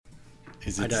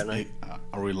Is it? I don't know.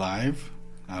 Are we live?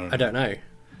 I don't know.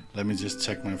 Let me just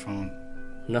check my phone.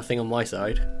 Nothing on my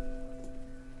side.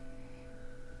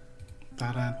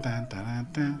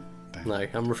 No,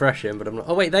 I'm refreshing, but I'm not.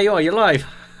 Oh wait, there you are. You're live.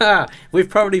 Ha! We've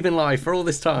probably been live for all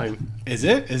this time. Is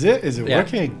it? Is it Yeah.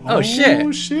 working? Oh, shit.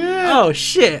 Oh shit! Oh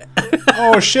shit!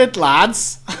 Oh shit,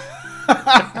 lads!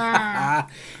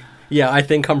 Yeah, I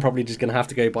think I'm probably just gonna have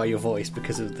to go by your voice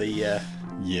because of the.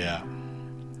 Yeah,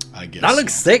 I guess. That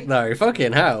looks sick though.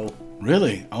 Fucking hell.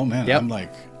 Really? Oh man, Yep.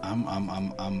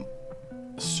 I'm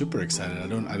super excited. I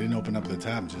didn't open up the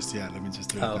tab just yet. Let me just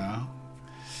do it now.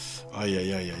 Oh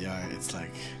yeah. It's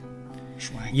like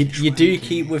You do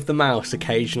keep with the mouse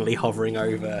occasionally hovering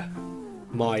over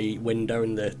my window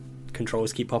and the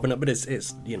controls keep popping up, but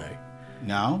it's you know.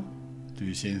 Now? Do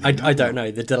you see anything? I don't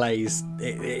know. The delays.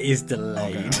 It is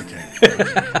delayed. Okay.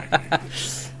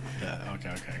 Yeah,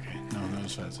 okay. No,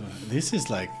 it's fine. So this is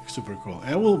like super cool.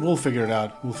 And we'll figure it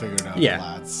out. Yeah.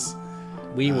 Lads.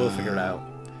 We will figure it out.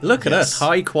 Look at us,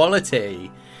 high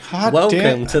quality. Hot Welcome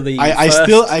damn. to the. I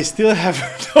first... still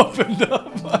haven't opened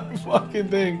up my fucking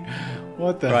thing.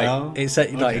 What the hell? It's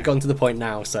like it's gone to the point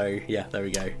now. So yeah, there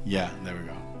we go. Yeah, there we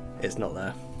go. It's not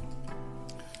there.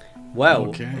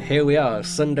 Well, Here we are,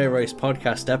 Sunday Roast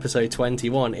Podcast, episode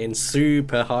 21, in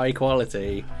super high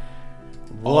quality.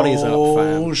 What is up,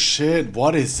 fam? Oh shit!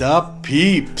 What is up,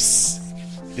 peeps?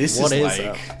 This What is is like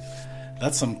up?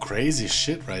 that's some crazy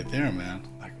shit right there, man.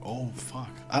 Like, oh fuck!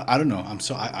 I don't know.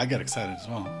 I get excited as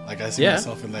well. Like I see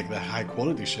myself in like the high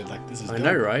quality shit. Like this is. I dope.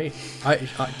 know, right? Do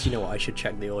you know what? I should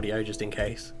check the audio just in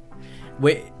case.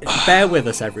 Bear with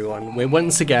us, everyone. We're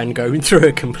once again going through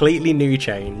a completely new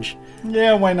change.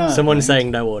 Yeah, why not? Someone's saying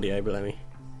no audio, but let me.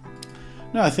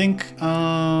 No, I think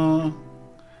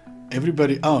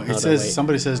everybody. Oh, it says wait.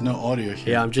 somebody says no audio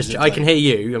here. Yeah, I can hear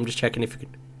you. I'm just checking if you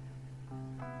can.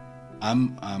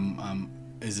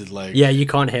 Is it like? Yeah, you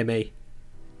can't hear me.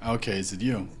 Okay, is it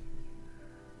you?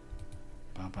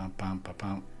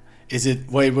 Is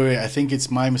it? Wait. I think it's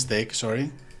my mistake.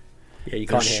 Sorry. Yeah, you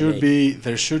can't hear me.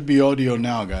 There should be audio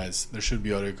now, guys. There should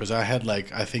be audio because I had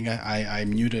I think I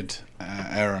muted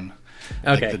Aaron.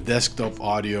 Okay. Like the desktop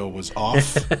audio was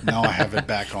off. Now I have it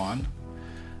back on.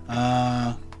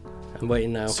 I'm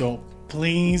waiting now. So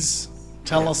please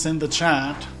tell us in the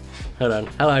chat. Hold on.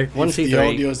 Hello. 1, 2,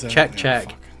 3. Check.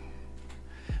 Fuck.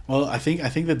 Well, I think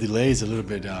the delay is a little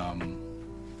bit. Hold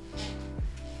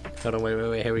on.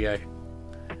 Wait. Here we go.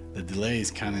 The delay is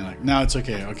kind of like. No, it's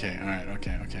okay. Okay. All right.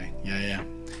 Okay. Yeah.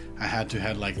 I had to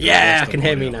have like. Yeah, I can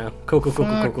hear me now. Cool.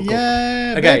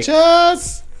 Yeah. Okay.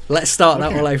 Bitches! Let's start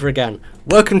that all over again.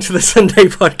 Welcome to the Sunday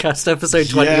Podcast, episode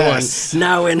 21. Yes.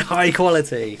 Now in high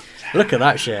quality. Look at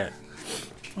that shit.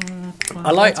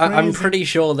 I'm pretty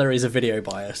sure there is a video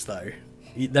bias though.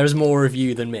 There's more of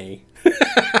you than me.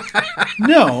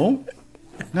 No,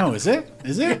 is it?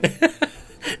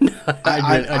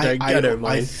 I don't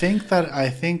mind. I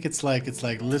think it's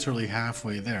like literally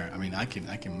halfway there. I mean, I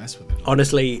can mess with it.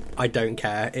 Honestly, I don't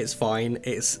care. It's fine.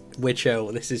 We're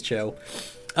chill. This is chill.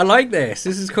 I like this.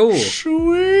 This is cool.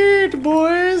 Sweet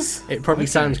boys. It probably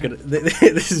sounds good.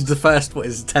 This is the first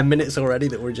 10 minutes already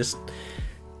that we're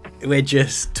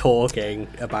just talking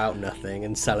about nothing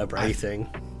and celebrating.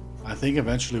 I think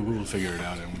eventually we will figure it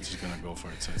out and we're just gonna go for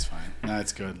it, so it's fine. No,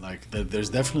 it's good. Like there's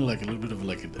definitely like a little bit of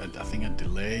like I think a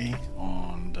delay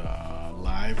on the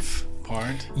live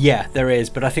part. Yeah, there is,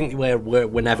 but I think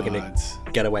we're never gonna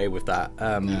get away with that.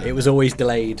 It was always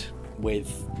delayed with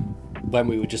when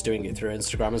we were just doing it through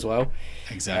Instagram as well.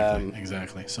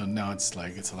 Exactly. So now it's a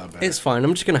lot better. It's fine.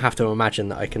 I'm just gonna have to imagine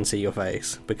that I can see your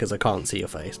face because I can't see your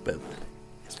face, but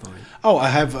it's fine. Oh, I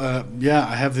have I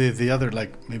have the other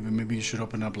like maybe you should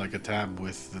open up like a tab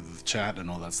with the chat and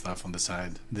all that stuff on the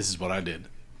side. This is what I did.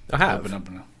 I have. Open up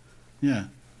yeah,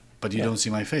 but you don't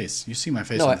see my face. You see my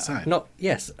face no, on the side.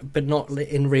 But not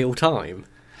in real time.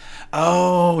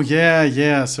 Oh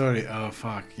yeah. Sorry. Oh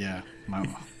fuck yeah.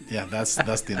 That's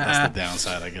the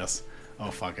downside, I guess. Oh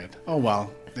fuck it. Oh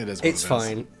well, it is. It's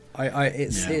fine.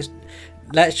 It's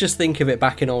let's just think of it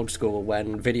back in old school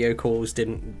when video calls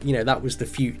didn't. That was the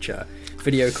future.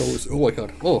 Video calls. Oh my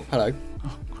god. Oh hello.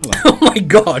 Oh, hello. Oh my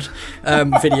god.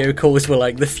 Video calls were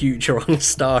like the future on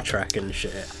Star Trek and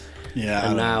shit. Yeah.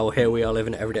 And now here we are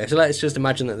living it every day. So let's just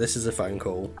imagine that this is a phone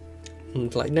call. And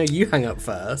it's like, no, you hang up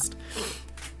first.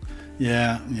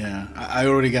 Yeah. I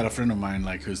already got a friend of mine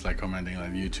like who's like commenting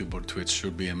like YouTube or Twitch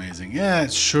should be amazing. Yeah,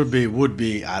 it should be, would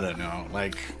be. I don't know.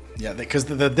 Like, yeah, because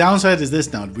the downside is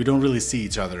this now. We don't really see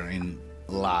each other in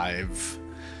live.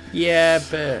 Yeah,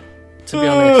 but to be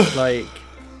honest, like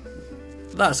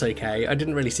That's okay. I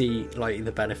didn't really see like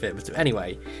the benefit. But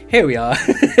anyway, here we are.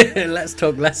 Let's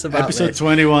talk less about episode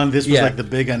 21. This was like the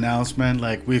big announcement.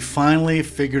 Like we finally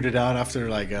figured it out after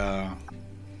like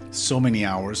so many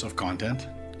hours of content.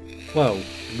 Well,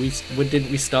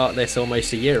 didn't we start this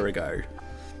almost a year ago?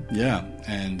 Yeah,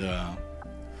 and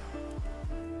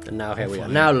now here we are.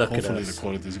 Now look at us. Hopefully the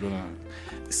quality is gonna.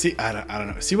 See, I don't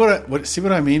know. See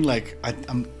what I mean? Like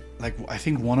I'm like I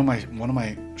think one of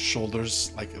my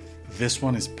shoulders, like this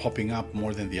one is popping up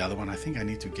more than the other one. I think I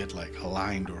need to get like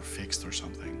aligned or fixed or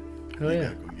something. Oh Maybe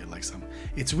yeah. I could get like some.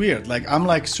 It's weird. Like I'm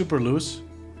like super loose,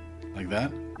 like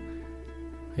that.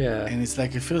 Yeah. And it's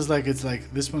like it feels like it's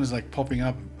like this one is like popping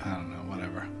up. I don't know.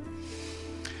 Whatever.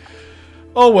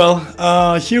 Oh well,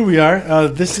 here we are.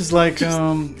 This is like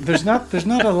there's not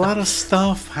a lot of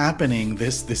stuff happening.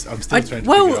 This I'm still trying to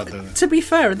figure out the. To be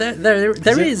fair, there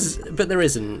is, but there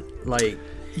isn't. Like,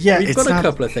 yeah, we've got a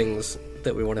couple of things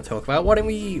that we want to talk about. Why don't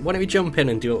we jump in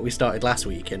and do what we started last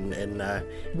week? And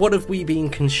what have we been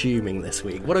consuming this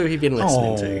week? What have you been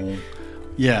listening to?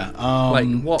 Yeah, like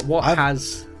what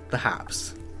has the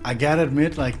haps? I gotta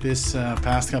admit, like this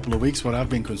past couple of weeks, what I've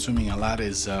been consuming a lot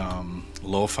is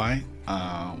lo-fi.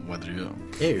 Whether you,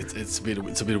 it's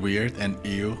a bit weird and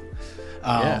ew,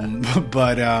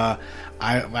 but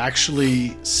I've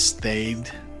actually stayed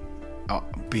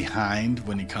behind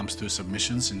when it comes to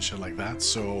submissions and shit like that.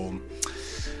 So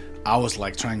I was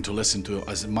like trying to listen to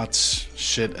as much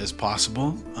shit as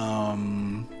possible,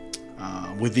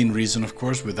 within reason, of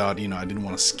course. Without I didn't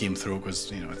want to skim through because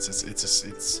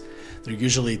it's they're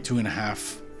usually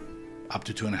 2.5. Up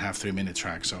to 2.5, 3 minute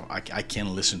tracks, so I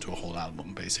can't listen to a whole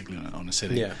album basically on a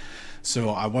sitting. Yeah. So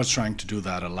I was trying to do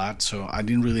that a lot. So I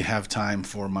didn't really have time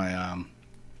for my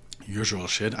usual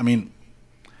shit. I mean,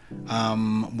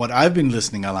 what I've been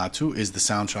listening a lot to is the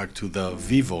soundtrack to the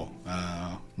Vivo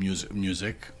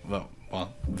music. Well,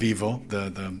 Vivo,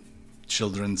 the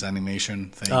children's animation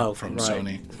thing from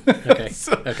Sony.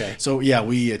 Okay. So yeah,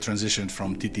 we transitioned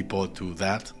from Titipo to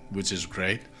that, which is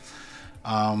great.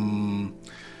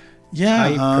 Yeah, I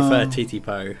prefer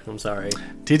Titipo. I'm sorry.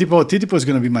 Titipo is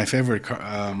going to be my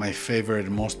favorite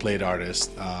most played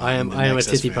artist. I am a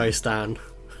Titipo stan.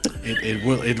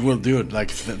 It will do it. Like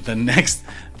the next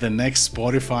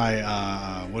Spotify,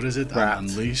 what is it?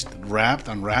 Unleashed,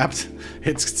 Unwrapped.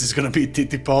 It's going to be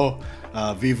Titipo,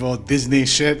 Vivo, Disney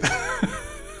shit.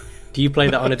 Do you play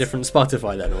that on a different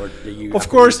Spotify then, or do you? Of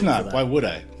course not. Why would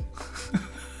I?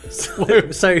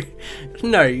 So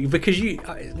no, because you're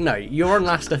on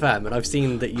Last.fm, and I've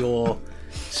seen that your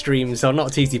streams are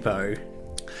not Titipo.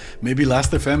 Maybe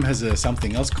Last.fm has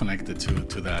something else connected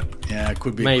to that. Yeah, it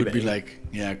could be. Maybe. Could be like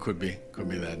could be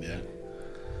that. Yeah.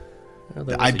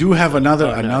 I do have another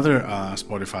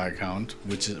Spotify account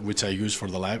which I use for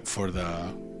the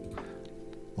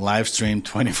live stream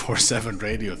 24/7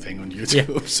 radio thing on YouTube.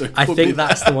 Yeah, so I think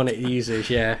that's the one it uses.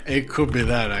 Yeah, it could be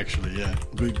that actually. Yeah,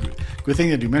 good thing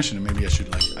that you mentioned it. Maybe I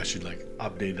should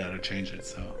update that or change it.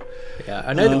 So yeah,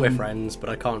 I know that we're friends, but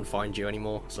I can't find you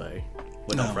anymore. So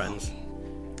we're not friends.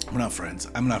 We're not friends.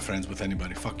 I'm not friends with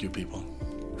anybody. Fuck you people.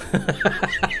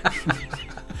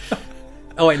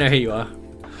 Oh wait, no, here you are.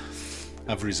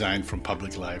 I've resigned from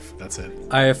public life. That's it.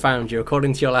 I have found you.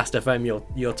 According to your Last.fm,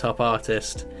 your top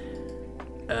artist.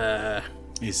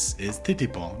 Is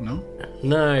Titipo, no?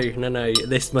 No.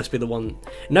 This must be the one.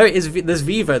 No, there's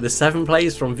Vivo. There's 7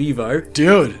 plays from Vivo.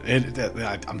 Dude,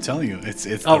 I'm telling you, it's.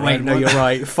 Oh wait, no, you're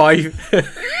right. 5.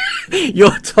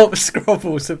 Your top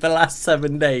scrobbles of the last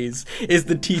 7 days is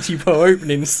the Titipo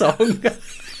opening song.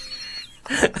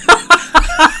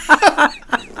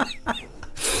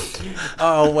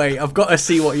 Oh wait, I've got to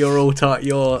see what your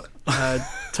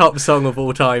top song of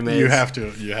all time is. You have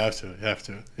to. Do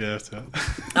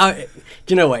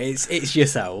you know what? It's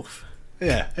yourself.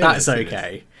 Yeah, that's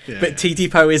okay. Yeah, but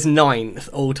Titipo is 9th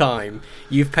all time.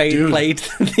 You've played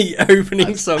the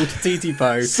opening song to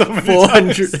Titipo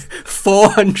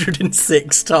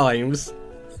 406 times.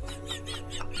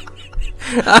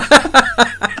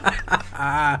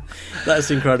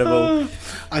 That's incredible.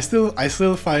 I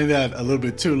still find that a little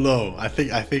bit too low. I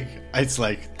think it's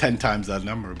like 10 times that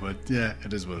number, but yeah,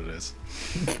 it is what it is.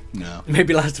 No.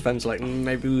 Maybe Last.fm's like,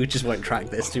 maybe we just won't track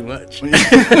this too much.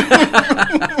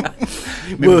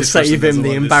 We'll save him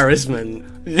the embarrassment.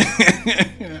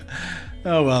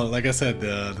 Oh well, like I said,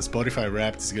 the Spotify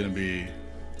Wrapped is gonna be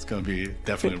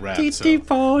definitely Wrapped.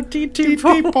 Titipo.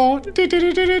 Titipo.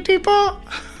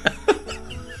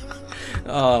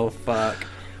 Oh fuck.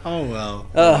 Oh well.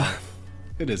 Ugh.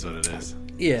 It is what it is.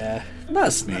 Yeah,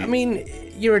 that's me. I mean,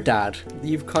 you're a dad.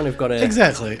 You've kind of got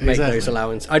to make those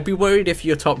allowances. I'd be worried if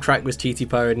your top track was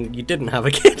TT-Po and you didn't have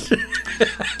a kid.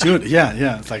 Dude,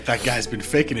 yeah. It's like that guy's been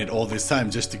faking it all this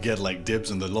time just to get like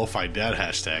dibs on the lo-fi dad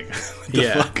hashtag.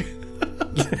 Fuck?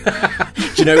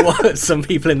 Do you know what? Some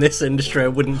people in this industry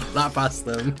wouldn't put that past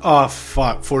them. Oh,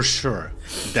 fuck, for sure.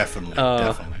 Definitely.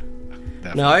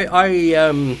 No,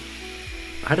 I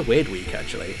had a weird week,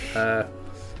 actually.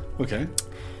 Okay.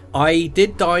 I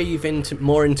did dive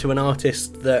into an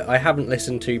artist that I haven't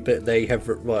listened to, but I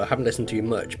haven't listened to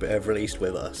much, but have released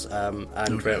with us,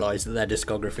 and realised that their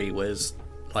discography was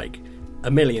like a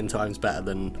million times better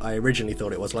than I originally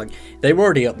thought it was. Like, they were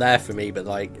already up there for me, but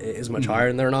like it is much higher.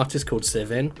 And they're an artist called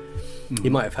Sivin.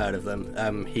 You might have heard of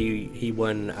them. He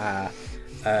won a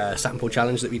sample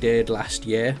challenge that we did last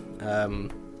year,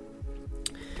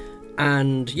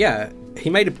 and yeah,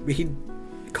 he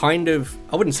kind of,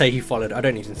 I wouldn't say he followed, I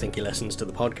don't even think he listens to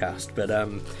the podcast, but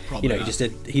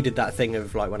he did that thing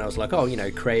of like, when I was like,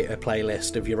 create a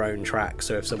playlist of your own tracks,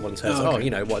 so if someone says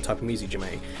what type of music do you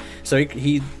make, so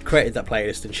he created that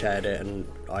playlist and shared it, and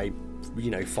I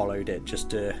followed it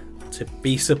just to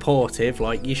be supportive,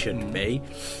 like you should be,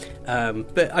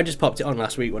 but I just popped it on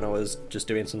last week when I was just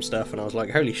doing some stuff, and I was like,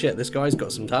 holy shit, this guy's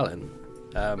got some talent,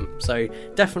 so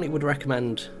definitely would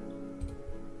recommend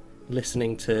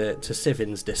listening to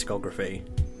Sivin's discography.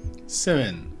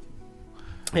 Sivin.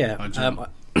 Yeah.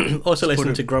 Also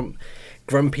listened to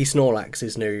Grumpy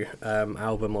Snorlax's new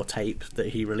album or tape that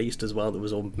he released as well, that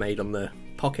was all made on the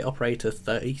Pocket Operator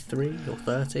 33 or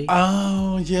 30.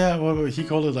 Oh, yeah. Well, he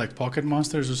called it like Pocket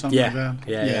Monsters or something like that.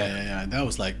 Yeah. That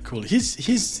was like cool. He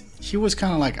was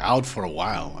kind of like out for a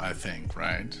while, I think,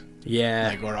 right? Yeah.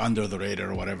 Like, or under the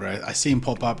radar or whatever. I see him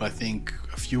pop up, I think,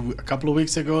 a couple of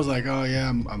weeks ago. I was like, oh yeah,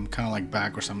 I'm kind of like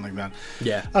back or something like that.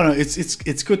 Yeah. I don't know.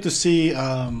 It's good to see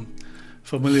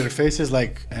familiar faces,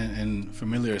 like, and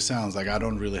familiar sounds. Like, I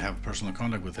don't really have personal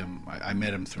contact with him. I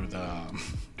met him through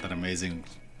that amazing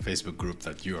Facebook group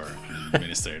that you are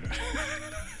administrator.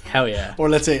 Hell yeah. Or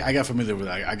let's say I got familiar with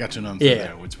it. I got to know him through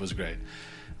there, which was great.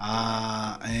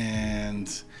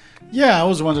 And yeah, I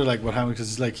always wondered like what happened,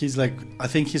 because he's like I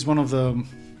think he's one of the,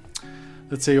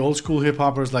 let's say, old school hip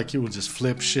hoppers. Like, he would just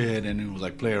flip shit and he would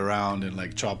like play around and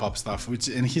like chop up stuff,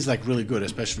 and he's like really good,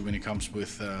 especially when it comes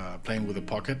with playing with a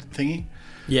pocket thingy.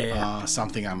 Yeah.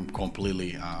 Something I'm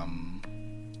completely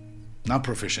not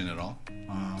proficient at all.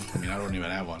 I mean, I don't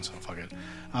even have one, so fuck it.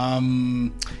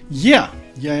 Yeah.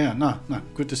 No.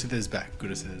 Good to see this back.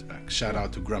 Shout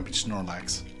out to Grumpy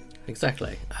Snorlax.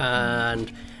 Exactly.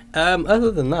 And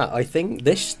other than that, I think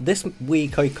this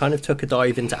week I kind of took a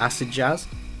dive into acid jazz.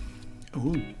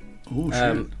 Ooh,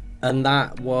 shit. And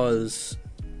that was,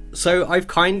 so I've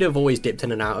kind of always dipped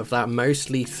in and out of that,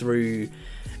 mostly through,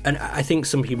 and I think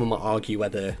some people might argue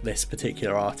whether this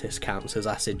particular artist counts as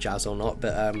acid jazz or not,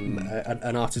 but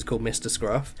an artist called Mr.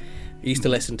 Scruff. I used to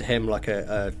listen to him like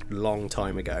a long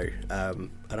time ago, and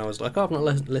I was like, I've not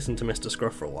listened to Mr.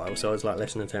 Scruff for a while, so I was like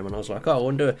listening to him, and I was like, I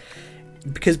wonder,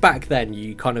 because back then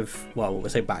you kind of, well, I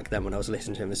say back then when I was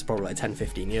listening to him, this is probably like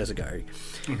 10-15 years ago,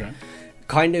 okay,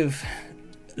 kind of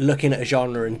looking at a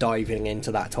genre and diving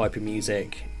into that type of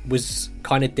music was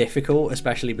kind of difficult,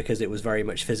 especially because it was very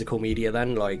much physical media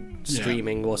then. Like,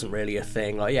 streaming wasn't really a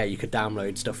thing. Like, yeah, you could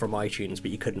download stuff from iTunes,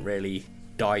 but you couldn't really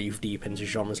dive deep into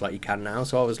genres like you can now.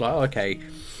 So I was like, okay,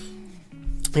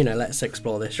 let's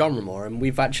explore this genre more. And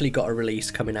we've actually got a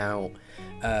release coming out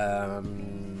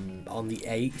on the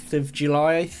 8th of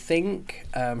July, I think,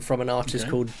 from an artist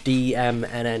called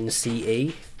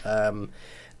DMNNCE.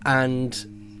 And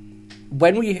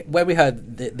when we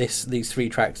heard these three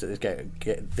tracks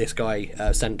that this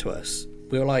guy sent to us,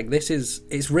 we were like,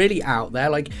 it's really out there.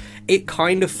 Like, it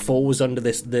kind of falls under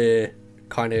the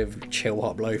kind of chill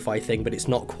hop lo-fi thing, but it's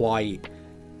not quite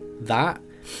that.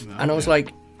 And I was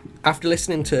like, after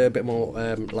listening to a bit more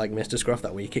like Mr. Scruff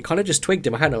that week, it kind of just twigged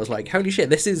in my head, and I was like, holy shit,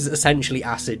 this is essentially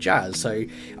acid jazz. So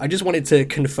I just wanted to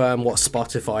confirm what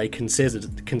Spotify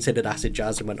considered acid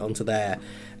jazz, and went onto their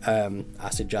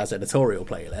acid jazz editorial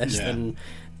playlist, and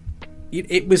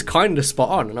it was kind of spot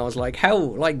on. And I was like,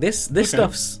 hell, like this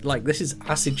stuff's like, this is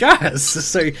acid jazz.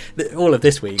 So all of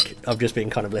this week I've just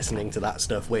been kind of listening to that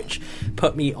stuff, which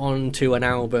put me onto an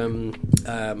album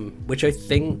which I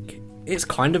think it's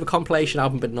kind of a compilation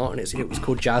album, but not, and it was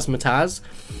called Jazzmatazz.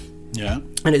 Yeah.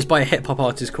 And it's by a hip hop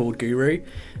artist called Guru,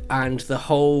 and the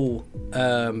whole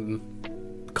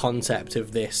concept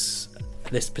of this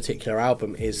particular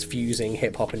album is fusing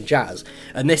hip hop and jazz.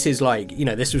 And this is like,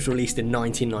 this was released in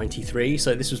 1993,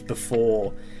 so this was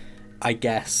before, I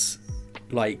guess,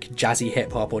 like jazzy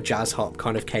hip hop or jazz hop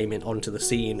kind of came in onto the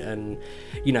scene, and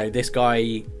you know, this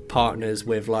guy partners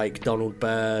with like Donald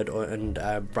Byrd and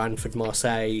Branford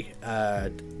Marseille,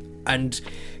 and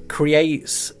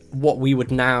creates what we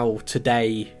would now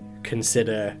today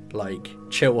consider like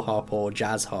chill hop or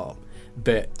jazz hop,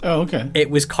 but it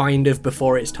was kind of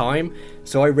before its time.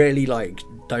 So I really like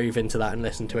dove into that and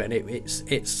listened to it, and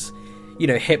it's you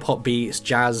know, hip hop beats,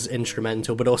 jazz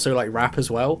instrumental, but also like rap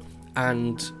as well,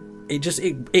 and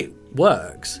it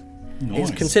works. Nice.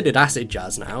 It's considered acid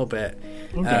jazz now, but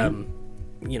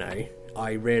you know,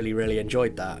 I really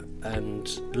enjoyed that. And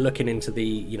looking into the,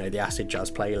 you know, the acid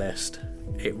jazz playlist,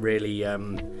 it really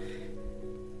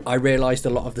I realised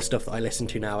a lot of the stuff that I listen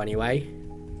to now anyway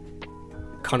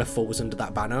kind of falls under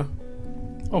that banner.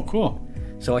 Oh, cool.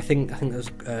 So I think there's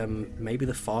maybe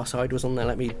the Far Side was on there.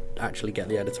 Let me actually get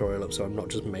the editorial up so I'm not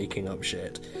just making up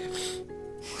shit.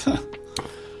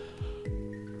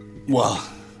 Well,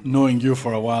 knowing you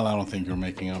for a while, I don't think you're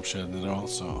making up shit at all.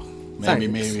 So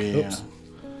maybe. Oops.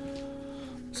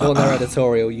 So on their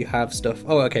editorial, you have stuff.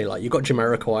 Oh, okay. Like you got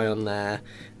Jamiroquai on there.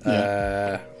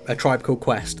 A Tribe Called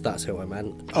Quest. That's who I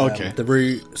meant. Okay. The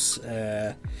Roots,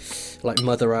 like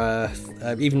Mother Earth,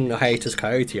 even Hiatus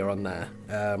Coyote are on there.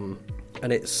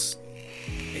 And it's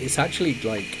actually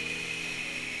like,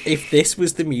 if this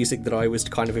was the music that I was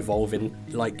kind of evolve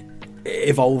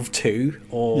to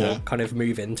or kind of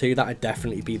move into, that would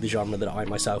definitely be the genre that I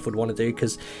myself would want to do,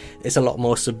 because it's a lot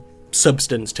more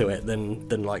substance to it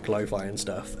than like lo-fi and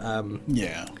stuff.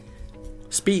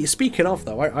 Speaking of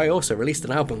though, I also released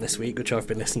an album this week which I've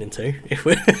been listening to.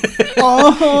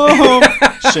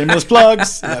 Shameless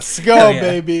plugs. Let's go,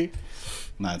 baby.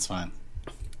 No, it's fine.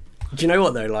 Do you know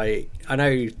what though? Like, I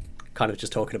know, kind of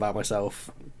just talking about myself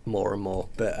more and more,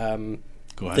 but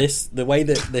go ahead. the way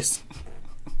that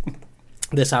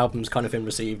this album's kind of been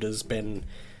received has been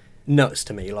nuts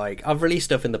to me. Like, I've released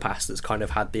stuff in the past that's kind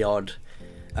of had the odd,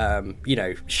 you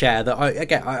know, share that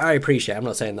I appreciate. I'm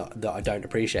not saying that I don't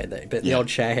appreciate that, but the odd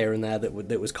share here and there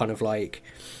that was kind of like,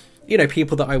 you know,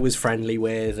 people that I was friendly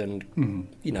with, and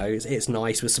you know, it's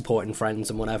nice with supporting friends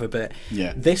and whatever. But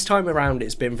this time around,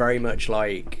 it's been very much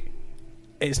like,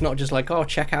 it's not just like, oh,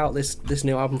 check out this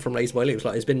new album from Lazy Boy Loops.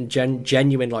 Like, it's been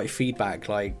genuine like feedback,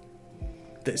 like,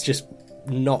 that's just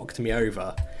knocked me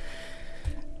over.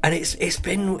 And it's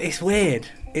weird.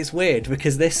 It's weird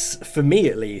because this, for me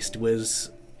at least,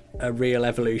 was a real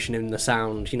evolution in the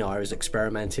sound. You know, I was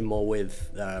experimenting more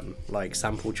with like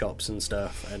sample chops and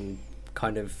stuff, and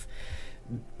kind of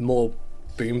more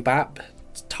boom bap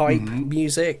type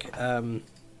music. I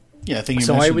think you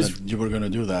mentioned that you were going to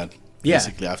do that.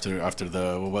 Basically, after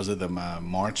the, what was it, the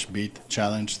March Beat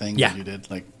Challenge thing that you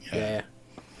did, like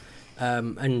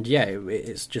and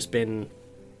it's just been,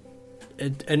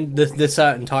 and the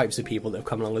certain types of people that have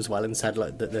come along as well and said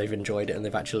like that they've enjoyed it and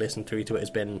they've actually listened through to it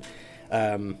has been,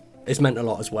 it's meant a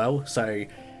lot as well. So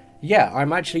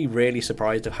I'm actually really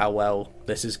surprised of how well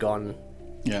this has gone.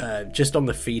 Just on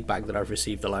the feedback that I've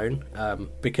received alone,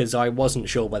 because I wasn't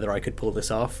sure whether I could pull this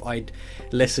off. I'd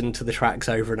listened to the tracks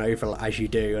over and over as you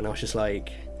do, and I was just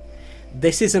like,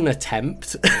 this is an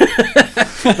attempt,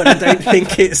 but I don't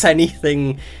think it's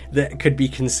anything that could be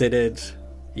considered,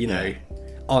 you know,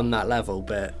 on that level.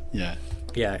 But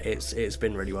it's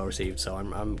been really well received, so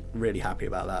I'm really happy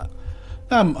about that.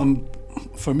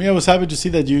 For me, I was happy to see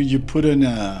that you put in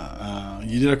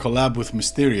you did a collab with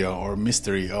Mysterio or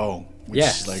Mystery O. Which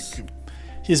is like,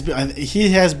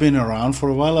 he has been around for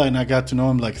a while, and I got to know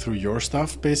him like through your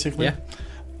stuff, basically.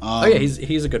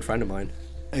 He's a good friend of mine.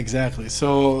 Exactly.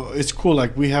 So it's cool.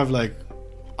 Like, we have like,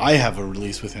 I have a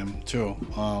release with him too.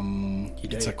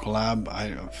 It's a collab.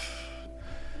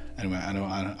 Anyway, I know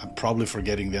I'm probably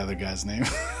forgetting the other guy's name.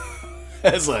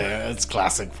 It's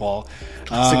classic Paul.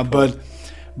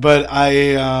 But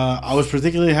I was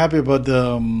particularly happy about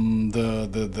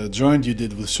the joint you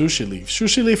did with Sushi Leaf.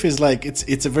 Sushi Leaf is like,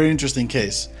 it's a very interesting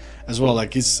case as well.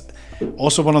 Like, he's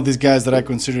also one of these guys that I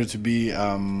consider to be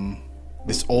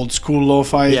this old school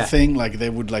lo-fi thing. Like, they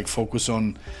would like focus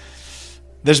on,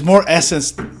 there's more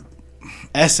essence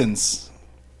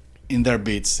in their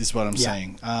beats is what I'm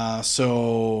saying. And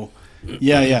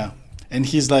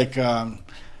he's like,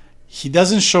 he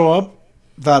doesn't show up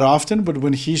that often, but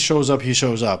when he shows up, you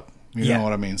know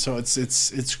what I mean. So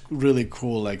it's really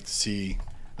cool, like, to see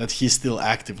that he's still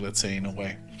active, let's say, in a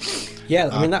way.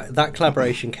 I mean, that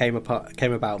collaboration came about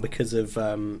because of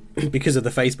the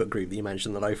Facebook group that you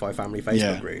mentioned, the Lo-Fi Family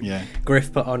Facebook group.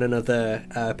 Griff put on another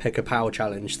Pick a Power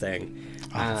Challenge thing,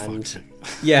 and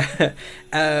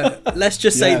let's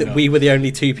just say that we were the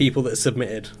only two people that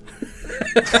submitted.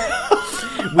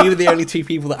 We were the only two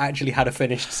people that actually had a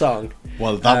finished song.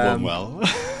 Well, that went well.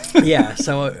 Yeah,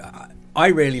 so I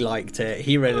really liked it.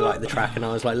 He really liked the track, and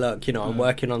I was like, look, you know, I'm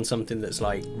working on something that's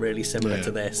like really similar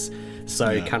to this.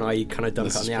 So can I dunk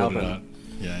it on the album?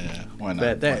 Yeah. Why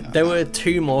not? But there were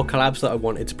 2 more collabs that I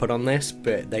wanted to put on this,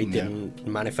 but they didn't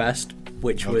manifest,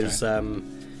 which was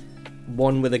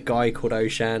one with a guy called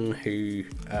Oshan who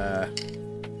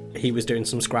he was doing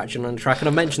some scratching on the track, and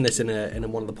I mentioned this in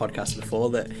one of the podcasts before,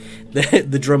 that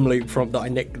the drum loop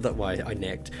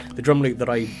the drum loop that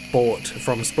I bought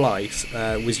from Splice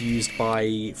was used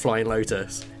by Flying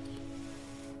Lotus.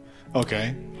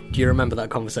 Okay. Do you remember that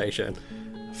conversation?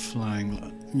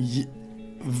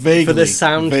 Vaguely. For the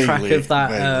soundtrack of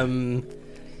that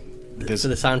for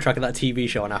the soundtrack of that TV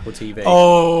show on Apple TV.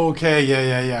 Oh, okay,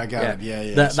 yeah, I got it.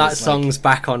 Yeah. That song's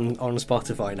back on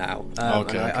Spotify now.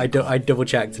 I double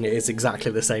checked, and it is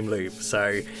exactly the same loop.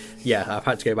 So, yeah, I've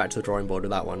had to go back to the drawing board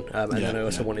with that one. And then I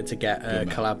also wanted to get a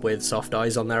collab with Soft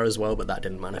Eyes on there as well, but that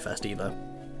didn't manifest either,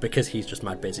 because he's just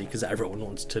mad busy. Because everyone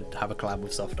wants to have a collab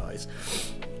with Soft Eyes.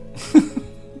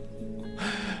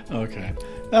 Okay,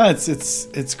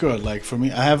 it's good. Like for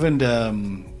me, I haven't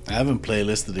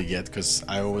playlisted it yet, because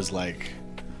I always I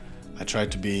try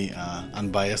to be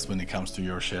unbiased when it comes to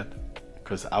your shit,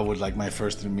 because I would like my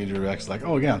first immediate reaction like,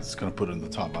 oh yeah, I'm just gonna put it in the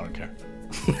top, I don't care.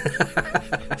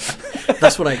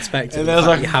 That's what I expected. And I was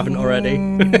like, you haven't already.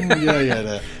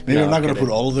 Maybe I'm not gonna put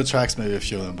all of the tracks, maybe a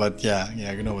few of them, but yeah,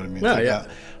 you know what I mean. I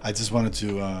just wanted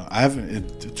to.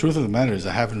 The truth of the matter is,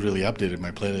 I haven't really updated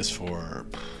my playlist for.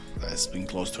 It's been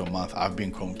close to a month. I've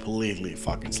been completely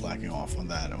fucking slacking off on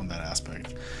that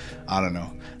aspect. I don't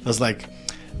know.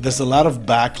 There's a lot of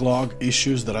backlog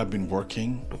issues that I've been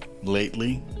working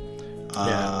lately.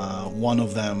 One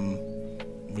of them,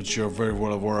 which you're very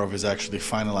well aware of, is actually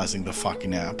finalizing the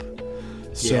fucking app.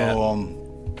 So,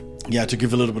 to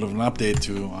give a little bit of an update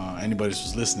to anybody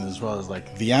who's listening as well, is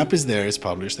like the app is there, it's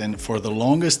published, and for the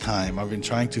longest time I've been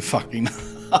trying to fucking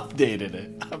update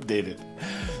it.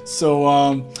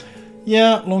 So,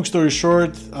 long story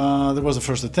short, there was a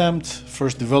first attempt,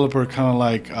 first developer,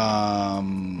 kind of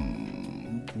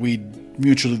we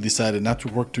mutually decided not to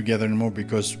work together anymore,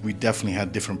 because we definitely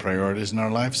had different priorities in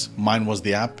our lives. Mine was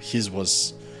the app, his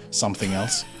was something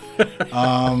else.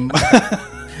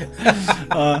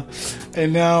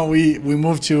 And now we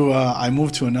moved to, I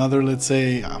moved to another, let's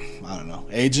say, I don't know,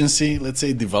 agency, let's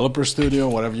say developer studio,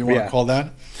 whatever you want to call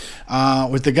that.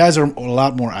 With the guys are a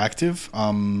lot more active.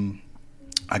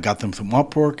 I got them from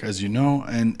Upwork, as you know,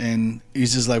 and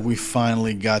it's just like we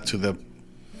finally got to the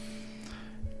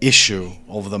issue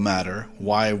of the matter,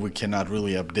 why we cannot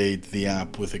really update the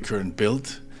app with the current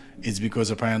build. It's because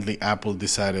apparently Apple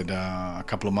decided a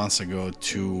couple of months ago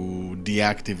to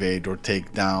deactivate or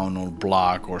take down or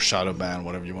block or shadow ban,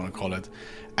 whatever you want to call it,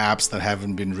 apps that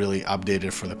haven't been really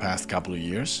updated for the past couple of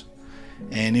years.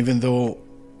 And even though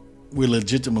we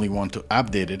legitimately want to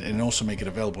update it and also make it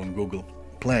available on Google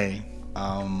Play,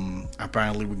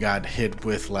 apparently we got hit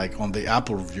with, on the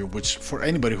Apple review, which for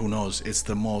anybody who knows, it's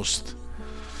the most,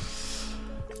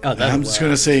 I'm just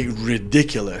going to say,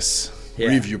 ridiculous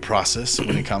review process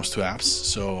when it comes to apps.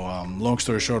 So long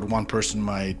story short, one person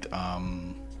might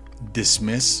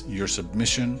dismiss your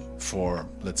submission for,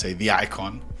 let's say, the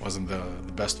icon wasn't the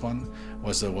best one,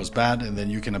 was bad, and then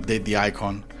you can update the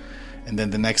icon, and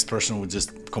then the next person would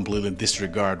just completely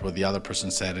disregard what the other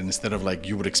person said, and instead of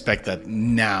you would expect that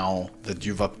now that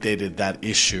you've updated that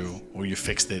issue or you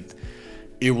fixed it,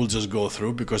 it will just go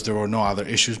through because there were no other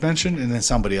issues mentioned, and then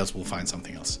somebody else will find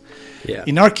something else.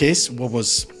 In our case, what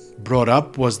was brought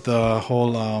up was the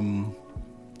whole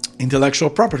intellectual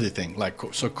property thing,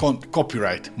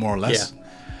 copyright, more or less,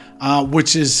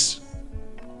 which is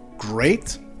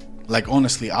great.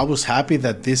 Honestly, I was happy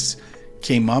that this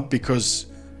came up, because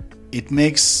it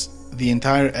makes the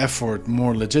entire effort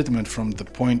more legitimate from the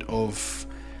point of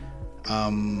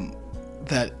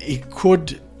that it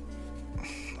could,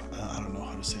 I don't know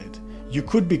how to say it, you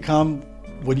could become,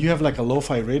 when you have a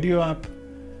lo-fi radio app,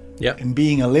 and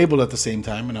being a label at the same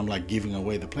time, and I'm giving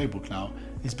away the playbook now,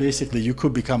 it's basically you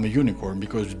could become a unicorn,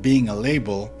 because being a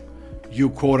label, you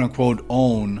quote-unquote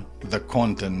own the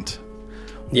content,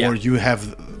 or you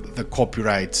have the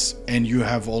copyrights, and you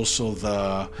have also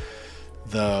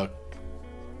the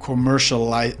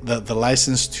commercial the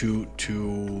license to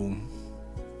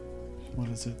what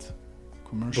is it,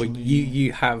 commercially? Well,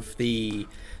 you have the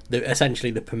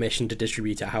essentially the permission to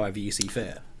distribute it however you see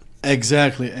fit.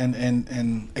 Exactly, and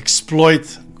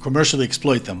commercially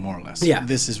exploit them, more or less.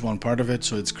 This is one part of it,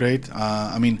 so it's great.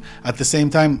 I mean, at the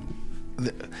same time,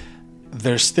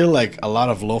 there's still a lot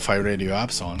of lo-fi radio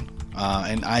apps on,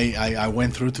 And I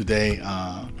went through today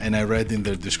and I read in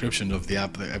the description of the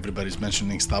app that everybody's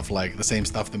mentioning stuff like the same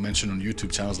stuff they mention on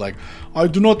YouTube channels, like, I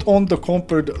do not own the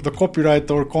copyright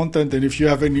or content, and if you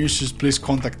have any issues, please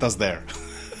contact us there.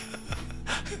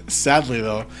 Sadly,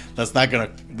 though, that's not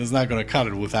gonna cut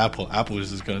it with Apple. Apple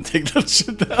is just gonna take that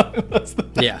shit down.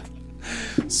 Yeah.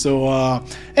 So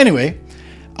anyway,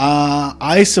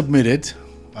 I submitted.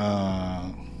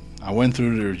 I went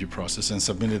through the review process and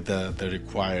submitted the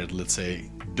required, let's say,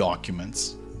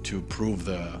 documents to prove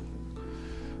the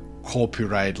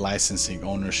copyright licensing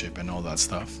ownership and all that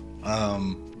stuff.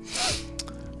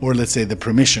 Or let's say the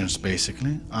permissions,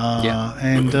 basically.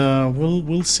 And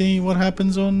we'll see what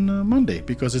happens on Monday,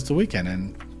 because it's the weekend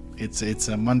and it's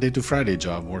a Monday to Friday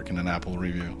job working an Apple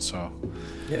review. So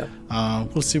yeah,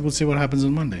 we'll see what happens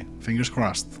on Monday. Fingers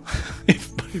crossed.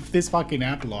 if this fucking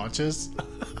app launches,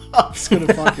 it's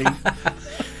gonna fucking.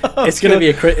 it's gonna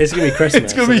be Christmas.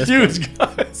 It's gonna be huge,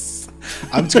 guys.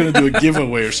 I'm just gonna do a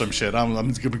giveaway or some shit. I'm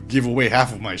just gonna give away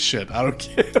half of my shit. I don't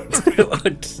care.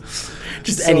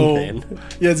 Just anything.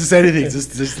 Yeah, just anything.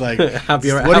 Just like have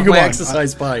my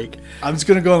exercise bike. I'm just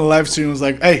gonna go on the live stream. I was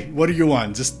like, hey, what do you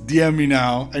want? Just DM me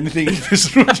now. Anything in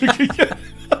this room you can get.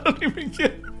 I don't even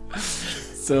care.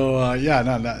 So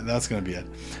that's gonna be it.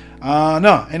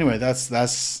 No, anyway, that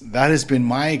has been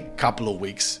my couple of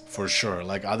weeks for sure.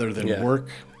 Like, other than work,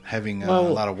 having a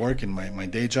lot of work in my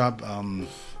day job.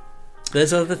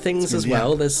 There's other things as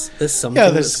well. There's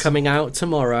something that's coming out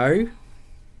tomorrow.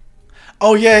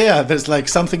 Oh yeah. There's like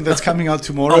something that's coming out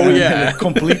tomorrow. Oh, and yeah. I'm gonna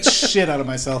complete shit out of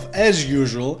myself as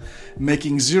usual,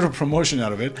 making zero promotion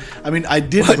out of it. I mean, I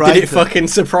did write. Did it fucking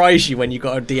surprise you when you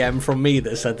got a DM from me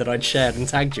that said that I'd shared and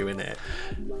tagged you in it?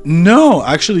 No,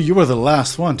 actually, you were the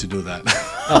last one to do that.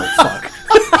 Oh fuck.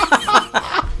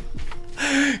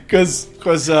 Because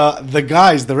the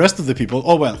guys, the rest of the people.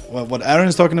 Oh well, what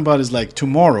Aaron's talking about is like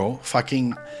tomorrow.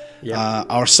 Fucking. Yeah.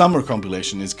 Our summer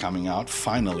compilation is coming out,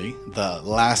 finally, the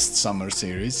last summer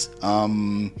series,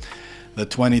 the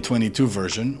 2022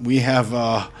 version. We have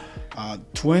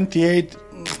 28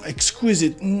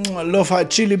 exquisite lo-fi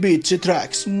chili beat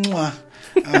tracks. No,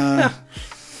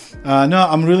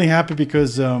 I'm really happy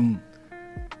because, and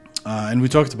we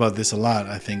talked about this a lot,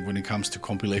 I think, when it comes to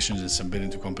compilations and submitting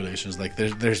to compilations. Like,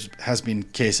 there has been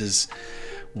cases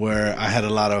where I had a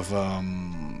lot of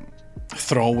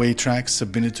throwaway tracks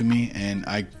submitted to me, and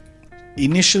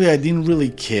initially I didn't really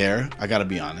care. I gotta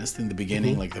be honest. In the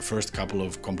beginning, like the first couple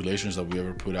of compilations that we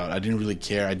ever put out, I didn't really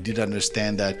care. I did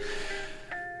understand that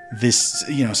this,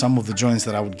 some of the joints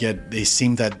that I would get, they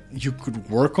seemed that you could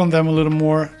work on them a little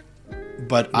more,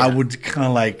 but I would kind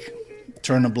of like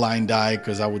turn a blind eye,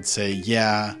 because I would say,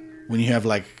 when you have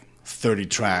like 30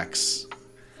 tracks,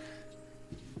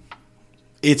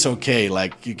 it's okay,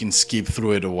 like you can skip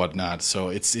through it or whatnot, so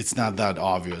it's not that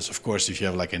obvious. Of course, if you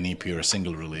have like an EP or a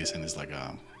single release and it's like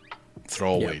a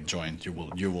throwaway joint, you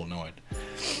will know it.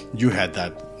 You had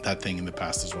that thing in the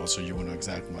past as well, so you will know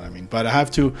exactly what I mean. But I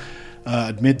have to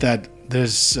admit that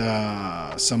there's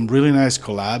some really nice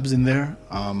collabs in there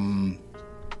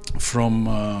from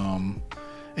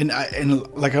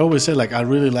and like I always say, like I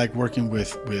really like working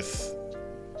with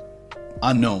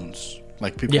unknowns.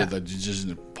 Like people that just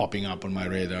popping up on my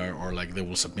radar, or like they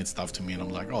will submit stuff to me and I'm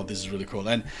like, oh, this is really cool.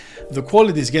 And the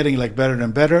quality is getting like better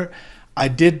and better. I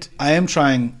am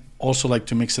trying also like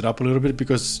to mix it up a little bit,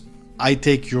 because I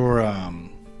take your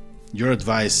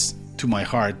advice to my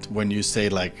heart when you say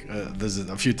like, there's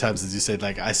a few times that you said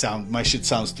like, my shit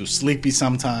sounds too sleepy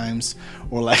sometimes,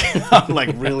 or like I'm like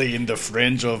really in the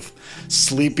fringe of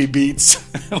sleepy beats.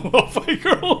 Lo-fi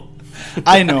girl.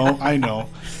 I know.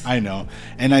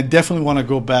 And I definitely want to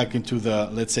go back into the,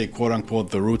 let's say, quote unquote,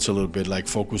 the roots a little bit, like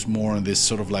focus more on this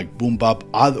sort of like boom bap,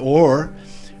 or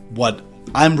what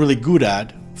I'm really good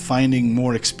at, finding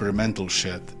more experimental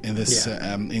shit in this,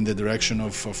 in the direction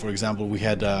of, for example, we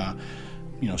had,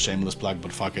 shameless plug,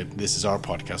 but fuck it, this is our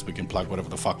podcast, we can plug whatever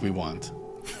the fuck we want.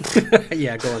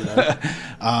 Yeah, go on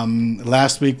then.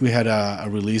 Last week we had a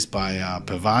release by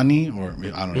Pevani, or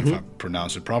I don't know if I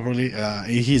pronounced it properly.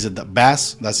 He's a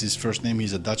Bass, that's his first name.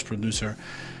 He's a Dutch producer,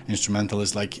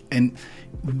 instrumentalist. Like, and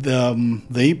the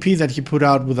EP that he put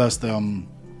out with us,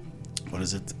 what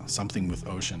is it? Something with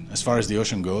ocean. As far as the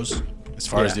ocean goes, as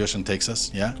far as the ocean takes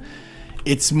us,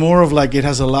 it's more of like, it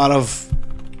has a lot of.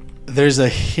 There's a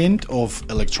hint of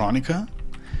electronica,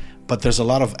 but there's a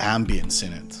lot of ambience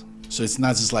in it. So it's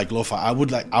not just like lo-fi. I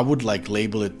would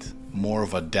label it more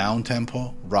of a down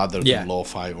tempo rather than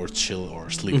lo-fi or chill or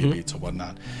sleepy beats or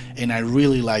whatnot. And I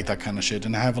really like that kind of shit.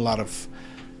 And I have a lot of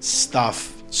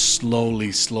stuff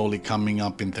slowly coming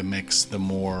up in the mix the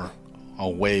more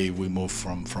away we move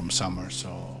from summer.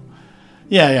 So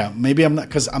Yeah. Maybe I'm not,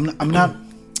 because I'm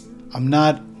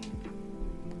not.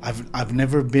 I've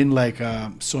never been like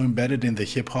so embedded in the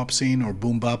hip hop scene or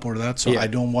boom bap or that, so I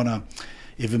don't want to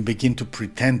even begin to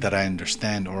pretend that I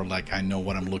understand or like I know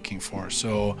what I'm looking for.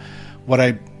 So what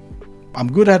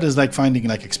I'm good at is like finding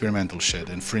like experimental shit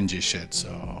and fringy shit.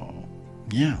 So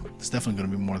yeah, it's definitely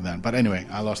going to be more than. But anyway,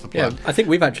 I lost the plot. Yeah, I think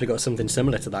we've actually got something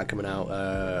similar to that coming out.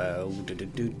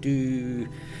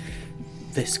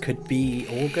 This could be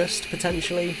August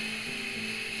potentially.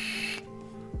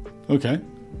 Okay.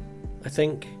 I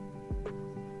think,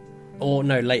 or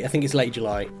no, late. I think it's late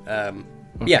July.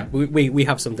 Yeah, we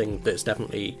have something that's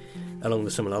definitely along the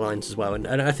similar lines as well,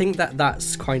 and I think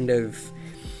that's kind of,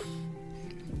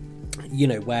 you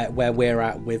know, where we're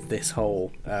at with this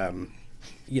whole,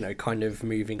 you know, kind of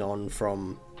moving on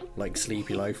from like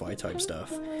sleepy lo-fi type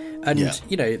stuff, and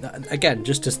you know, again,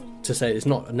 just to say it's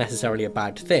not necessarily a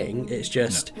bad thing. It's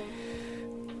just,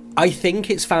 I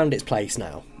think it's found its place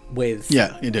now. With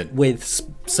it did. With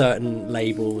certain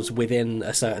labels within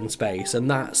a certain space, and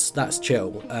that's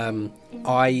chill.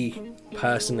 I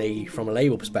personally, from a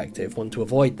label perspective, want to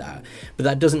avoid that, but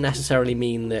that doesn't necessarily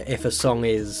mean that if a song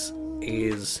is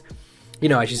you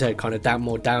know, as you said, kind of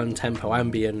more down tempo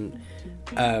ambient,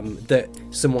 that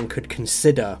someone could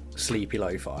consider sleepy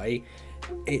lo-fi.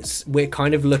 We're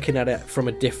kind of looking at it from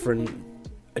a different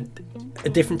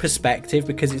perspective,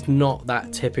 because it's not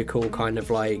that typical kind of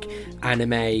like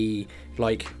anime,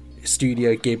 like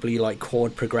Studio Ghibli, like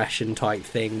chord progression type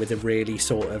thing with a really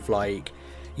sort of like,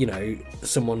 you know,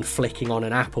 someone flicking on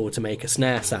an apple to make a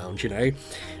snare sound, you know.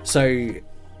 So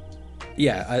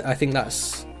yeah, I think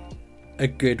that's a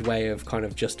good way of kind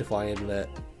of justifying that,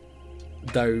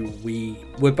 though we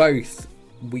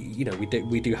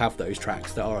do have those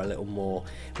tracks that are a little more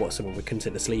what someone would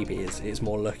consider sleepy. It's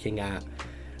more looking at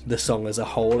the song as a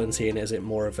whole and seeing it as it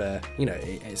more of a, you know,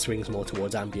 it swings more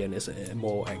towards ambient, it's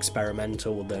more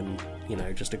experimental than, you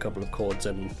know, just a couple of chords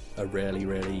and a really,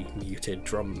 really muted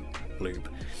drum loop.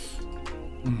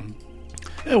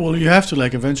 Yeah, well, you have to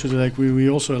like eventually, like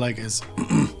we also like as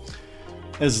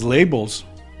as labels,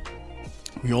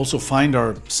 we also find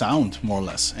our sound more or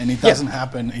less, and it doesn't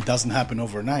happen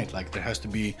overnight. Like there has to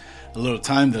be a little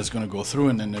time that's going to go through,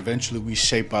 and then eventually we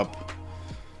shape up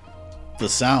the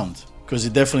sound. Because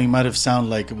it definitely might have sounded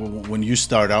like when you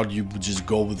start out, you would just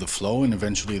go with the flow, and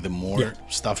eventually the more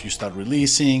stuff you start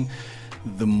releasing,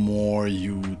 the more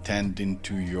you tend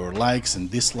into your likes and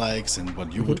dislikes and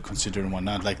what you would consider and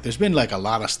whatnot. Like there's been like a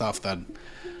lot of stuff that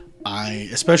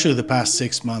especially the past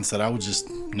 6 months, that I would just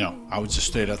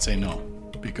straight out say no.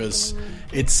 Because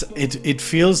it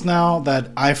feels now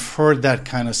that I've heard that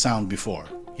kind of sound before,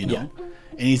 you know?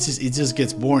 And it just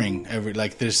gets boring and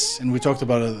we talked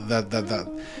about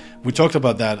that we talked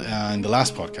about that in the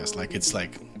last podcast. Like it's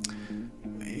like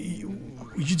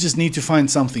you just need to find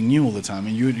something new all the time,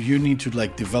 and you need to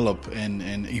like develop and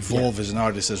evolve as an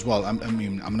artist as well. I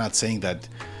mean, I'm not saying that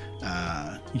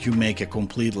you make a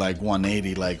complete like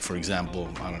 180, like for example,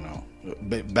 I don't know,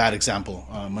 bad example,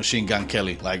 Machine Gun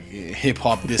Kelly, like hip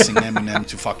hop dissing Eminem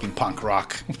to fucking punk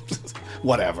rock,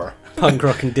 whatever. Punk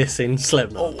rock and dissing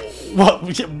Slipknot.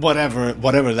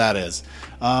 Whatever that is.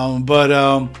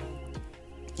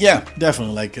 Yeah,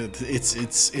 definitely. Like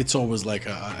it's always like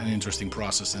an interesting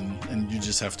process, and you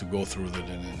just have to go through it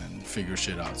and figure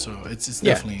shit out. So it's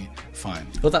definitely fine.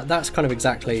 Well, that's kind of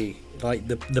exactly like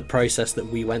the process that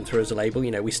we went through as a label.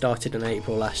 You know, we started in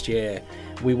April last year.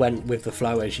 We went with the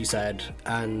flow, as you said,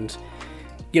 and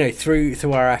you know, through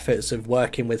our efforts of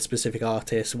working with specific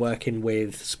artists, working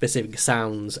with specific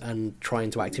sounds, and trying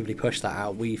to actively push that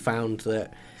out, we found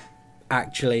that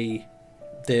actually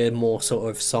the more sort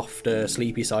of softer,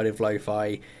 sleepy side of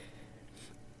lo-fi,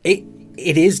 it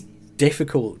is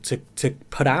difficult to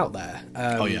put out there,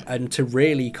 and to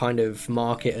really kind of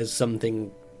market as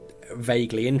something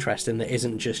vaguely interesting that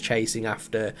isn't just chasing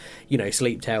after, you know,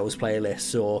 Sleep Tales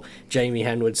playlists or Jamie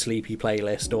Henwood's Sleepy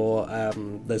playlist, or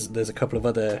there's a couple of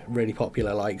other really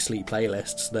popular like sleep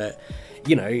playlists that,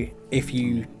 you know, if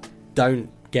you don't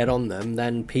get on them,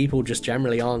 then people just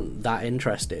generally aren't that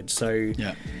interested. So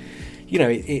you know,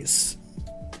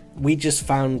 we just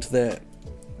found that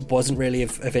wasn't really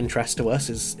of interest to us.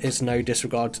 Is no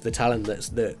disregard to the talent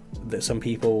that some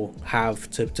people have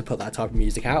to put that type of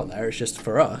music out there. It's just,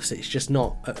 for us, it's just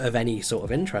not of any sort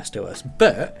of interest to us.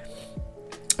 But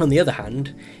on the other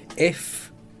hand,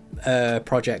 if a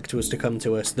project was to come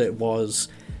to us that was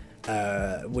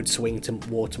would swing to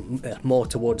more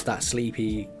towards that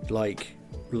sleepy, like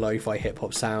lo-fi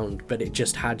hip-hop sound, but it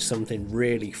just had something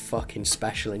really fucking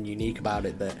special and unique about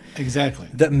it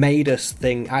that made us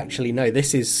think, actually no,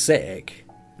 this is sick,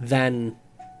 then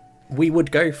we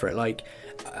would go for it. Like,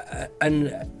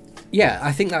 And yeah,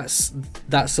 I think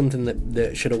that's something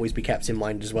that should always be kept in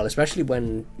mind as well, especially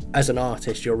when, as an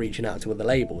artist, you're reaching out to other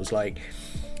labels. Like,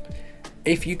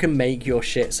 if you can make your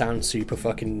shit sound super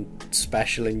fucking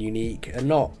special and unique, and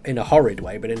not in a horrid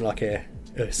way, but in like a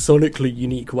sonically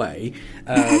unique way,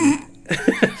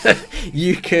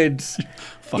 you could,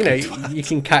 you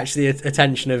can catch the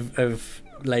attention of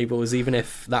labels, even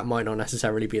if that might not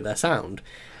necessarily be their sound.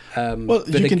 Well,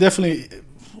 you can definitely.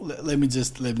 Let me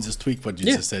just tweak what you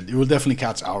just said. It will definitely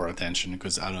catch our attention,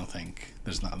 because I don't think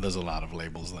there's a lot of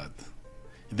labels that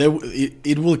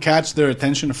it will catch their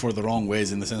attention for the wrong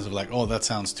ways, in the sense of like, oh, that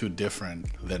sounds too different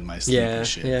than my sleepy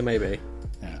shit. Yeah, maybe.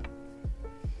 Yeah.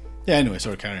 Anyway,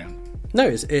 sorry, carry on. No,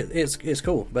 it's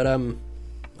cool, but I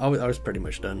was pretty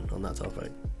much done on that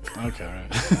topic. Okay,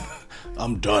 right.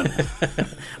 I'm done.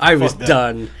 I was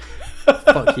done.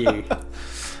 Fuck you.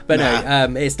 But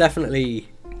no, it's definitely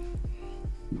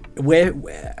we're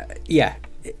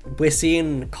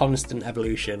seeing constant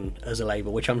evolution as a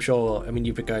label, which I'm sure. I mean,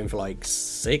 you've been going for like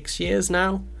 6 years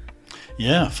now.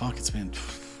 Yeah, fuck, it's been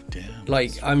damn.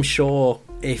 Like, I'm sure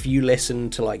if you listen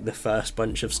to like the first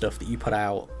bunch of stuff that you put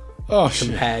out,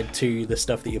 compared to the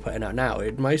stuff that you're putting out now,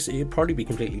 it'd probably be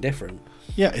completely different.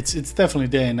 Yeah, it's definitely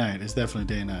day and night. It's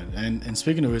definitely day and night. And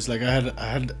speaking of it, like I had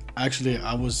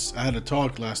a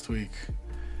talk last week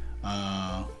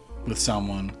with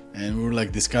someone, and we were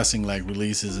like discussing like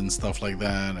releases and stuff like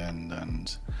that,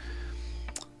 and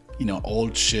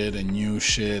old shit and new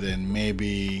shit, and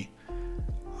maybe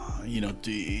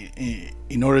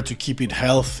in order to keep it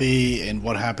healthy, and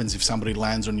what happens if somebody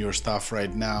lands on your stuff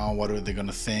right now, what are they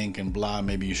gonna think, and blah.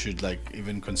 Maybe you should like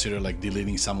even consider like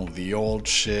deleting some of the old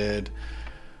shit.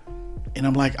 And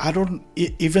I'm like,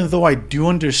 even though I do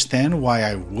understand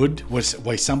why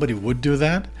somebody would do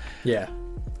that. Yeah.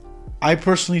 I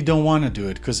personally don't want to do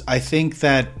it, because I think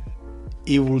that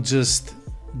it will just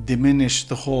diminish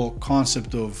the whole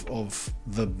concept of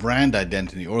the brand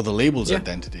identity or the label's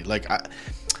identity. Like,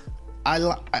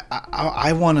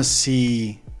 I want to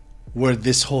see where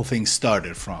this whole thing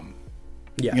started from.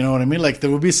 Yeah. You know what I mean? Like, there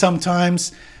will be some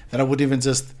times that I would even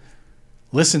just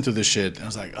listen to the shit, and I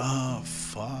was like, oh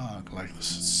fuck, like there's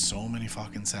so many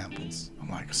fucking samples. I'm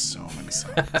like, so many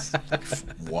samples.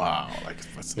 Wow, like,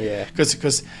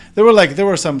 because there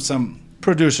were some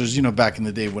producers, back in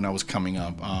the day when I was coming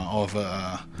up, of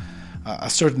a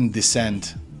certain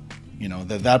descent,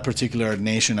 that particular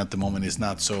nation at the moment is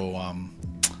not so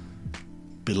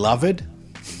beloved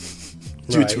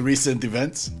due to recent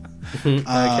events.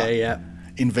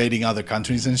 Invading other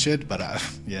countries and shit, but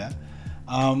yeah.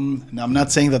 Now, I'm not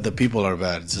saying that the people are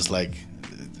bad. It's just like,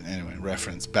 anyway,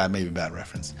 bad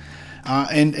reference.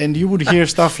 And you would hear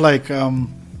stuff like,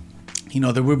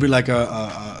 there would be like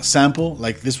a sample.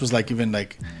 Like, this was like even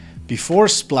like before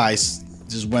Splice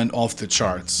just went off the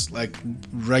charts. Like,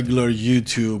 regular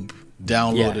YouTube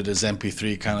downloaded as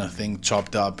MP3 kind of thing,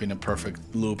 chopped up in a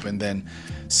perfect loop, and then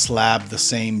slapped the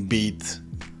same beat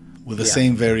with the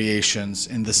same variations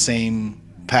in the same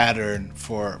pattern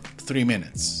for 3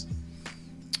 minutes.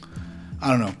 I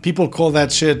don't know. People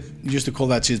used to call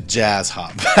that shit jazz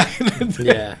hop.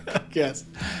 Yeah. I guess.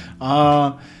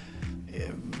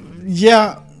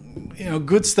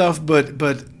 Good stuff,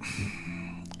 but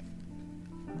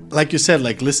like you said,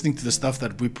 like listening to the stuff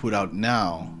that we put out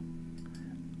now,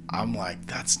 I'm like,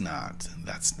 that's not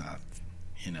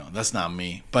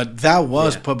me. But that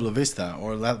was Puebla Vista,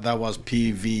 or that was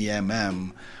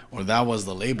PVMM, or that was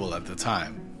the label at the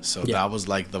time. So that was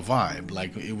like the vibe.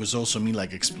 Like, it was also me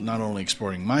like not only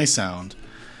exploring my sound,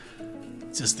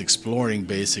 just exploring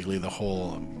basically the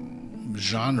whole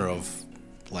genre of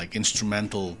like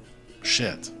instrumental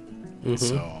shit. Mm-hmm.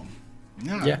 So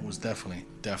it was definitely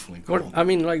cool. Well, I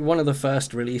mean, like, one of the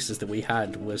first releases that we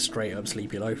had was straight up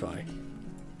Sleepy Lo-Fi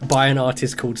by an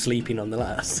artist called Sleepy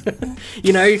Nonetheless. It's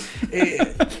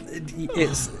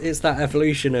that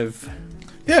evolution of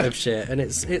shit, and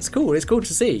it's cool. It's cool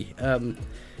to see.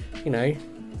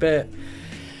 But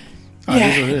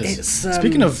it's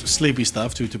speaking of sleepy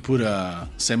stuff, to put a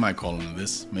semicolon in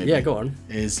this, maybe. Yeah, go on.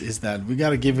 Is that we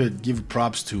gotta give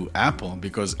props to Apple,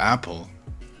 because Apple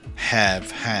had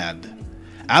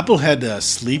a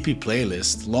sleepy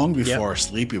playlist long before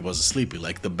Sleepy was a sleepy,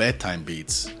 like the bedtime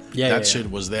beats. That shit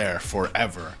was there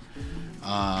forever,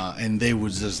 and they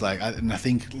would just like. And I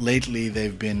think lately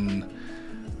they've been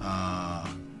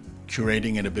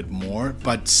curating it a bit more,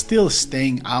 but still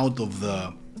staying out of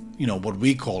the, what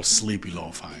we call sleepy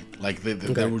lo-fi. Like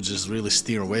they would just really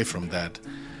steer away from that.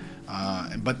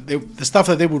 But the stuff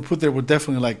that they would put there would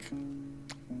definitely like.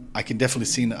 I can definitely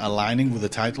see aligning with the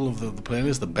title of the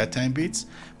playlist, the bedtime beats,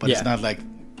 but it's not like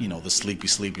the sleepy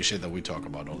shit that we talk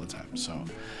about all the time. So,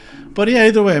 but yeah,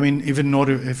 either way, I mean, even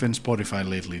Spotify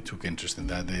lately took interest in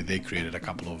that. They created a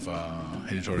couple of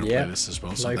editorial playlists as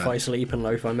well. Lo-fi sleep and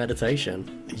lo-fi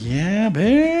meditation. Yeah,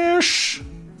 bish.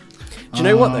 Do you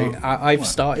know what though? I've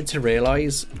started to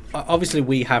realise. Obviously,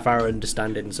 we have our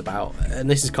understandings about, and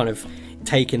this is kind of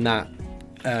taking that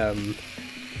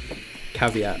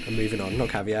caveat and moving on. Not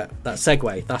caveat. That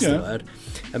segue. That's the word.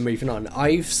 And moving on.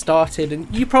 I've started, and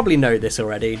you probably know this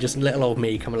already. Just little old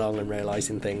me come along and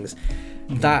realising things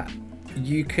that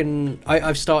you can.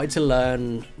 I've started to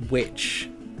learn which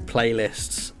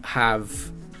playlists have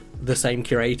the same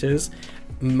curators,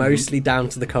 mostly down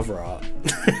to the cover art.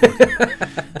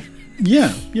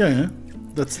 Yeah.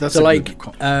 That's so like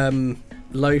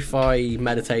lo-fi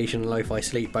meditation and lo-fi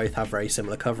sleep both have very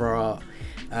similar cover art.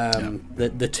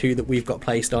 The two that we've got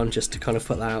placed on, just to kind of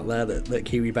put that out there, that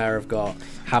Kiwi Bear have got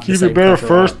Kiwi the same Bear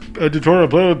first art. Editorial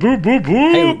player. Boo boo boo.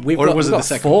 Hey, we've got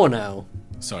 4 now.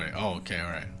 Sorry. Oh, okay.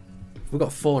 All right. We've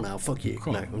got 4 now. Fuck you.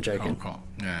 Cool. No, I'm joking. Cool.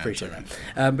 Yeah, appreciate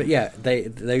that. But yeah,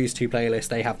 those two playlists,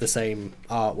 they have the same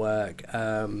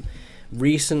artwork.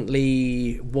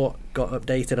 Recently, what got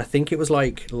updated? I think it was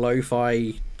like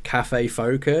Lo-Fi Cafe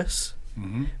Focus,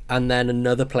 and then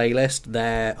another playlist.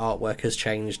 Their artwork has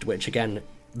changed, which again,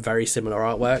 very similar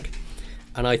artwork.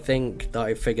 And I think that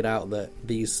I figured out that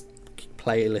these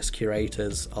playlist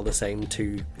curators are the same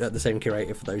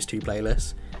curator for those two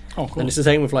playlists. Oh, cool. And it's the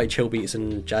same with like chill beats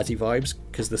and jazzy vibes,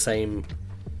 because the same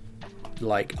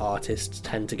like artists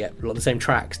tend to get the same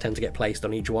tracks tend to get placed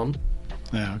on each one.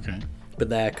 Yeah, okay. But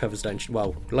their covers don't.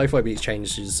 Well, Lo-Fi Beats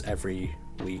changes every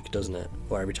week, doesn't it?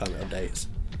 Or every time it updates.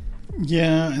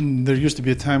 Yeah, and there used to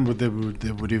be a time where they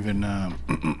would even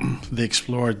they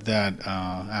explored that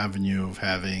avenue of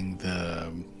having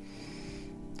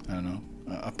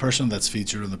a person that's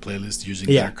featured on the playlist using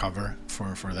their cover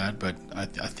for that. But I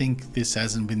think this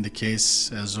hasn't been the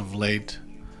case as of late.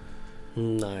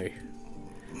 No.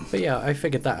 But yeah, I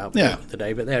figured that out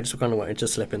today. But I just kind of wanted to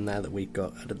slip in there that we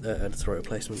got editorial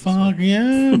placement. Fuck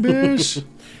yeah, bitch.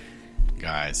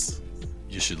 Guys,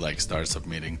 you should start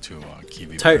submitting to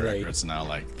Kiwi Records now.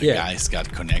 The guy's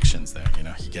got connections there.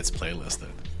 He gets playlisted.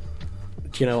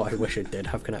 Do you know what? I wish I did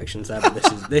have connections there, but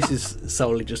this is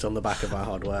solely just on the back of our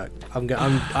hard work. I'm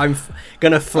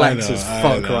gonna flex as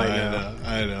fuck right now.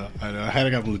 I know. I had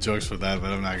a couple of jokes for that, but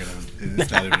I'm not gonna.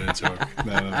 It's not even a joke.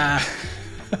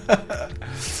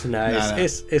 No.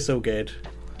 It's all good.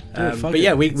 But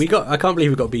yeah, we got. I can't believe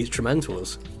we got Beats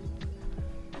Instrumentals.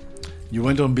 You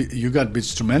went on. You got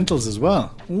Beats Instrumentals as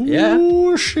well. Yeah.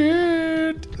 Oh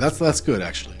shit! That's good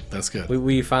actually. That's good.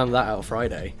 We found that out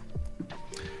Friday.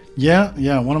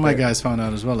 Yeah. One of my guys found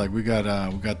out as well. We got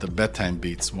the bedtime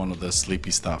beats, one of the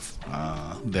sleepy stuff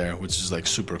there, which is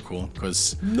super cool.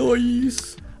 Cause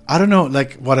nice. I don't know,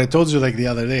 what I told you the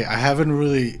other day. I haven't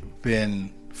really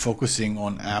been focusing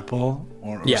on Apple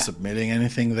or submitting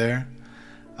anything there.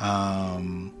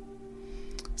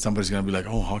 Somebody's gonna be like,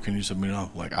 "Oh, how can you submit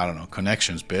up?" I don't know,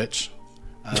 connections, bitch.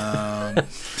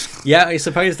 Yeah, I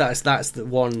suppose that's the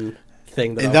one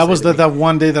thing that was that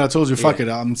one day that I told you, fuck it,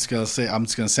 I'm just gonna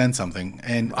send something.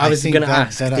 And I was gonna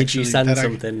ask, did you send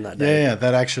something that day? Yeah,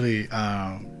 that actually,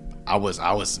 I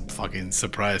was fucking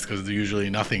surprised because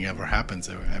usually nothing ever happens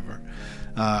ever.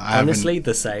 Honestly,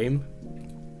 the same.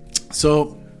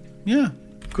 So, yeah,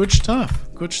 good stuff.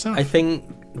 I think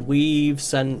we've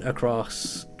sent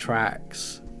across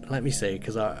tracks. Let me see,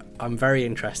 because I'm very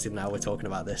interested now we're talking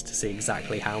about this to see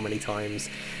exactly how many times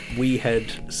we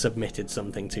had submitted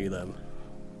something to them,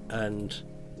 and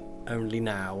only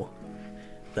now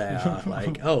they are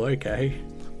oh, okay,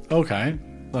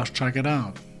 let's check it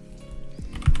out.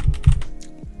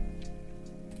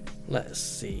 Let's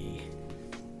see.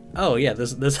 Oh yeah,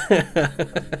 there's there's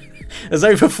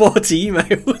over 40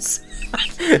 emails.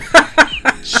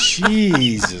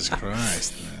 Jesus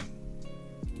Christ, man.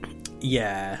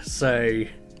 Yeah, so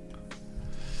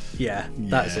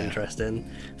that's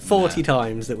interesting. 40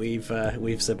 times that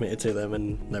we've submitted to them,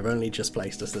 and they've only just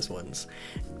placed us this once.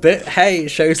 But hey, it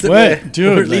shows that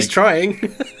we're at least trying.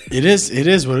 It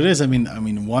is what it is. I mean,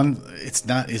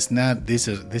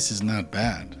 this is not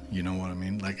bad. You know what I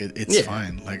mean? It's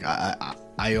fine.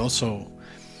 I also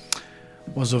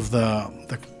was of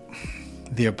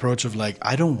the approach of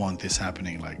I don't want this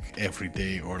happening every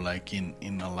day or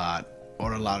in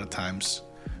a lot of times.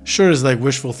 Sure, it's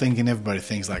wishful thinking. Everybody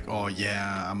thinks oh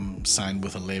yeah, I'm signed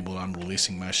with a label, I'm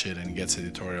releasing my shit, and it gets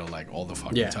editorial all the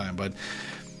fucking time. But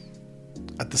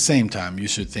at the same time, you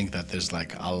should think that there's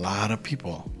a lot of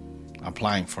people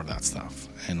applying for that stuff,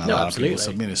 and a lot of people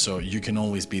submit it. So you can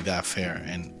always be that fair.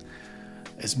 And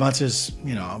as much as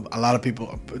a lot of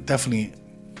people, definitely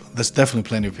there's definitely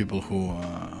plenty of people who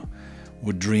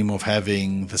would dream of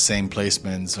having the same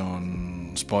placements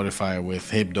on Spotify with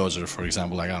Hip Dozer, for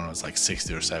example. Like, I don't know, it's like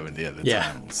 60 or 70 at the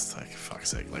time. It's like, fuck's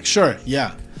sake. Like, sure,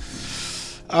 yeah.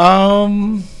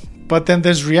 But then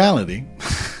there's reality.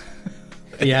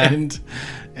 Yeah.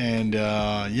 and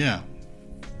yeah.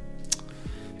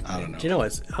 I don't know. Do you know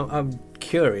what? I'm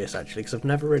curious, actually, because I've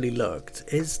never really looked.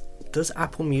 Does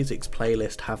Apple Music's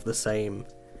playlist have the same...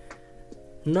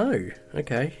 No.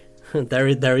 Okay.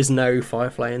 There is no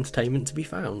Firefly Entertainment to be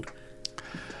found.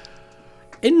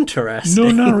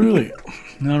 Interesting. No, not really.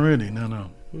 Not really. No.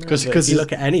 Because if you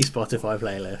look at any Spotify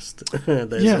playlist,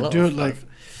 there's a lot of stuff.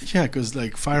 Because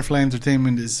like Firefly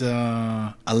Entertainment is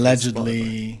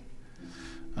allegedly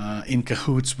in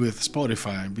cahoots with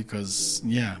Spotify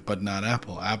but not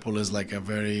Apple. Apple is like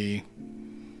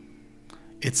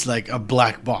it's like a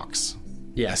black box.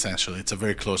 Yeah, essentially, it's a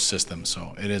very closed system,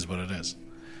 so it is what it is.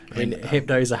 I mean, Hip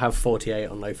Dozer have 48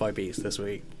 on Lo-Fi Beats this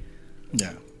week.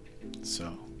 Yeah.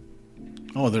 So.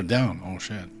 Oh, they're down. Oh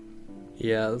shit.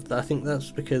 Yeah, I think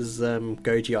that's because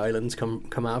Goji Island's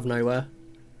come out of nowhere.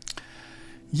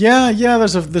 Yeah.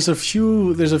 There's a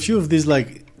few of these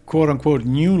like quote unquote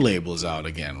new labels out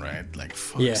again, right? Like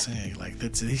fuck's sake, like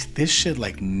this shit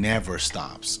like never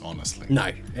stops. Honestly. No,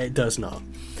 it does not.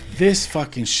 This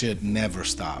fucking shit never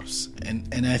stops,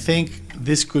 and I think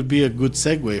this could be a good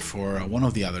segue for one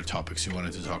of the other topics you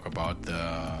wanted to talk about,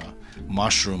 the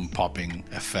mushroom popping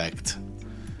effect.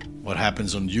 What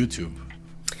happens on YouTube?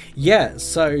 Yeah,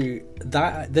 so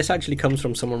this actually comes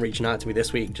from someone reaching out to me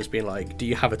this week, just being like, do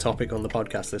you have a topic on the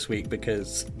podcast this week?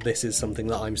 Because this is something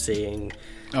that I'm seeing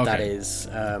that is,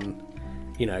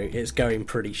 it's going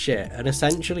pretty shit. And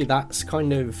essentially that's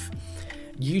kind of,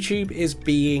 YouTube is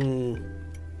being...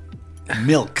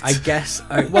 milked, I guess.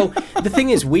 Well, the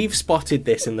thing is, we've spotted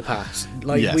this in the past.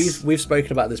 Like, we've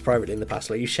spoken about this privately in the past.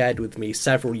 Like, you shared with me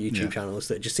several YouTube channels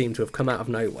that just seem to have come out of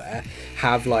nowhere,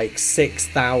 have like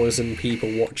 6,000 people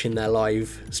watching their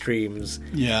live streams,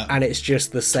 and it's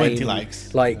just the same 20 likes,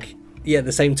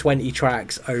 the same 20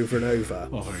 tracks over and over.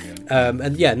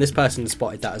 And this person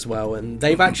spotted that as well, and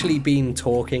they've actually been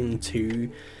talking to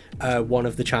one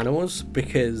of the channels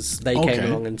because they came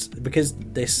along and because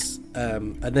this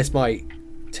and this might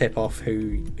tip off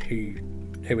who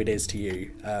it is to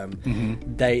you.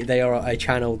 They are a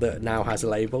channel that now has a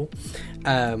label,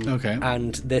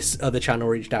 and this other channel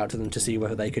reached out to them to see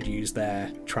whether they could use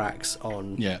their tracks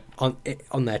on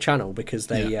their channel, because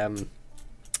they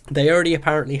already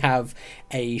apparently have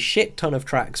a shit ton of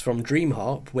tracks from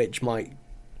DreamHop, which might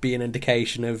be an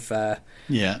indication of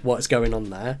what's going on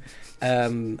there.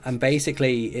 And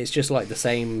basically it's just like the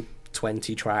same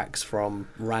 20 tracks from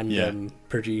random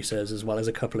producers, as well as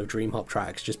a couple of DreamHop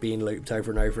tracks just being looped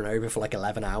over and over and over for like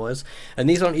 11 hours. And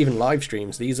these aren't even live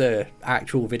streams, these are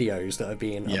actual videos that are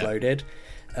being uploaded.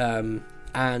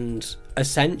 And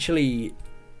essentially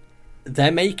they're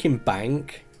making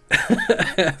bank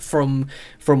from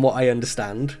what I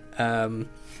understand.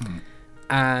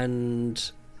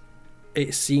 And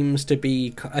it seems to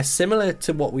be similar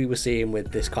to what we were seeing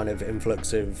with this kind of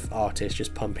influx of artists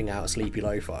just pumping out sleepy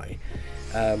lo-fi.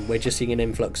 We're just seeing an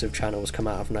influx of channels come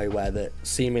out of nowhere that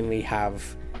seemingly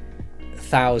have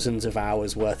thousands of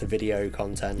hours worth of video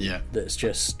content that's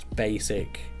just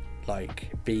basic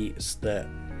like beats that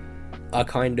are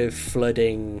kind of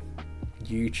flooding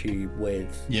YouTube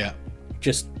with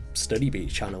just study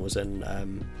beats channels. And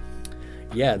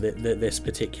this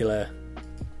particular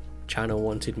channel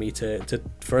wanted me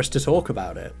for us to talk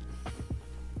about it.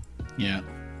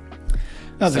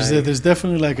 There's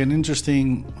definitely like an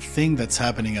interesting thing that's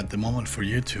happening at the moment for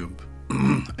YouTube.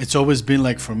 It's always been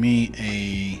like, for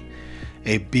me,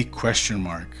 a big question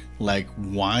mark. Like,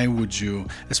 why would you,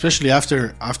 especially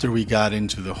after I got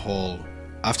into the whole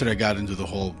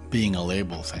being a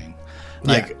label thing,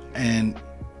 and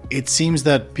it seems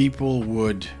that people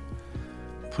would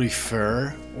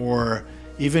prefer, or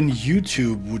even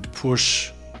YouTube would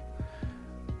push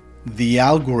the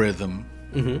algorithm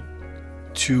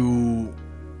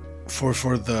for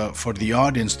the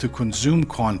audience to consume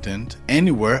content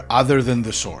anywhere other than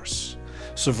the source.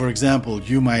 So for example,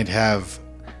 you might have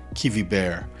Kiwi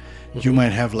Bear, you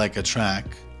might have like a track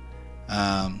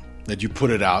that you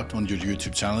put it out on your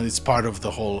YouTube channel. It's part of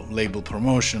the whole label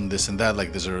promotion, this and that,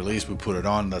 like there's a release, we put it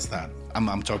on, that's that.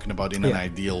 I'm talking about in an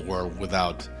ideal world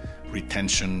without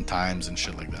retention times and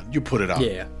shit like that. You put it out.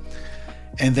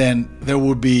 And then there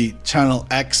would be channel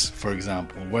X, for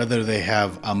example, whether they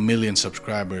have 1 million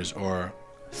subscribers or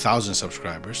 1,000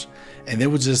 subscribers, and it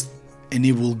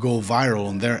will go viral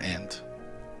on their end.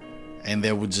 And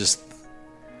they would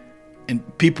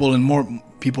more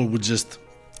people would just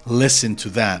listen to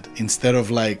that instead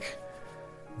of like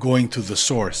going to the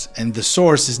source. And the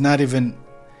source is not even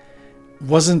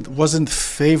wasn't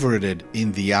favorited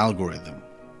in the algorithm.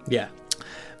 Yeah.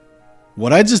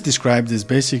 What I just described is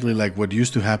basically like what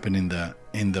used to happen in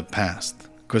the past.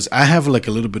 Because I have like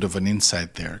a little bit of an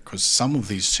insight there, because some of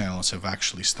these channels have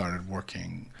actually started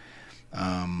working.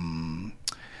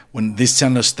 When this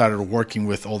channel started working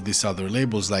with all these other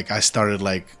labels, like I started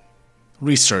like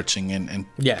researching and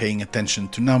paying attention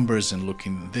to numbers and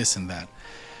looking at this and that.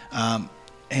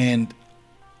 And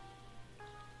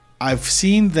I've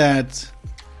seen that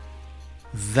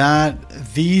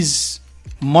these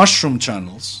mushroom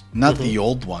channels, not the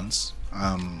old ones,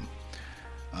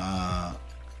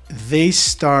 they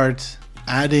start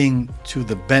adding to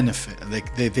the benefit.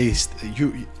 Like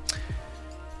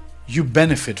you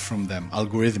benefit from them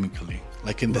algorithmically,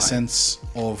 like in the sense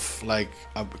of like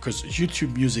because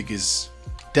YouTube Music is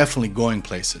definitely going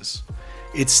places.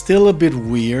 It's still a bit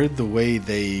weird the way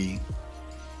the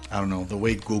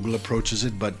way Google approaches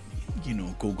it, but you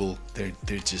know, Google,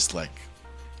 they're just like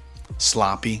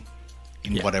sloppy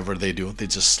in whatever they do. They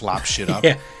just slop shit up.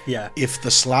 If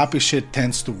the sloppy shit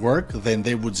tends to work, then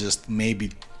they would just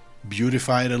maybe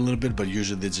beautify it a little bit, but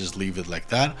usually they just leave it like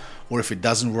that. Or if it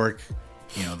doesn't work,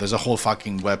 you know, there's a whole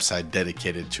fucking website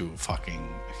dedicated to fucking,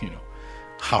 you know,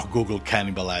 how Google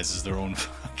cannibalizes their own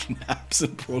fucking apps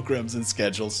and programs and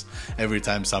schedules every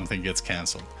time something gets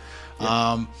canceled.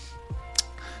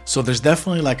 So there's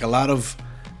definitely like a lot of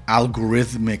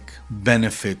algorithmic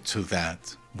benefit to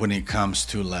that when it comes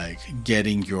to like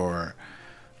getting your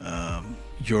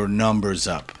numbers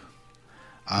up.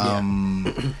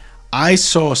 I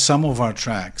saw some of our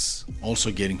tracks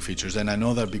also getting features, and I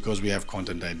know that because we have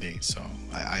Content ID, so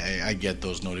I get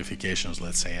those notifications.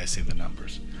 Let's say I see the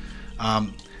numbers.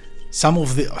 Some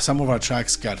of our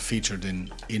tracks got featured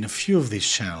in a few of these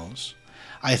channels.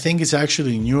 I think it's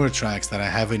actually newer tracks that I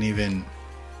haven't even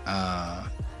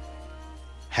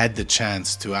had the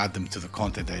chance to add them to the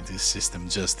Content ID system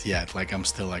just yet. Like I'm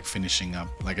still like finishing up,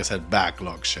 like I said,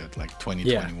 backlog shit, like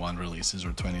 2021 releases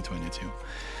or 2022.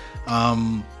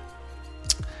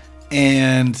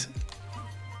 And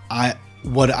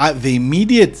the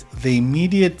immediate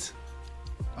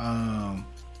I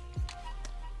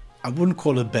wouldn't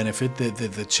call it benefit.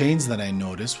 The change that I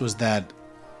noticed was that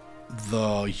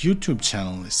the YouTube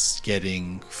channel is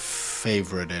getting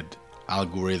favorited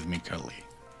algorithmically.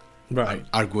 Right.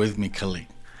 Algorithmically.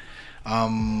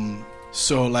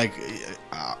 So like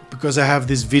because I have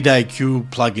this vidIQ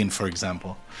plugin, for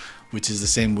example, which is the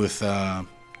same with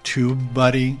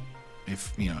TubeBuddy.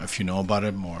 If you know about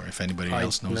it, or if anybody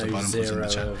else knows about it, in the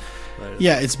chat.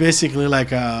 Yeah, it's basically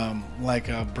like a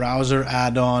browser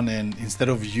add-on, and instead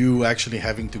of you actually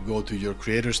having to go to your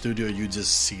Creator Studio, you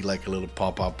just see like a little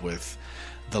pop-up with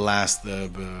the last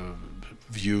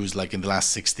views, like in the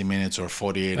last 60 minutes or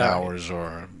 48 hours,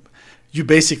 or you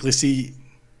basically see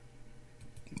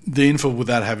the info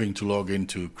without having to log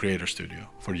into Creator Studio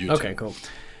for YouTube. Okay, cool.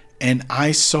 And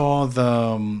I saw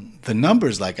the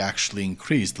numbers like actually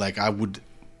increased. Like I would,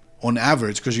 on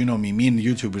average, because you know me and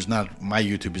YouTube is not, my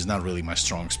YouTube is not really my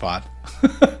strong spot,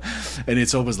 and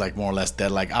it's always like more or less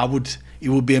dead. Like it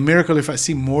would be a miracle if I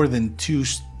see more than two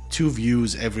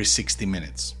views every 60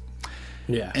 minutes.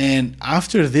 Yeah. And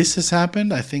after this has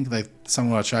happened, I think like some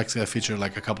of our tracks got featured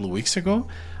like a couple of weeks ago.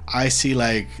 I see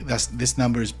like this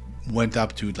numbers went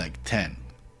up to like 10.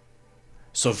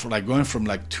 So for like going from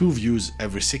like 2 views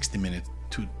every 60 minutes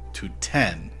to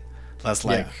 10, that's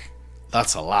like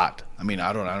that's a lot. I mean,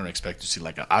 I don't expect to see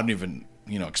like I don't even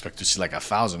expect to see like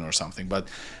 1,000 or something, but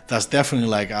that's definitely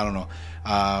like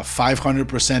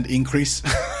 500% increase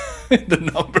in the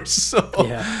numbers.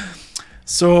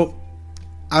 So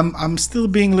I'm still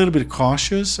being a little bit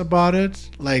cautious about it.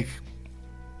 Like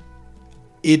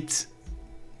it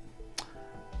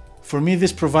for me,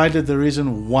 this provided the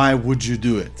reason why would you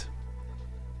do it.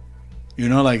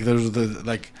 Like there's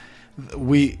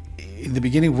we in the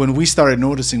beginning when we started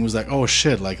noticing was like, oh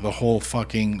shit, like the whole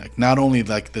fucking like not only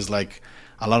like there's like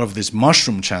a lot of these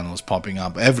mushroom channels popping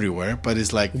up everywhere, but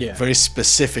it's like very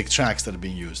specific tracks that are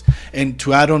being used. And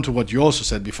to add on to what you also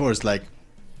said before, it's like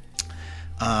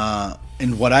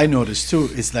and what I noticed too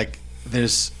is like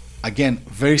there's again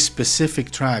very specific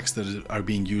tracks that are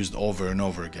being used over and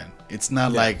over again. It's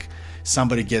not like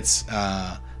somebody gets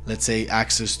let's say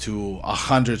access to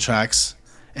 100 tracks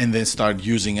and then start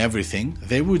using everything.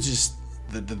 They would just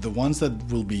the ones that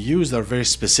will be used are very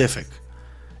specific,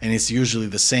 and it's usually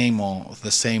the same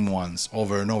ones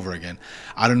over and over again.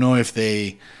 I don't know if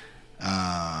they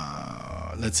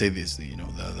let's say this,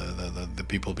 the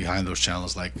people behind those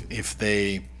channels, like if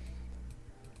they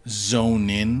zone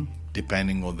in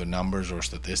depending on the numbers or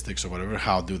statistics or whatever,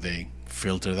 how do they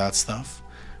filter that stuff?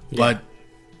 Yeah. But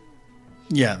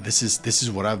yeah, this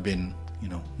is what I've been,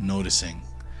 noticing,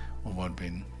 or what I've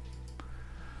been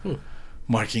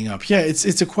marking up. Yeah,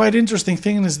 it's a quite interesting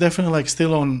thing, and it's definitely like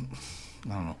still on,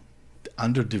 I don't know,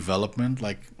 under development.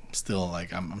 Like still,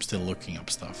 like I'm still looking up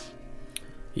stuff.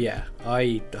 Yeah,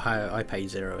 I pay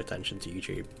zero attention to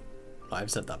YouTube. I've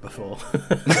said that before.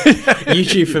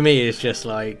 YouTube for me is just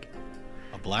like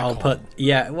A black hole.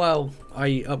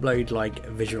 I upload like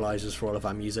visualizers for all of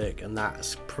our music, and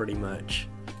that's pretty much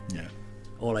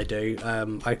all I do.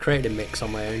 I created a mix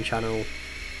on my own channel,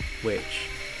 which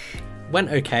went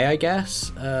okay, I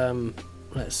guess.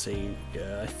 Let's see.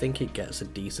 I think it gets a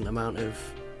decent amount of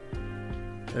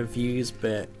views,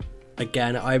 but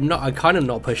again, I'm kind of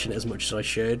not pushing it as much as I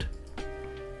should.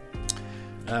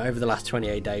 Over the last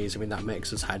 28 days, I mean, that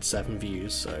mix has had 7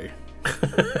 views, so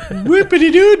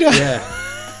Whippity doo. yeah,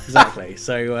 exactly.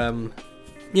 So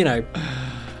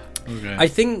okay. I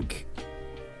think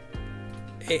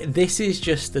this is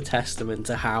just a testament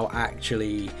to how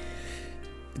actually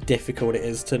difficult it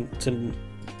is to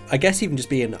I guess even just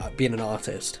being an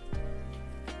artist.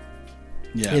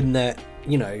 Yeah. In that,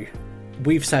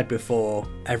 we've said before,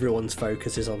 everyone's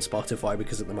focus is on Spotify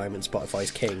because at the moment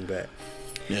Spotify's king, but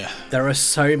there are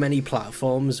so many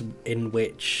platforms in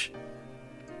which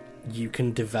you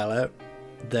can develop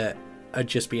that are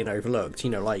just being overlooked,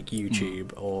 like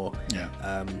YouTube or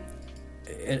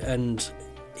and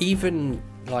even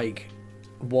like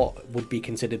what would be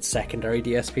considered secondary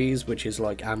DSPs, which is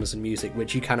like Amazon Music,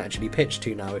 which you can actually pitch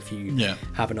to now if you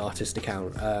have an artist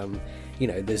account.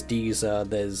 There's Deezer,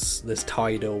 there's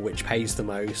Tidal, which pays the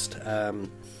most.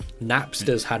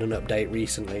 Napster's had an update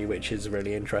recently, which is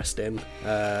really interesting.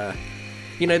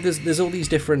 There's all these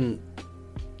different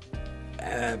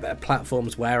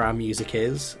platforms where our music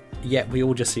is, yet we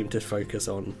all just seem to focus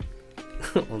on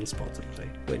Spotify,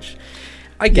 which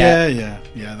I get.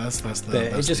 Yeah. That's but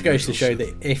it just goes to show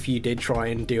that if you did try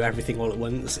and do everything all at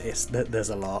once, there's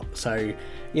a lot. So,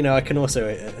 I can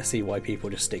also see why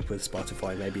people just stick with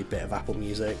Spotify, maybe a bit of Apple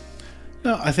Music.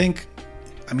 No, I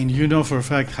mean, for a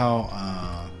fact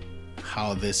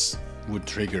how this would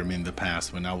trigger me in the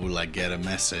past when I would like get a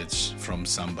message from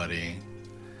somebody.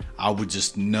 I would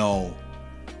just know,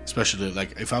 especially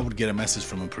like if I would get a message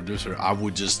from a producer, I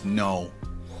would just know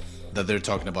that they're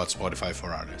talking about Spotify for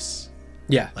artists.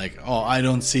 Yeah. Like, I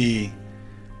don't see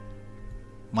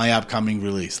my upcoming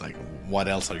release. Like, what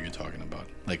else are you talking about?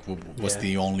 Like, what's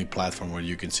the only platform where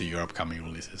you can see your upcoming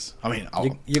releases? I mean,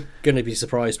 you're going to be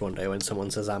surprised one day when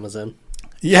someone says Amazon.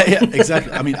 Yeah,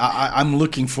 exactly. I mean, I'm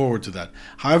looking forward to that.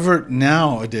 However,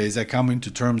 nowadays I come into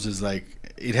terms as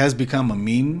like it has become a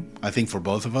meme, I think, for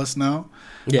both of us now.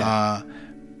 Yeah.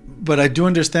 But I do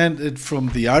understand it from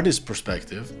the artist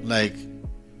perspective. Like,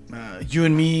 you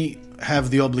and me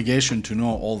have the obligation to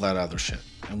know all that other shit,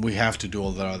 and we have to do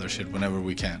all that other shit whenever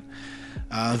we can.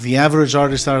 The average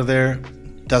artist out there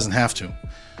doesn't have to,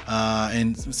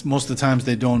 and most of the times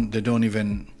they don't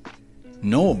even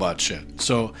know about shit.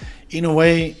 So in a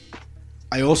way,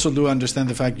 I also do understand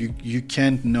the fact you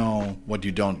can't know what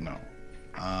you don't know.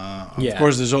 Of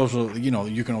course, there's also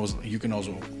you can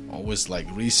also always like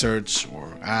research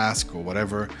or ask or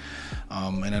whatever.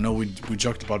 And I know we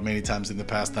joked about many times in the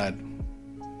past that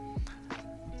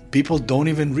people don't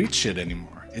even read shit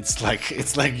anymore. It's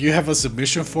like you have a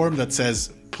submission form that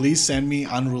says, please send me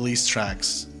unreleased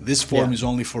tracks. This form is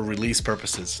only for release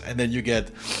purposes. And then you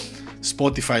get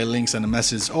Spotify links and a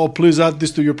message, please add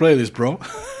this to your playlist, bro.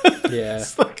 Yeah.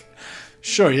 It's like,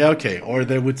 sure, yeah, okay. Or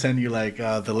they would send you like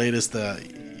the latest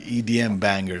EDM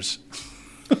bangers.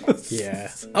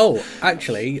 Yeah. Oh,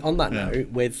 actually, on that note,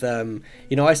 with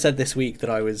I said this week that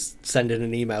I was sending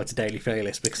an email to Daily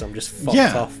Playlist because I'm just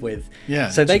fucked off with. Yeah.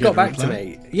 So they got back to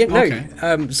me. Yeah. No.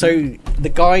 Okay. So the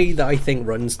guy that I think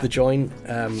runs the joint,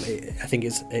 I think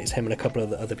it's him and a couple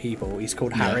of other people. He's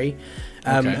called Harry.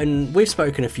 And we've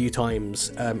spoken a few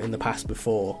times in the past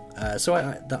before. So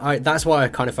I that's why I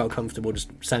kind of felt comfortable just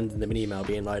sending them an email,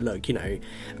 being like, look,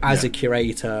 as a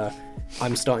curator,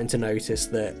 I'm starting to notice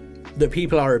that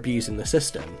people are abusing the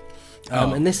system.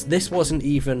 And this wasn't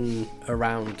even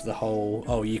around the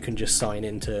whole, you can just sign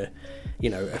into,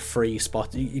 a free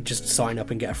spot. You just sign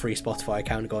up and get a free Spotify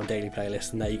account and go on Daily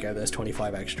Playlist, and there you go, there's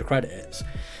 25 extra credits.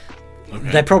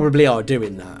 Okay. They probably are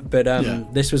doing that, but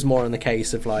this was more in the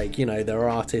case of like, there are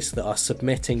artists that are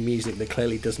submitting music that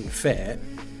clearly doesn't fit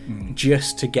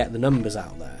just to get the numbers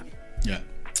out there. Yeah.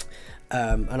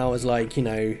 And I was like,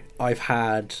 I've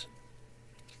had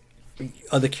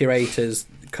other curators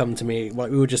come to me,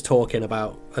 like we were just talking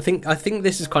about, I think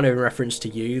this is kind of in reference to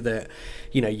you, that,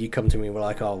 you know, you come to me and were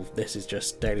like, oh, this is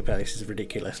just Daily Playlist is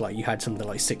ridiculous. Like, you had something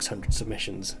like 600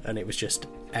 submissions and it was just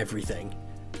everything.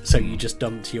 So you just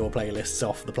dumped your playlists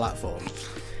off the platform.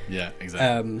 Yeah,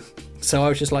 exactly. So I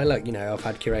was just like, look, you know, I've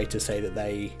had curators say that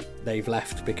they've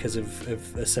left because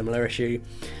of a similar issue.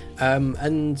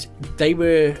 And they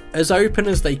were as open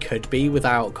as they could be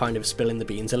without kind of spilling the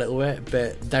beans a little bit,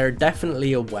 but they're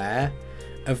definitely aware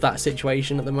of that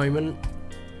situation at the moment,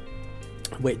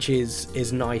 which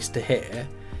is nice to hear.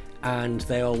 And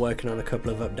they are working on a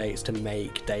couple of updates to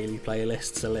make daily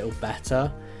playlists a little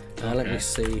better. Let me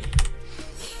see.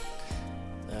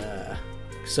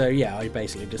 So yeah, I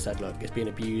basically just said, look, it's been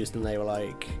abused, and they were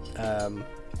like,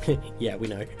 yeah, we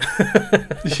know.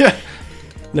 Yeah.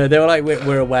 No, they were like,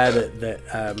 we're aware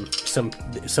that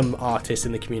some artists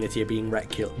in the community are being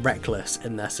reckless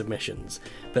in their submissions,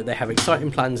 but they have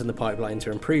exciting plans in the pipeline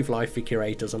to improve life for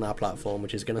curators on our platform,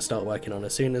 which is going to start working on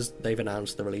as soon as they've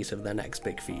announced the release of their next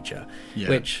big feature. Yeah.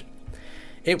 Which,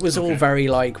 it was all very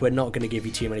like, we're not going to give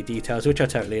you too many details, which I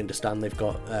totally understand. They've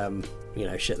got you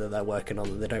know, shit that they're working on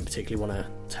that they don't particularly want to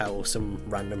tell some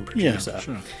random producer. Yeah,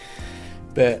 sure.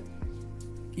 But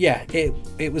yeah,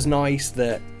 it was nice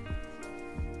that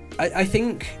I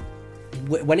think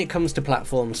when it comes to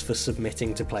platforms for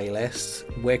submitting to playlists,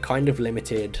 we're kind of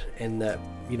limited in that,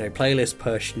 you know, Playlist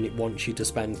Push wants you to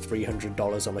spend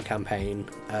 $300 on a campaign.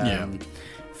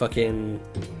 Fucking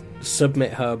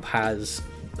Submit Hub has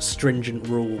stringent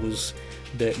rules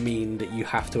that mean that you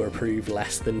have to approve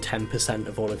less than 10%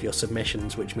 of all of your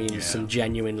submissions, which means some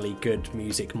genuinely good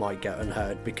music might get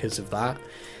unheard because of that.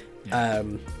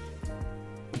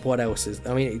 What else is,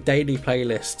 I mean, Daily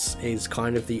Playlists is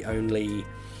kind of the only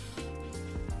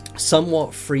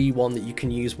somewhat free one that you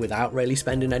can use without really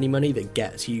spending any money that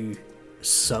gets you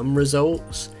some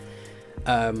results.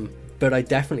 But I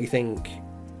definitely think,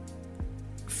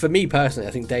 for me personally,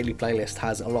 I think Daily Playlist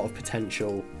has a lot of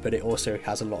potential, but it also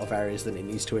has a lot of areas that it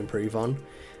needs to improve on.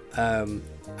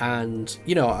 And,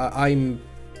 you know, I'm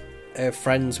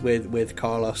friends with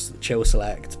Carlos Chill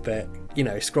Select, but, you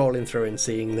know, scrolling through and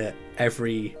seeing that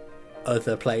every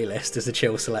other playlist is a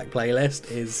Chill Select playlist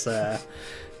is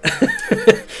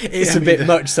it's a bit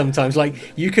much sometimes.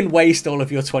 Like, you can waste all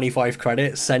of your 25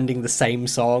 credits sending the same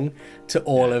song to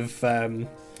all of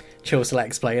Chill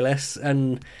Select's playlists,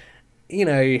 and, you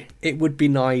know, it would be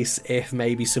nice if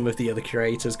maybe some of the other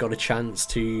curators got a chance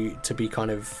to be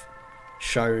kind of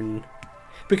shown,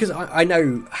 because I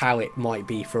know how it might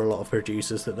be for a lot of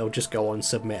producers that they'll just go on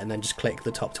Submit and then just click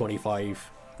the top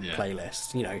 25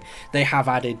 playlists. You know, they have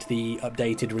added the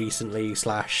updated recently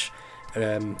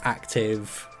 /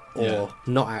 active or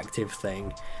not active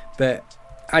thing, but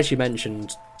as you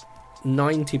mentioned,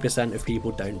 90% of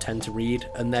people don't tend to read,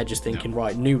 and they're just thinking,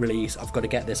 right, new release, I've got to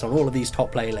get this on all of these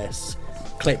top playlists,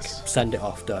 click, send it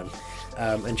off, done.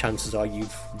 And chances are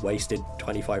you've wasted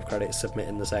 25 credits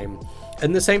submitting the same.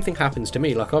 And the same thing happens to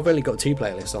me. Like, I've only got 2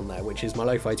 playlists on there, which is my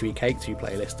Lo-Fi to Eat Cake 2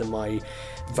 playlist and my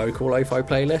vocal lo-fi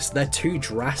playlist. They're 2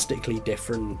 drastically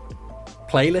different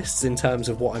playlists in terms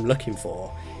of what I'm looking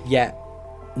for, yet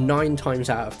 9 times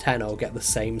out of 10 I'll get the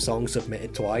same song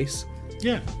submitted twice.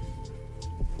 Yeah,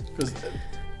 because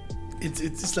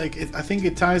it's like, I think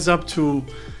it ties up to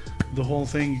the whole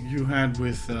thing you had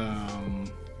with the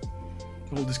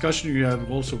whole discussion you had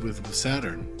also with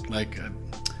Saturn. Like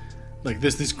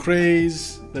there's this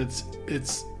craze that's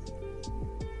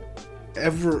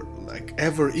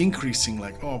ever increasing,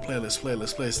 like, oh, playlist,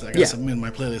 I gotta submit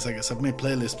my playlist, I gotta submit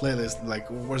playlist, like,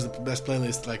 where's the best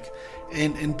playlist, like,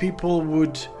 and people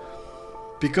would,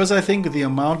 because I think the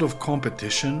amount of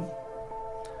competition,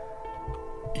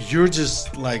 you're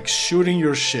just like shooting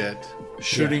your shit,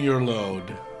 shooting your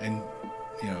load, and,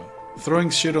 you know, throwing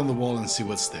shit on the wall and see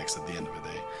what sticks at the end of the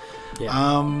day.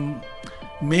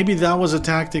 Maybe that was a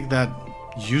tactic that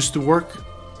used to work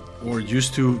or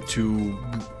used to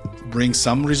bring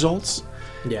some results,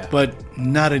 but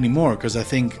not anymore, because I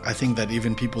think that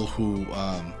even people who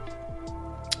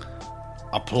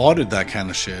applauded that kind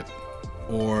of shit,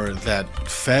 or that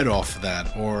fed off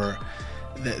that, or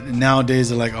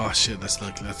nowadays are like, oh shit, that's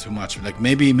too much. Like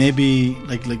maybe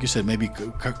like you said, maybe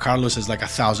Carlos has like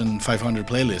 1,500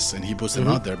 playlists and he puts them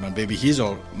out there, but maybe he's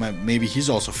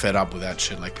also fed up with that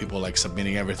shit, like people like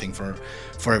submitting everything for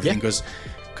everything,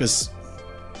 because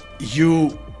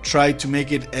you try to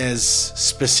make it as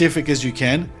specific as you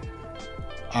can,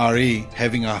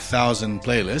 having 1,000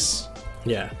 playlists,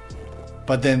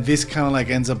 but then this kind of like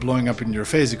ends up blowing up in your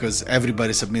face because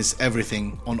everybody submits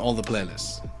everything on all the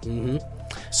playlists.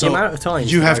 So the amount of time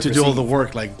you have to do all the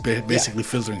work, like basically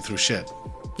filtering through shit.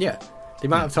 The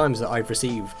amount of times that I've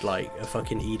received like a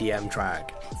fucking EDM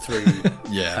track through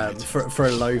for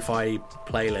a lo-fi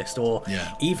playlist, or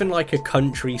even like a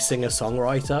country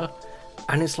singer-songwriter,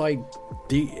 and it's like,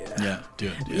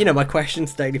 you know, my question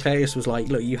to Daily Playlist was like,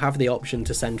 look, you have the option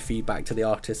to send feedback to the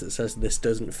artist that says this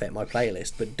doesn't fit my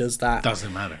playlist, but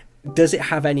doesn't matter. Does it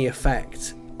have any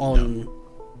effect on? No.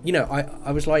 You know,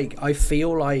 I was like, I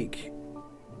feel like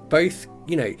both,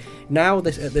 you know, now at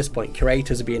this point,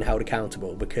 curators are being held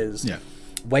accountable because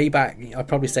way back, I'd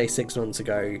probably say 6 months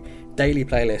ago, Daily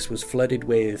Playlist was flooded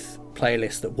with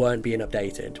playlists that weren't being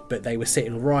updated, but they were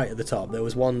sitting right at the top. There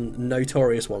was one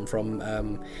notorious one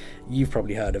from, you've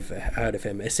probably heard of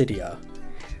him, Isidia.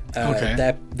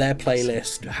 Their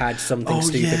playlist had something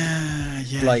stupid,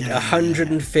 like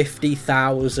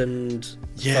 150,000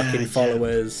 fucking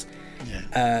followers.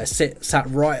 Sat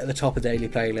right at the top of Daily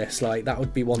Playlist. Like that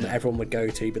would be one that everyone would go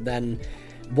to. But then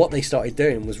what they started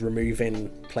doing was removing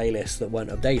playlists that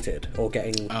weren't updated or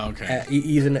getting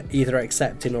either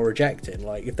accepting or rejecting.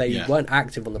 Like if they weren't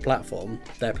active on the platform,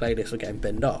 their playlists were getting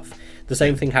binned off. The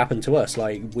same thing happened to us.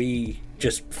 Like we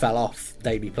just fell off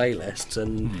Daily Playlists,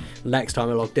 and next time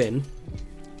I logged in,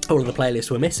 all of the playlists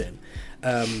were missing.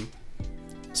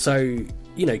 So,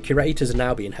 you know, curators are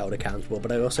now being held accountable,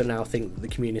 but I also now think the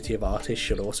community of artists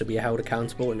should also be held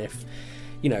accountable. And if,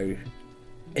 you know,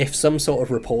 if some sort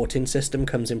of reporting system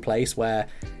comes in place where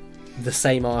the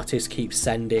same artist keeps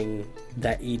sending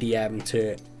their EDM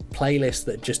to playlists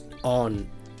that just aren't,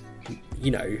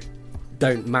 you know,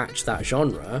 don't match that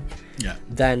genre,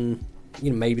 then,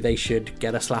 you know, maybe they should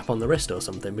get a slap on the wrist or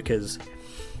something, because,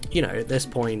 you know, at this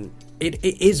point it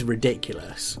is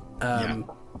ridiculous. And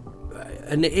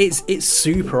it's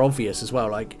super obvious as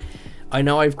well. Like, I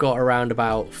know I've got around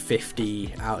about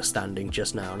 50 outstanding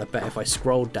just now, and I bet if I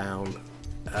scroll down,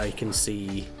 I can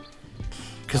see,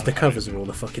 because the covers are all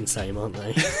the fucking same, aren't they?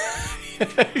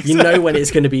 Exactly. You know when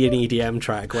it's going to be an EDM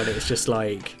track, when it's just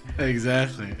like...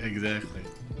 Exactly.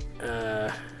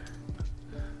 Do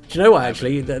you know what,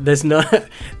 actually? There's not...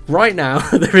 Right now,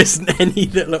 there isn't any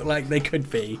that look like they could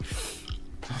be.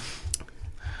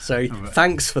 So,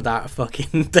 thanks for that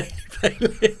fucking Daily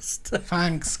Playlist.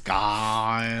 Thanks,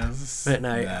 guys. But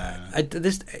no,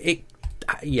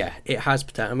 it has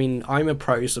potential. I mean, I'm a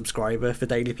pro subscriber for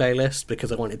Daily Playlist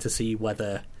because I wanted to see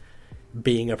whether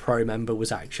being a pro member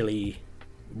was actually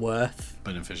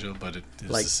beneficial, but it is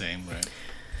like, the same, right?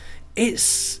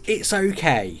 It's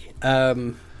okay.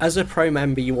 As a pro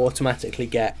member, you automatically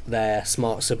get their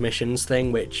smart submissions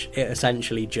thing, which it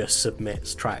essentially just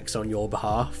submits tracks on your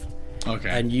behalf. Okay.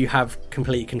 And you have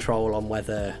complete control on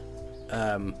whether,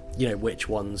 you know, which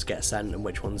ones get sent and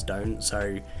which ones don't.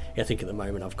 So I think at the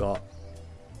moment I've got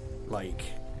like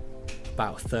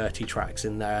about 30 tracks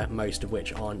in there, most of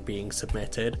which aren't being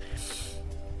submitted.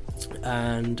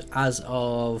 And as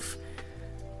of,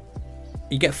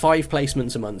 you get 5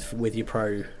 placements a month with your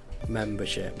pro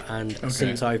membership, and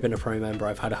since I've been a pro member,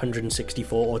 I've had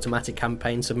 164 automatic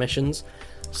campaign submissions.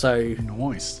 So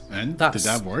nice. And did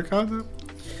that work out?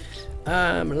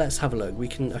 Let's have a look. I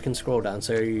can scroll down.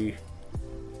 So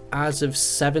as of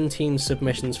 17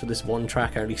 submissions for this one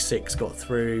track, only 6 got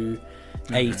through.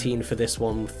 18 for this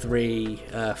one, 3,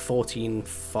 14,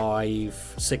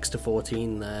 5, 6 to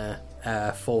 14 there,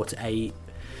 4 to 8.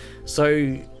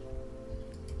 So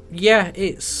yeah,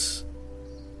 it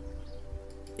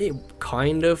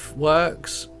kind of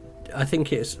works. I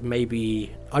think it's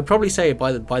maybe, I'd probably say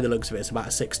by the looks of it, it's about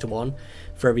a 6 to 1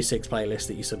 for every 6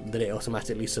 playlists that it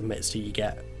automatically submits to. You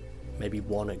get maybe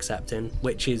 1 accepting,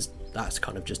 that's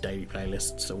kind of just Daily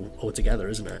Playlists altogether,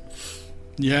 isn't it?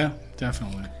 Yeah,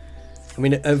 definitely. I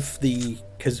mean,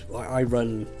 because I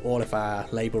run all of our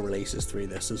label releases through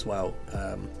this as well,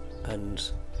 and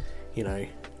you know,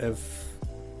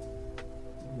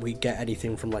 we get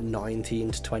anything from like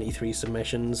 19 to 23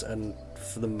 submissions, and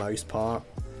for the most part,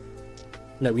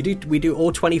 no, we do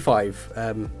all 25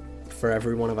 for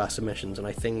every one of our submissions, and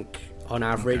I think on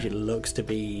average it looks to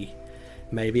be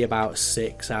maybe about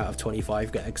 6 out of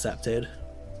 25 get accepted.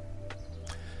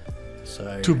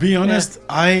 So, to be honest,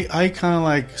 I kind of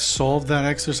like solved that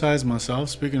exercise myself.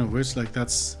 Speaking of which, like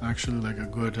that's actually like a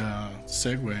good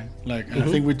segue. Like I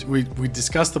think we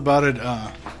discussed about it.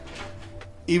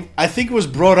 I think it was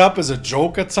brought up as a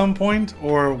joke at some point,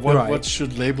 or what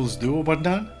should labels do or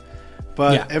whatnot.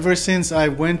 But ever since I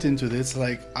went into this,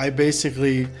 like I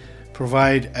basically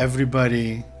provide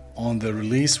everybody on the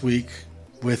release week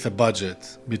with a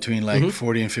budget between like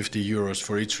 40 and 50 euros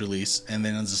for each release, and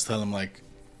then I just tell them like,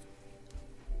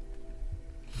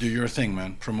 do your thing,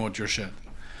 man. Promote your shit.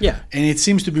 Yeah. And it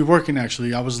seems to be working,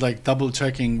 actually. I was like double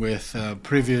checking with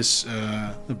previous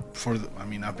I've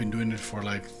been doing it for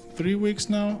like 3 weeks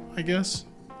now, I guess.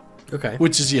 Okay.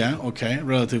 Which is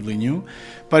relatively new,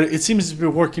 but it seems to be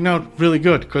working out really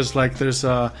good because like there's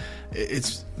a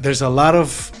lot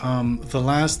of the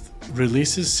last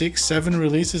releases, 6-7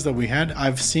 releases that we had.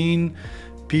 I've seen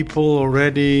people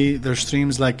already their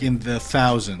streams like in the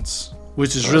thousands,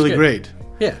 which is really great.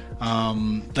 Yeah.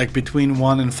 Like between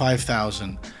 1 and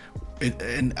 5,000.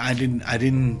 And I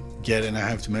didn't get, and I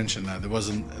have to mention that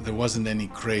there wasn't any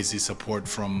crazy support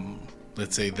from,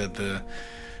 let's say, that the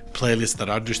playlist that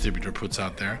our distributor puts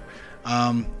out there,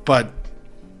 but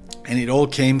it all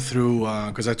came through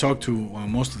because I talked to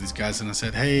most of these guys and I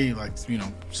said, hey, like, you know,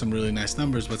 some really nice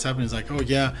numbers. What's happening is like, oh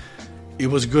yeah, it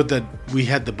was good that we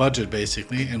had the budget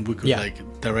basically, and we could like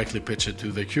directly pitch it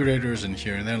to the curators and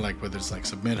here and there, like whether it's like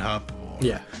SubmitHub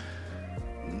or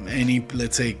any,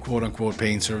 let's say, quote unquote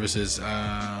paying services.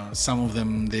 Some of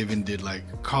them, they even did like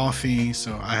coffee,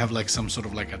 so I have like some sort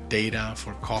of like a data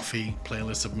for coffee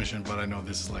playlist submission, but I know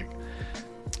this is like,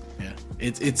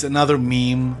 it's another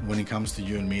meme when it comes to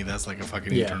you and me. That's like a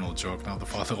fucking internal joke now, the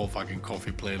whole fucking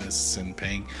coffee playlists and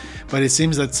paying. But it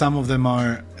seems that some of them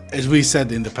are, as we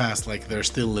said in the past, like they're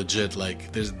still legit.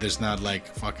 Like there's not like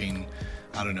fucking,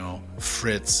 I don't know,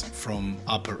 Fritz from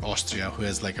Upper Austria who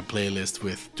has like a playlist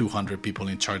with 200 people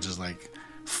in charges like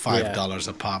 $5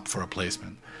 a pop for a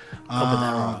placement.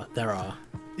 But there are.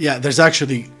 Yeah, there's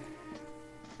actually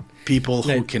people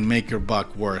who can make your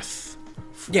buck worth.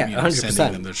 Yeah, 100%.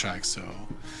 Sending them their tracks. So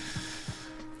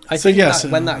I think that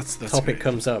when that topic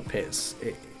comes up,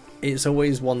 it's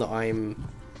always one that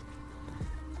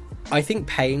I think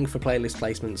paying for playlist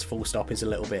placements full stop is a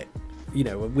little bit, you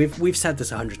know, we've said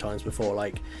this 100 times before,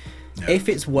 like if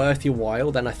it's worth your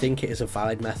while, then I think it is a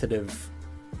valid method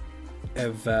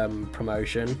of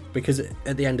promotion, because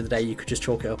at the end of the day you could just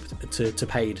chalk it up to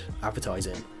paid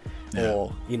advertising,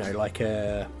 or you know, like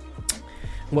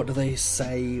what do they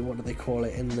call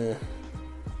it in the,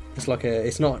 it's like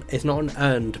it's not an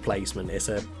earned placement, it's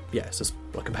just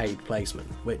like a paid placement,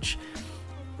 which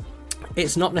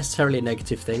it's not necessarily a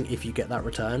negative thing if you get that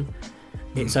return.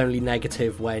 It's only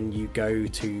negative when you go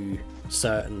to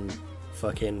certain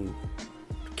fucking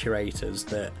curators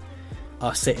that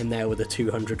are sitting there with a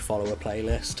 200 follower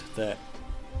playlist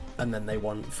and then they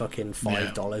want fucking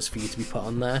 $5 for you to be put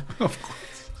on there. Of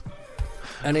course.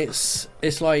 And it's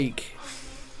like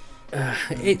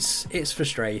it's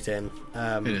frustrating.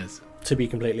 It is, to be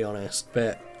completely honest.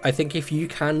 But I think if you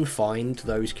can find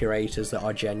those curators that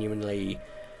are genuinely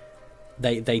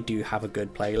they do have a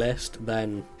good playlist,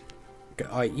 then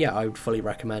I would fully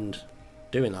recommend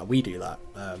doing that. We do that.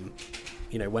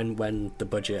 You know, when the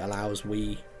budget allows,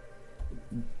 we'll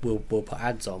put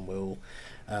ads on. We'll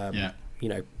you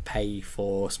know, pay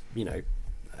for, you know,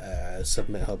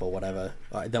 SubmitHub or whatever.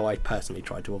 Though I personally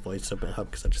try to avoid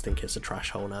SubmitHub because I just think it's a trash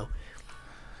hole now.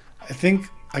 I think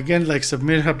again, like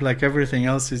SubmitHub, like everything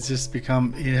else, it's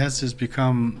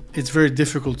very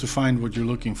difficult to find what you're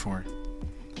looking for,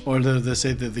 or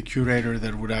the curator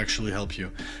that would actually help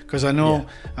you. Because I know,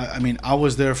 I mean, I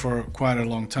was there for quite a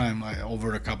long time,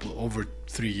 over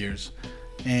 3 years,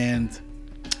 and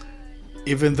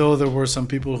even though there were some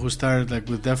people who started like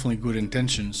with definitely good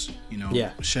intentions, you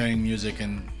know, sharing music,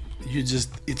 and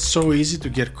it's so easy to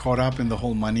get caught up in the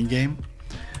whole money game,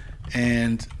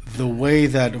 and the way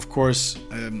that, of course,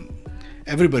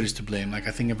 everybody's to blame. Like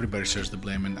I think everybody shares the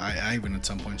blame, and I even at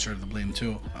some point shared the blame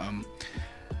too.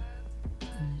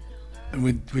 And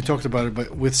we talked about it,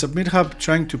 but with SubmitHub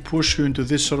trying to push you into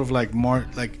this sort of like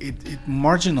it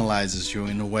marginalizes you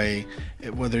in a way,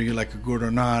 whether you're like good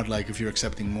or not. Like if you're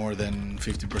accepting more than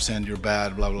 50%, you're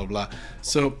bad, blah blah blah.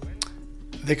 So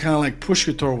they kind of like push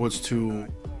you towards to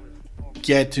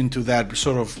get into that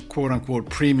sort of quote unquote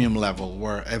premium level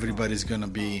where everybody's gonna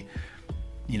be,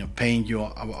 you know, paying you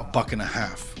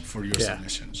 $1.50 for your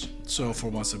submissions. So for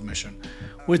one submission,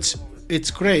 which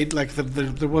it's great. Like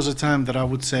there was a time that I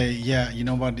would say, yeah, you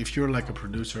know what, if you're like a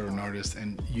producer or an artist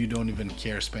and you don't even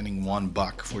care spending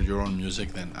 $1 for your own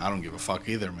music, then I don't give a fuck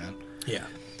either, man. Yeah.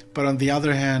 But on the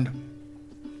other hand,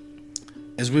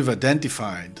 as we've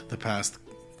identified the past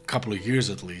couple of years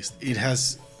at least, it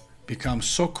has become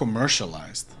so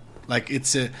commercialized. Like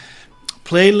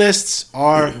playlists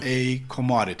are a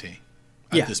commodity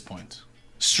at this point.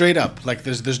 Straight up, like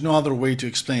there's no other way to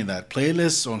explain that.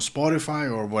 Playlists on Spotify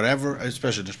or whatever,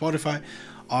 especially to Spotify,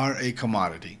 are a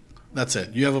commodity. That's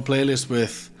it. You have a playlist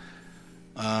with,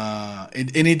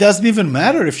 and it doesn't even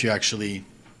matter if you actually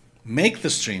make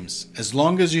the streams. As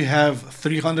long as you have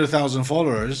 300,000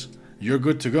 followers, you're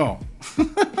good to go.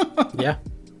 Yeah.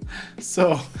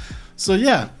 So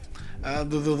yeah,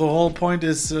 the whole point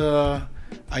is,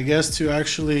 I guess, to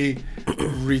actually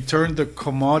return the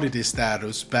commodity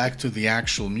status back to the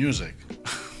actual music,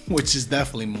 which is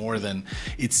definitely more than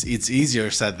it's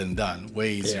easier said than done,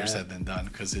 way easier said than done,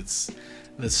 because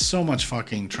there's so much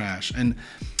fucking trash. And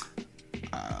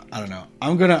I don't know.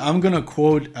 I'm gonna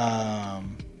quote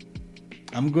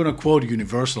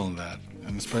Universal in that,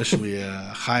 and especially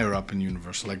higher up in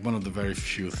Universal, like one of the very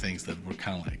few things that were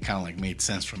kind of like made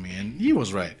sense for me, and he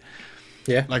was right.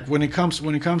 Yeah. Like when it comes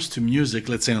to music,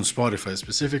 let's say on Spotify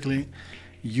specifically,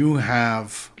 you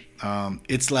have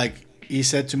it's like he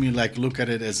said to me, like, look at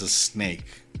it as a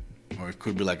snake, or it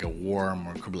could be like a worm,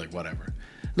 or it could be like whatever.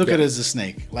 Look at it as a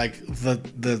snake, like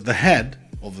the head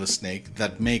of the snake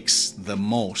that makes the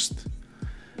most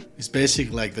is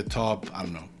basically like the top, I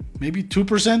don't know, maybe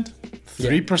 2%,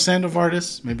 3% of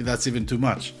artists. Maybe that's even too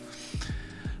much.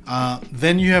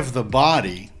 Then you have the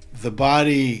body. The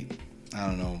body, I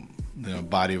don't know,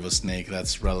 body of a snake.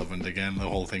 That's relevant again. The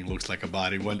whole thing looks like a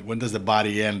body. When does the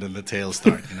body end and the tail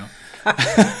start?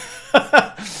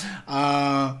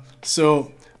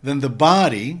 So then the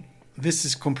body. This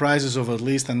is comprises of at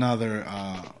least another.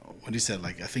 What he said,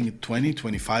 like I think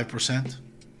 20-25%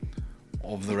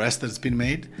 of the rest that's been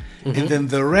made, and then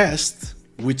the rest,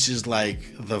 which is like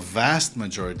the vast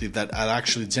majority that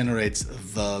actually generates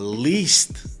the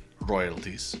least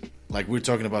royalties. Like we're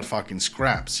talking about fucking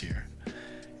scraps here.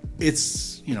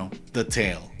 It's the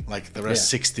tail, like the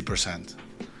rest 60%.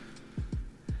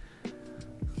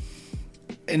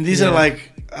 And these are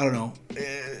like, I don't know.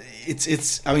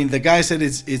 It's. I mean, the guy said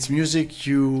it's music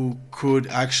you could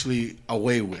actually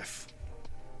away with.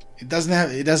 It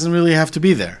doesn't really have to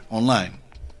be there online.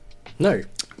 No.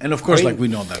 And of course, like we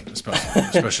know that,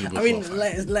 especially with I mean,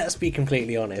 lo-fi. let's be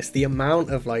completely honest. The amount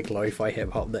of like lo-fi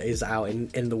hip hop that is out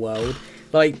in the world,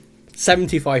 like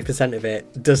 75% of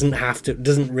it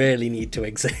doesn't really need to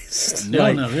exist. No,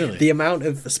 like, not really. The amount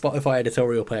of Spotify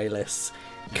editorial playlists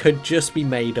could just be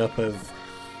made up of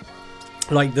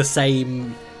like the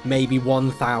same maybe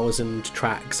 1,000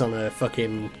 tracks on a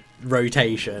fucking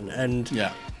rotation, and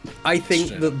I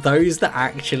think that those that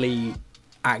actually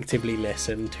actively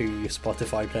listen to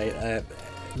Spotify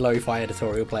lo-fi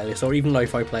editorial playlists, or even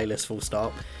lo-fi playlists full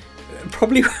stop,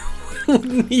 probably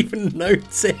wouldn't even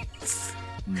notice.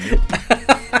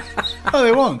 Oh,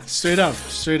 they won't. Straight up,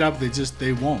 they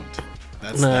won't.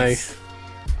 They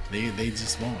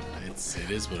just won't.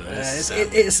 It is what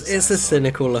it is. It's a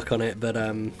cynical look on it, but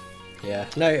yeah,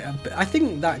 no, I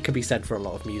think that could be said for a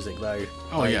lot of music, though.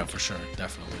 Oh, like, yeah, for sure,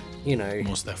 definitely.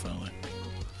 Most definitely.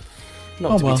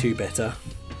 Not to be too bitter.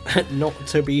 Not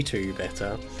to be too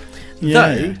bitter.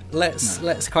 Yeah, though,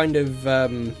 let's kind of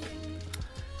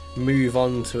move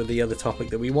on to the other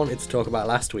topic that we wanted to talk about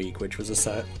last week, which was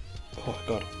oh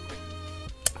god,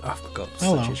 I've got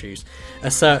such issues.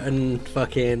 A certain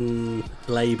fucking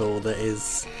label that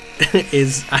is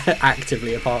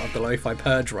actively a part of the lo-fi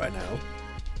purge right now.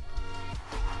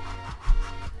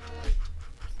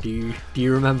 Do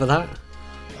you remember that?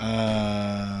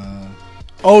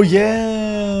 Oh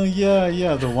yeah.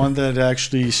 The one that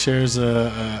actually shares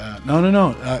the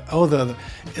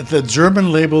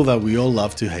German label that we all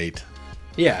love to hate.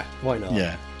 Yeah, why not?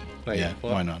 Yeah.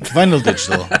 Why not? Vinyl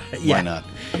Digital. Why not?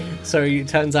 So it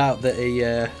turns out that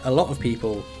a lot of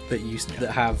people that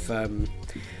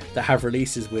have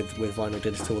releases with Vinyl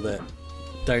Digital that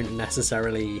aren't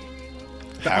necessarily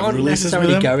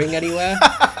going anywhere.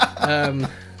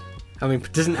 I mean,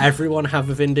 doesn't everyone have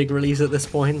a Vindig release at this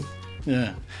point?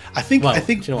 Yeah, I think what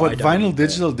Vinyl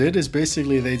Digital did is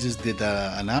basically they just did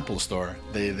an Apple store.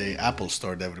 They Apple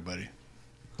stored everybody.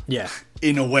 Yeah,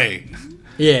 in a way.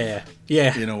 Yeah.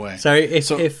 In a way. So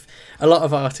if a lot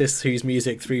of artists whose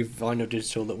music through Vinyl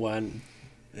Digital that weren't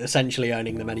essentially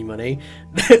earning them any money,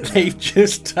 they've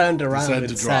just turned around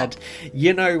and said,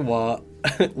 you know what,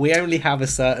 we only have a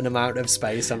certain amount of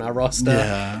space on our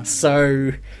roster,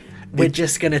 so we're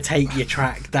just going to take your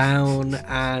track down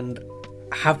and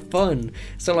have fun.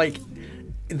 So like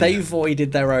they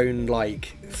voided their own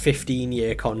like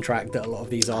 15-year contract that a lot of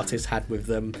these artists had with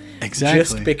them,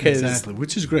 just because,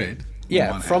 which is great.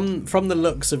 Yeah, from the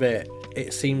looks of it,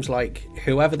 it seems like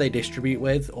whoever they distribute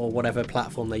with, or whatever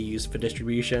platform they use for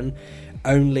distribution,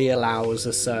 only allows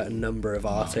a certain number of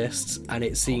artists, and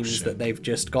it seems that they've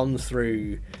just gone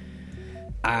through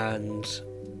and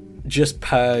just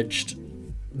purged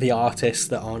the artists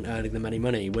that aren't earning them any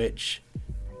money, which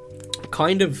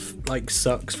kind of like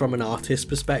sucks from an artist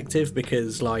perspective,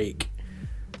 because like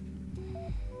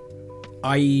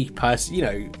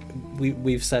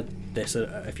we've said this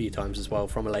a few times as well,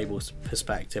 from a label's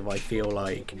perspective, I feel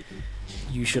like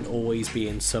you should always be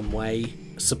in some way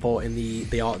supporting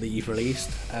the art that you've released,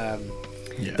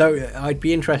 Yeah. Though I'd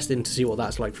be interested to see what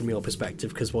that's like from your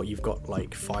perspective, because you've got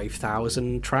like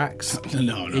 5,000 tracks.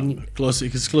 No.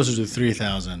 It's closer to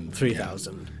 3,000.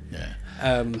 3,000. Yeah.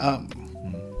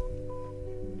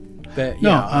 But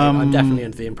yeah, I'm definitely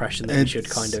under the impression that we should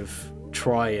kind of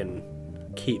try and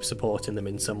keep supporting them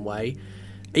in some way.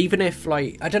 Even if,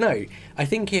 like, I don't know, I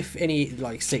think if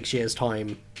in 6 years'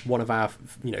 time, one of our,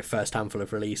 first handful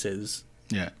of releases,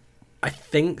 I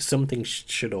think something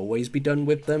should always be done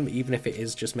with them, even if it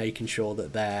is just making sure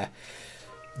that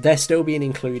they're still being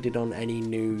included on any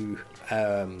new,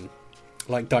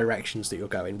 directions that you're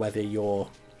going, whether you're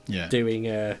doing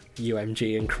a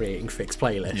UMG and creating fixed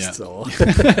playlists or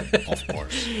of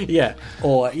course,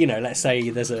 or let's say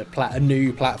there's a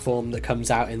new platform that comes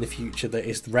out in the future that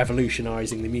is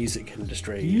revolutionizing the music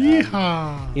industry.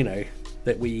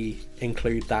 That we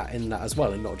include that in that as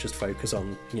well, and not just focus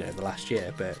on the last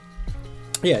year. But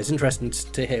yeah, it's interesting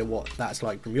to hear what that's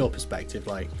like from your perspective.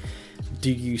 Like,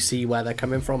 do you see where they're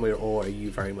coming from, or are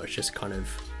you very much just kind of,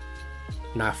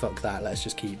 nah, fuck that, let's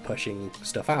just keep pushing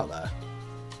stuff out there?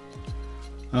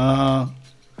 The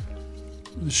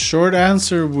short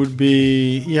answer would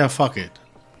be, yeah, fuck it.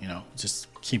 Just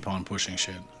keep on pushing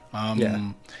shit.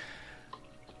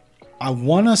 I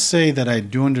want to say that I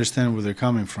do understand where they're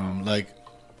coming from. Like,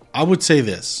 I would say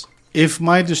this. If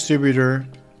my distributor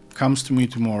comes to me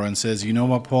tomorrow and says, you know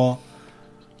what, Paul,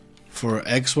 for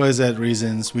XYZ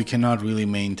reasons, we cannot really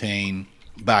maintain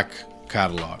back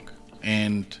catalog.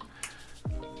 And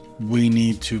we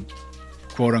need to,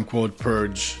 quote unquote,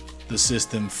 purge the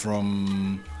system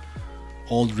from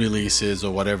old releases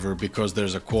or whatever because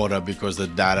there's a quota, because the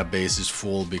database is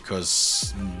full,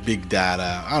 because big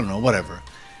data, I don't know, whatever.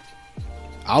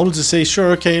 I will just say,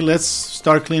 sure, okay, let's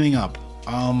start cleaning up.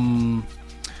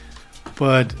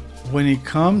 But when it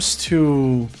comes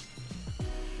to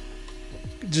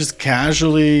just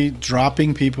casually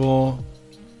dropping people,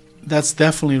 that's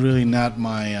definitely really not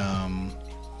my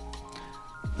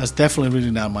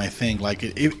thing. Like,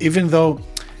 even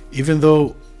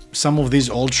though some of these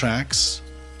old tracks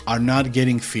are not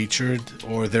getting featured,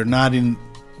 or they're not in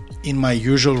my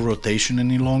usual rotation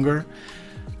any longer,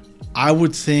 I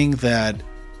would think that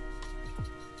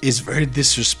it's very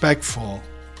disrespectful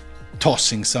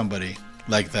tossing somebody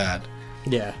like that.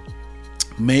 Yeah.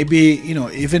 Maybe,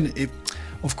 even if,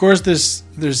 of course, there's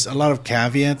a lot of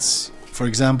caveats. For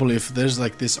example, if there's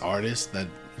like this artist that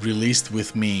released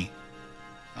with me,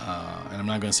 and I'm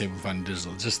not going to say Van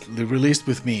Digital, just released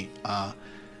with me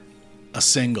a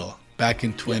single back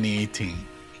in 2018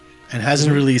 and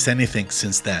hasn't released anything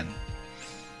since then.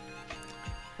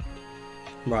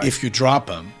 Right. If you drop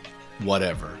them,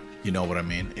 whatever, you know what I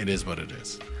mean? It is what it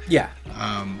is. Yeah.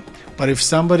 But if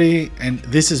somebody, and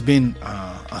this has been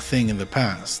a thing in the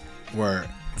past, where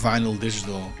Vinyl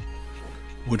Digital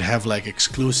would have like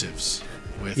exclusives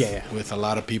with a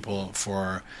lot of people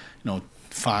for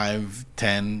 5,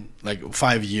 10, like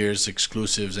 5 years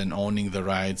exclusives, and owning the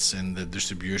rights and the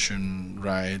distribution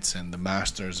rights and the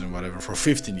masters and whatever for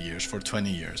 15 years, for 20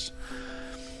 years.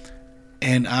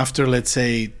 And after, let's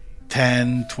say,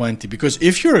 10, 20, because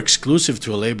if you're exclusive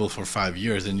to a label for 5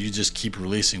 years, then you just keep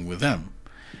releasing with them.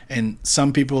 And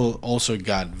some people also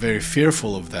got very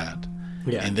fearful of that.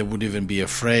 Yeah. And they would even be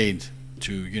afraid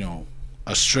to,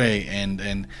 astray.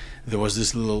 And there was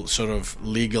this little sort of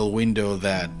legal window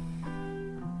that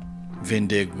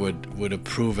Vindig would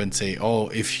approve and say, oh,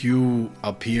 if you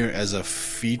appear as a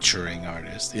featuring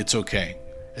artist, it's okay,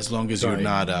 as long as you're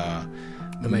not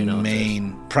the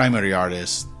main primary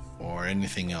artist or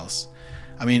anything else.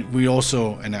 I mean, we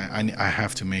also, and I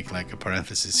have to make like a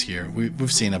parenthesis here,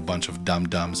 we've seen a bunch of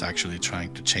dum-dums actually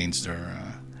trying to change their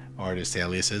artist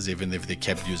aliases, even if they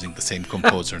kept using the same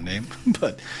composer name.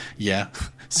 But yeah,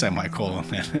 semicolon,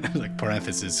 like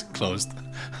parenthesis closed.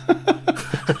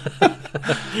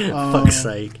 Fuck's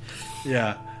sake.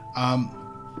 Yeah.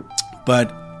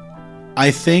 But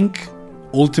I think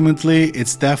ultimately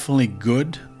it's definitely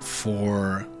good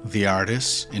for the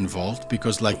artists involved,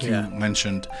 because like you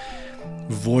mentioned,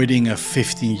 voiding a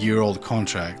 15-year-old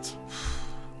contract,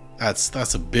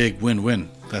 that's a big win-win.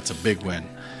 That's a big win.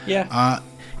 Yeah.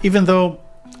 Even though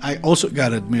I also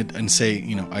gotta admit and say,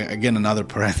 again, another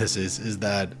parenthesis is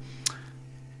that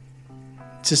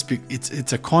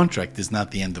it's a contract is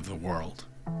not the end of the world.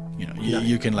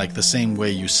 You can, like, the same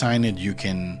way you sign it, you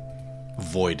can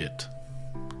void it,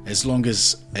 as long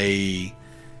as a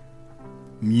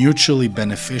mutually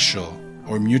beneficial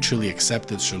or mutually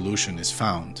accepted solution is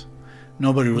found.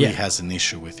 Nobody really has an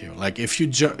issue with you. Like, if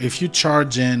you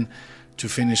charge in to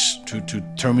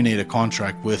terminate a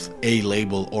contract with a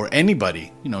label or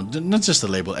anybody, not just a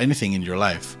label, anything in your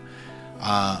life,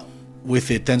 with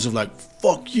the intention of like,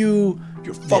 fuck you,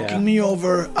 you're fucking me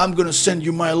over, I'm gonna send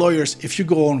you my lawyers. If you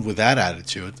go on with that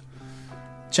attitude,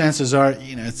 chances are,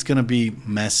 it's gonna be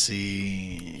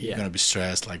messy, you're gonna be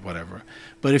stressed, like whatever.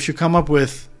 But if you come up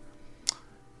with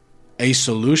a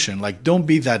solution, like, don't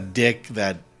be that dick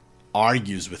that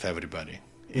argues with everybody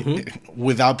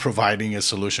without providing a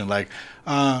solution. Like,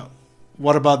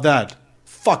 what about that?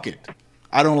 Fuck it,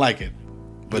 I don't like it.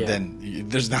 But then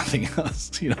there's nothing else.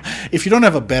 If you don't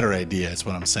have a better idea, is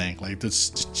what I'm saying. Like,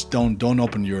 just don't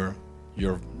open your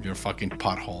fucking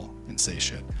pothole and say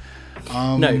shit.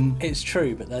 No, it's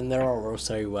true. But then there are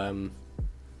also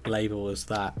labels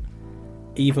that,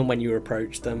 even when you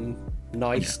approach them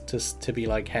nice, to be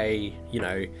like, hey,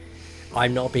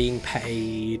 I'm not being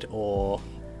paid, or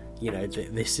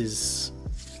this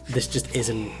just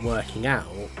isn't working out,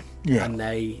 and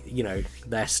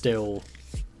they're still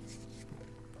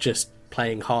just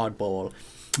playing hardball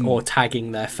or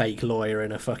tagging their fake lawyer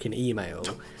in a fucking email,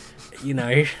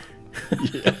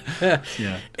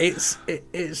 it's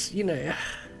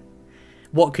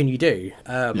what can you do?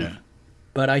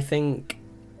 But I think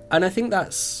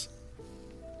that's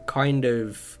kind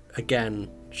of, again,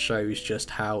 shows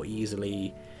just how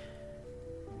easily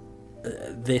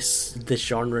this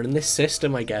genre and this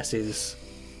system, I guess, is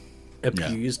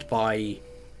abused by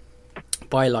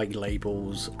like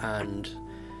labels and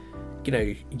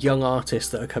young artists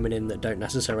that are coming in that don't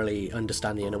necessarily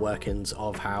understand the inner workings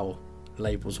of how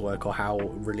labels work or how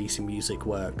releasing music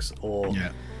works, or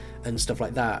and stuff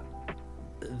like that.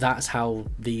 That's how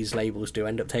these labels do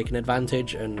end up taking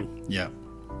advantage, and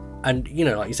like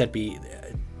you said,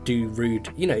 do rude.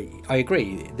 I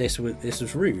agree. This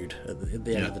was rude at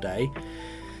the end of the day.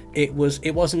 It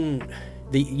wasn't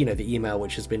the email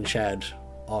which has been shared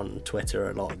on Twitter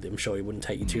a lot. I'm sure it wouldn't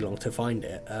take you too long to find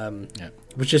it.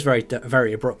 It was just very,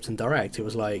 very abrupt and direct. It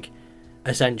was like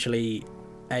essentially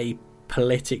a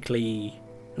politically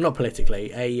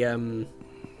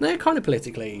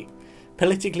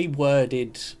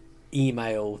worded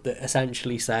email that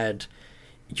essentially said,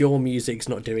 your music's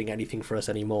not doing anything for us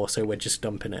anymore, so we're just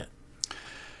dumping it.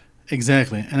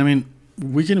 Exactly. And I mean,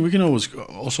 we can always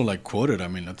also like quote it. I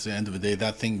mean, at the end of the day,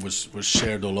 that thing was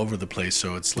shared all over the place,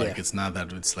 so it's like it's not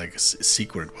that it's like a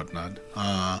secret, whatnot.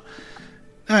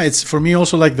 It's for me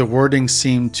also like the wording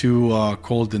seemed too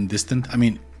cold and distant. I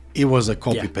mean, it was a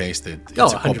copy pasted.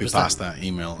 It's a copy pasta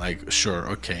email. Like, sure,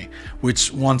 okay,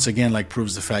 which once again like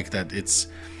proves the fact that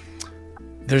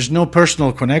there's no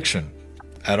personal connection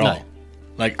at all.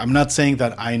 Like, I'm not saying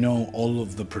that I know all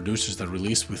of the producers that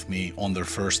released with me on their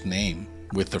first name.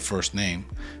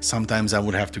 Sometimes I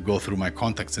would have to go through my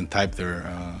contacts and type their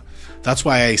that's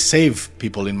why I save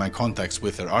people in my contacts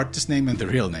with their artist name and their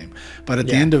real name. But at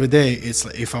the end of the day, it's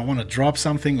like, if I want to drop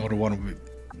something or want to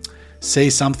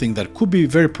say something that could be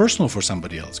very personal for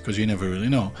somebody else, because you never really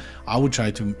know, I would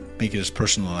try to make it as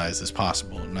personalized as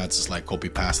possible, not just like copy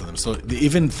paste them. So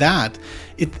even that,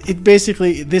 it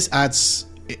basically, this adds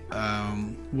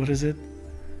what is it,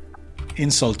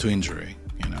 insult to injury,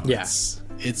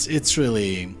 It's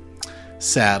really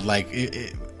sad. Like,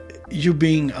 you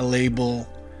being a label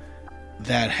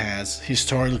that has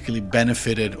historically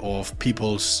benefited of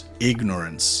people's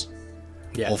ignorance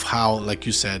of how, like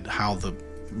you said, how the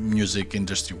music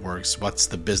industry works, what's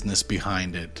the business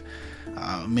behind it,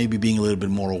 maybe being a little bit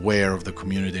more aware of the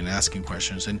community and asking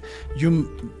questions, and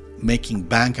you making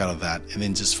bank out of that, and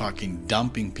then just fucking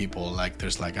dumping people like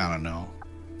there's like, I don't know,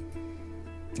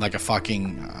 like a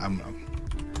fucking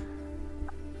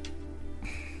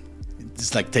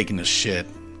it's like taking a shit.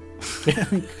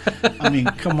 I mean,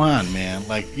 come on, man.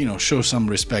 Like, show some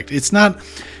respect. It's not.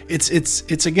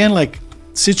 It's again like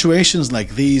situations like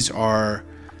these are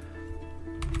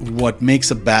what makes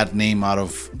a bad name out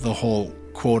of the whole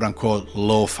quote unquote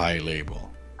lo-fi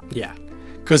label. Yeah.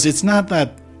 Because it's not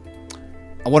that.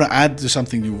 I want to add to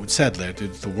something you said there, to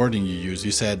the wording you used.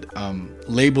 You said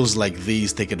labels like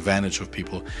these take advantage of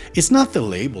people. It's not the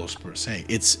labels per se.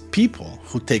 It's people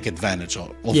who take advantage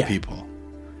of people.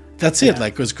 That's it.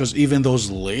 Like, because even those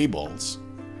labels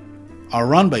are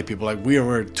run by people. Like, we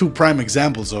were two prime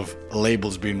examples of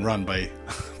labels being run by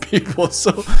people.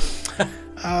 So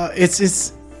it's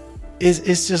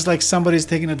just like somebody's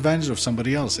taking advantage of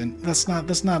somebody else, and that's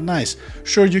not nice.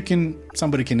 Sure,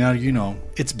 somebody can argue,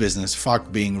 it's business.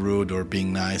 Fuck being rude or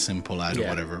being nice and polite or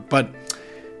whatever. But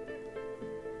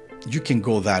you can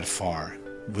go that far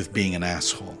with being an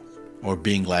asshole or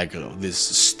being like this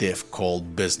stiff,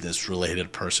 cold,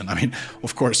 business-related person. I mean,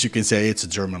 of course, you can say it's a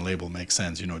German label. Makes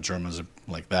sense. Germans are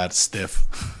like that, stiff.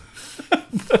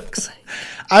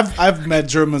 I've met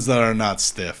Germans that are not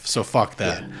stiff, so fuck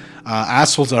that.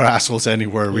 Assholes are assholes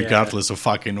anywhere, regardless of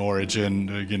fucking origin,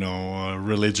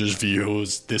 religious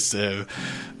views, this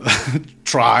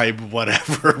tribe,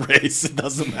 whatever, race. It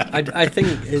doesn't matter. I think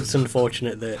it's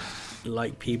unfortunate that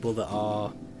like people that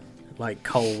are like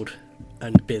cold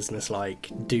and business-like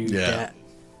do get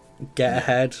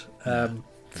ahead.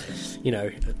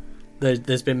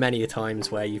 There's been many a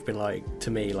times where you've been like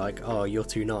to me like, oh, you're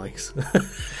too nice.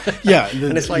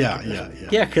 And it's like,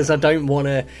 because I don't want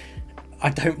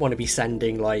to be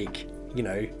sending like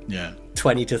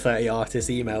 20 to 30 artists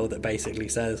email that basically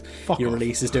says your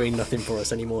release is doing nothing for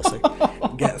us anymore, so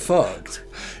get fucked.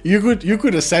 You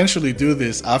could essentially do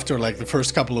this after like the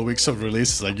first couple of weeks of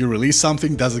releases. Like, you release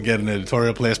something, doesn't get an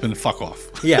editorial placement, fuck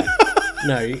off. Yeah.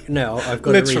 No, I've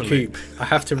got to recoup. I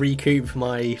have to recoup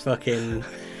my fucking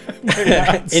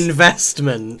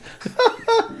investment.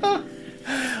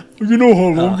 You know how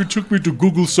long it took me to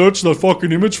Google search that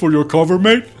fucking image for your cover,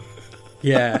 mate?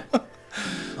 Yeah.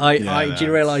 Do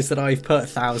you realise that I've put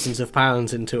thousands of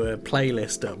pounds into a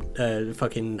playlist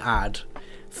fucking ad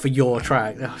for your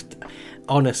track?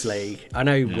 Honestly, I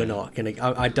know we're not gonna.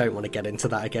 I don't want to get into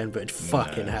that again, but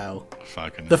fucking hell.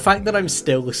 The fact that I'm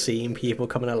still seeing people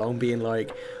coming along being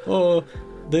like, oh,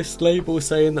 this label's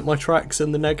saying that my track's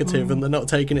in the negative and they're not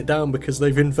taking it down because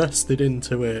they've invested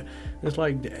into it. It's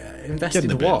like,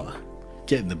 invested in what?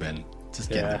 Get in the bin. Just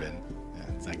get in the bin. Yeah,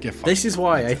 it's like, this is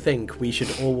why I think we should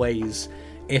always,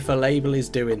 if a label is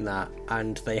doing that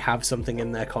and they have something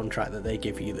in their contract that they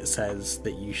give you that says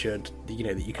that you should, that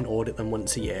you can audit them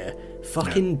once a year,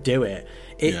 fucking do it.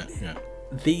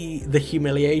 The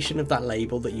humiliation of that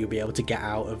label that you'll be able to get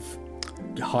out of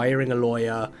hiring a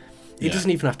lawyer. It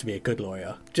doesn't even have to be a good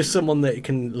lawyer. Just someone that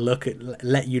can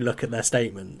let you look at their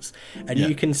statements, and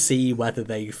you can see whether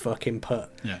they fucking put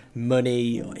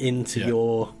money into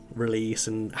your release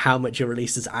and how much your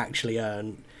release has actually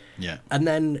earned. Yeah. And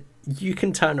then you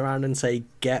can turn around and say,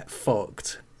 get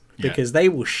fucked, because they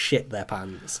will shit their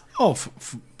pants. Oh,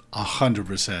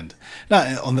 100%.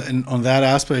 Now, on that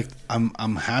aspect,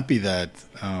 I'm happy that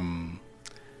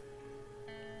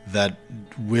that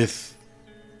with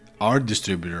our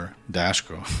distributor,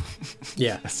 Dashco.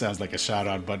 That sounds like a shout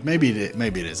out, but maybe it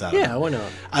is. I don't know. Why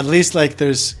not? At least like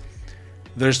there's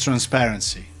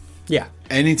transparency. Yeah.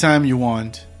 Anytime you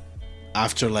want,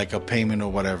 after like a payment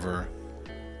or whatever,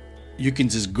 you can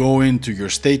just go into your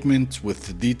statement with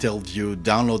the detailed view,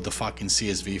 download the fucking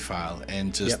CSV file,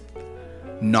 and just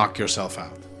knock yourself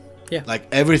out. Yeah. Like,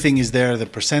 everything is there. The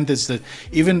percentage that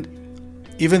even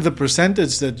the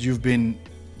percentage that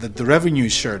that the revenue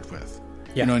is shared with.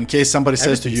 Yeah. In case somebody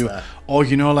says to you, there. Oh,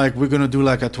 like we're going to do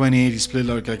like a 20-80 split,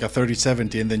 like a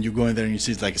 30-70, and then you go in there and you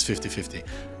see it's like it's 50-50.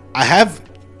 I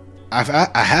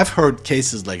have heard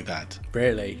cases like that.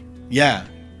 Really? Yeah.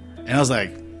 And I was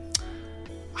like,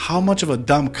 how much of a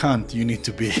dumb cunt do you need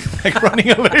to be like running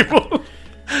a label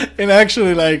and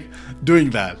actually like doing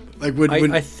that? Like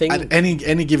I think at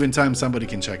any given time somebody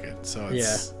can check it. So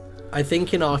it's, I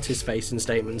think in artist facing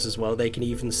statements as well, they can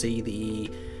even see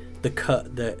the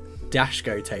cut that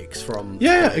Dashco takes from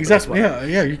exactly well.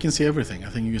 You can see everything. I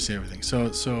think you can see everything. So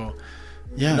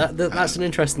that's an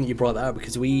interesting that you brought that up,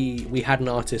 because we had an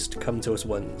artist come to us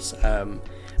once,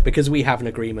 because we have an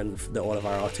agreement that all of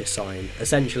our artists sign.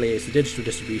 Essentially, it's a digital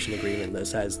distribution agreement that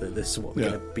says that this is what we're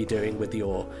going to be doing with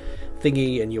your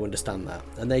thingy, and you understand that.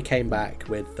 And they came back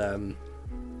with a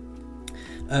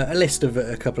list of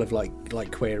a couple of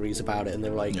like queries about it, and they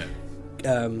were like,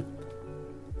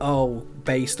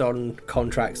 based on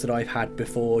contracts that I've had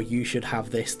before, you should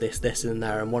have this in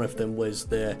there. And one of them was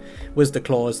the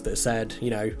clause that said,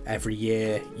 every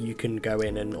year you can go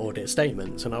in and audit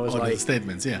statements. And I was like,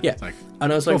 statements, yeah. Like,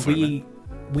 and I was like,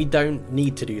 we don't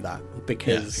need to do that,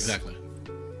 because exactly.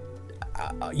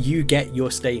 You get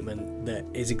your statement that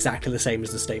is exactly the same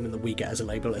as the statement that we get as a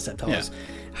label, except ours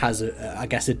has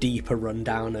a deeper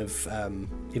rundown of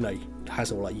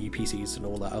has all like UPCs and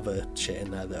all that other shit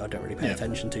in there that I don't really pay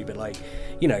attention to, but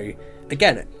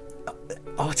again,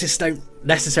 artists don't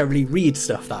necessarily read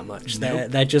stuff that much.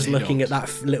 They're just looking at that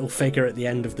little figure at the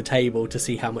end of the table to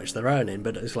see how much they're earning.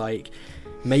 But it's like,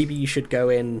 maybe you should go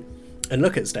in and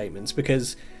look at statements,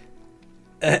 because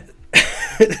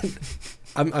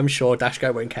I'm sure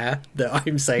Dashco won't care that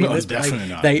I'm saying this, but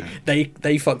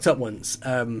they fucked up once,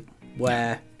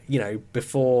 where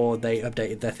before they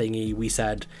updated their thingy, we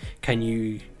said, can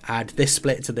you add this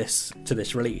split to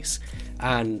this release?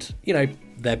 And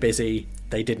they're busy,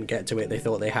 they didn't get to it, they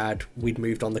thought they had, we'd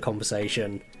moved on the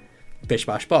conversation, bish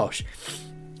bash bosh.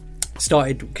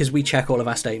 started, because we check all of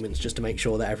our statements just to make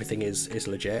sure that everything is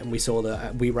legit, and we saw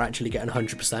that we were actually getting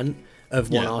 100% of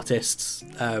one artist's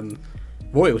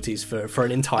royalties for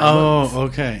an entire month. Oh,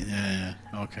 okay, yeah,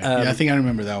 okay. I think I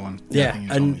remember that one.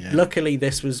 And luckily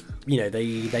this was,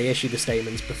 they issued the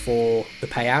statements before the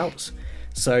payouts,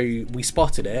 so we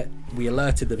spotted it, we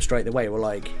alerted them straight away. We're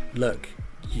like, look,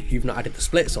 you've not added the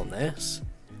splits on this.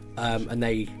 And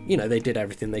they did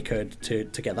everything they could to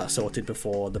get that sorted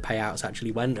before the payouts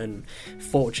actually went. And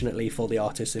fortunately for the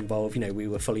artists involved, we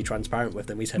were fully transparent with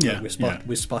them. We said,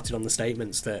 we spotted on the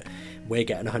statements that we're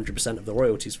getting 100% of the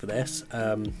royalties for this.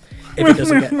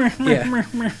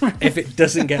 If it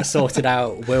doesn't get sorted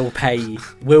out,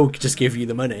 we'll just give you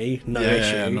the money, no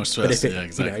issue. Yeah, no stress. But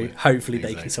if it, hopefully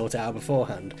they can sort it out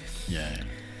beforehand. Yeah.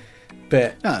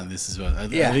 But this is what. At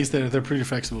least they're pretty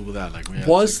flexible with that. Like,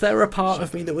 was there a part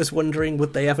of me that was wondering,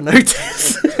 would they ever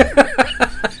notice?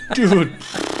 Dude,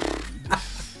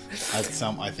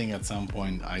 I think at some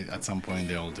point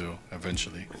they'll do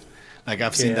eventually. Like,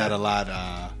 I've seen that a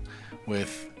lot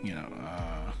with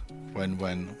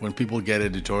when people get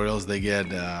editorials, they get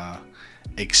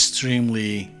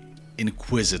extremely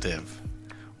inquisitive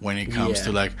when it comes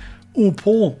to like, oh,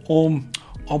 Paul,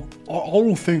 I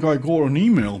don't think I got an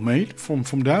email, mate, from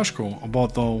Dashco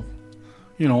about the,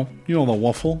 the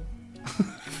waffle.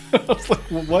 I was like,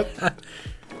 what?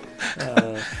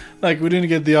 Like, we didn't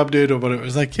get the update, but it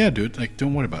was like, yeah, dude, like,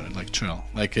 don't worry about it, like, chill.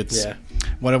 Like, it's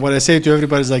what I say to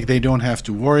everybody is like, they don't have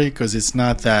to worry, because it's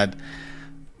not that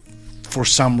for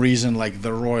some reason like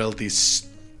the royalties.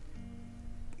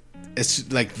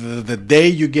 It's like the day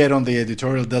you get on the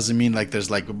editorial doesn't mean like there's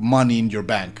like money in your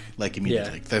bank like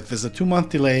immediately. There's a 2-month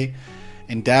delay,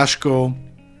 and Dashco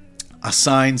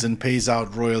assigns and pays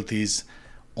out royalties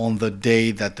on the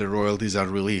day that the royalties are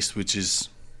released, which is,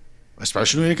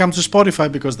 especially when it comes to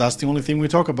Spotify, because that's the only thing we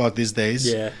talk about these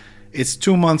days. It's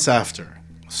 2 months after,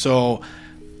 so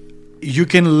you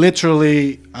can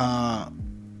literally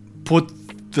put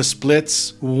the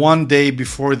splits one day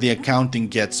before the accounting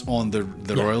gets on the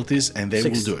royalties, and they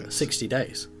will do it. 60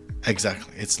 days.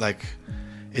 Exactly. It's like,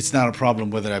 it's not a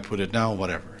problem whether I put it now,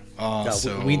 whatever.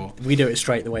 We do it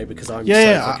straight away because I'm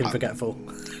fucking forgetful.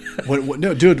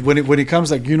 No, dude, when it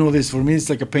comes, like, this, for me it's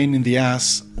like a pain in the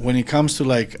ass. When it comes to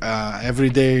like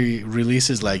everyday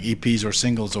releases like EPs or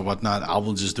singles or whatnot, I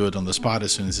will just do it on the spot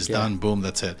as soon as it's done. Boom,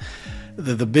 that's it.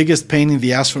 The biggest pain in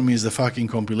the ass for me is the fucking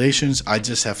compilations. I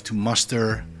just have to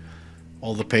muster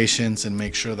all the patience and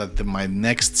make sure that my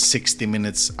next 60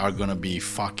 minutes are gonna be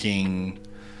fucking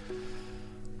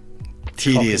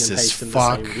tedious as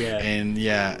fuck, and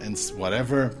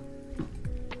whatever.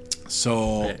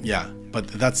 So but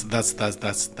that's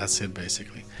it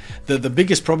basically. The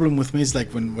biggest problem with me is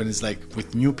like when it's like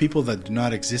with new people that do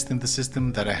not exist in the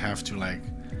system, that I have to like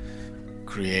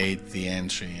create the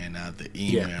entry and add the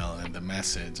email and the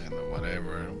message and the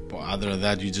whatever. But other than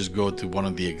that, you just go to one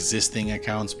of the existing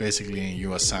accounts basically, and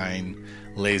you assign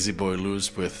Lazy Boy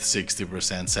Loose with 60%,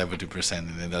 70%, and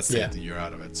then that's it, and you're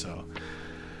out of it. So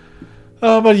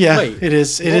but it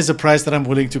is a price that I'm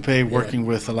willing to pay working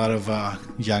with a lot of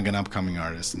young and upcoming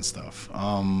artists and stuff.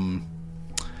 No,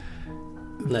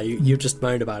 you just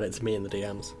moaned about it to me in the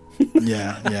DMs.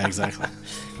 yeah, exactly.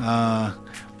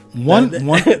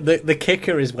 The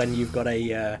kicker is when you've got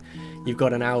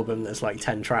an album that's like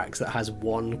 10 tracks that has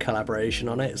one collaboration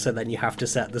on it, so then you have to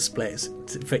set the splits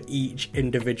for each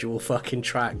individual fucking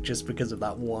track just because of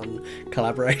that one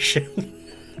collaboration.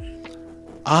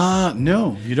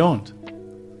 No, you don't.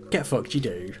 Get fucked, you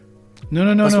do.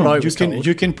 No.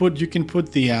 You can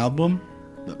put the album.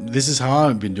 This is how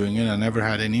I've been doing it. I never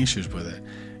had any issues with it.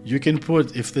 You can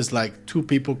put, if there's like 2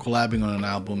 people collabing on an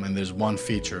album and there's one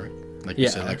feature, like you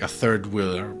said, like a third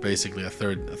wheeler, basically a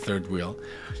third wheel,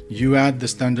 you add the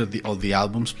standard of the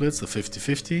album splits, the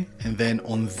 50-50, and then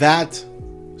on that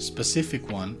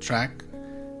specific one track,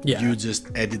 you just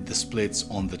edit the splits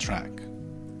on the track.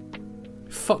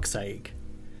 Fuck's sake.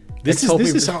 This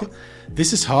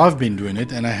is how I've been doing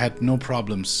it, and I had no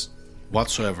problems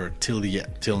whatsoever till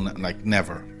like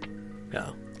never. Yeah.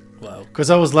 Well, because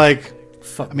I was like,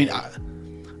 fuck. I mean,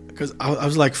 because I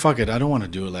was like, fuck it, I don't want to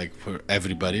do it like for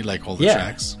everybody, like all the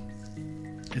tracks.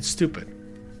 It's stupid.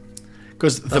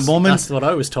 Because that's what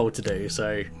I was told to do.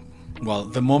 So, well,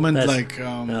 the moment like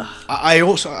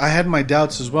I had my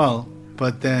doubts as well.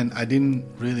 But then I didn't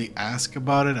really ask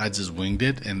about it. I just winged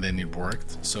it, and then it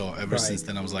worked. So ever since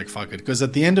then, I was like, fuck it. Because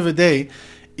at the end of the day,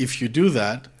 if you do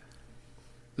that,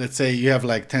 let's say you have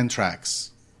like 10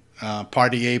 tracks.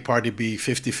 Party A, Party B,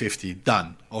 50-50,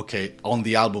 done. Okay, on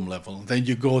the album level. Then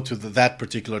you go to that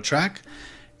particular track,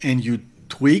 and you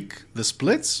tweak the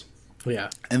splits. Yeah.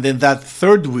 And then that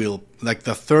third wheel, like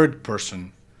the third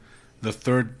person, the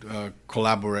third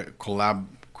collaborator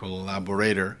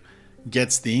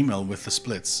gets the email with the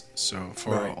splits. So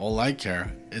for all I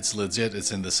care, it's legit.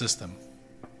 It's in the system.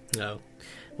 No.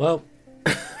 Well,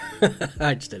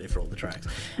 I just did it for all the tracks.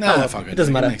 No, fuck it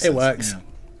doesn't matter. It works.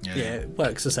 Yeah, it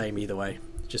works the same either way.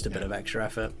 Just a bit of extra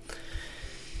effort.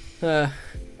 But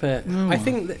I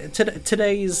think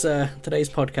today's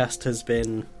podcast has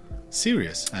been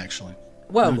serious, actually.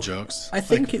 Well, no jokes. I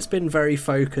think it's been very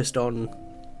focused on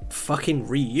fucking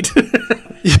read.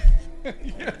 Yeah,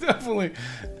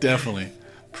 definitely.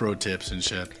 Pro tips and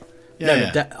shit.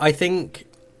 I think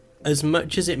as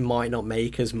much as it might not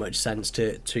make as much sense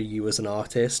to you as an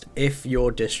artist, if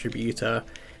your distributor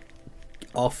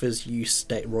offers you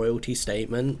royalty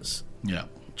statements,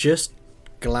 just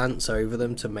glance over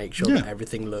them to make sure that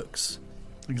everything looks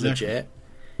legit,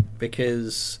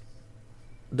 because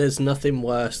there's nothing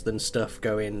worse than stuff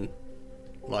going,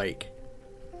 like,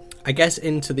 I guess,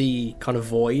 into the kind of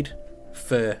void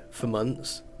for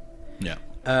months.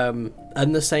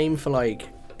 And the same for, like,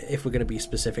 if we're going to be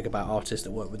specific about artists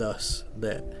that work with us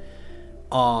that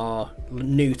are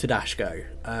new to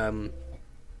Dashko,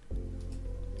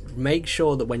 make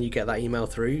sure that when you get that email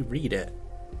through, read it.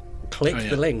 Click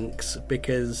the links,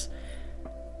 because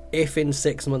if in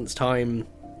 6 months' time,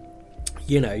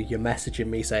 you're messaging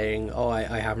me saying,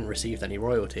 I haven't received any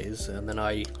royalties, and then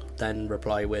I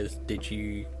reply with, did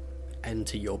you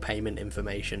enter your payment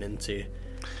information into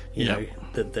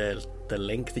the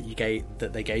link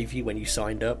that they gave you when you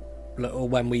signed up, or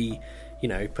when we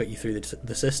put you through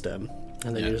the system,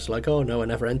 and then you're just like, oh no, I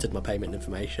never entered my payment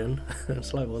information.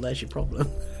 It's like, well, there's your problem.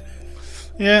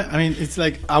 Yeah, I mean, it's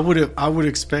like I would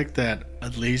expect that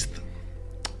at least.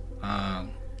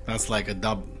 That's like a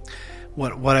dub.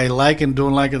 What I like and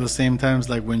don't like at the same time is,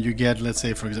 like, when you get, let's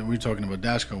say, for example, we're talking about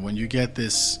Dashko, when you get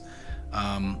this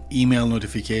email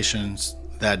notifications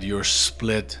that your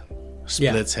splits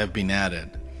have been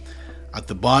added. At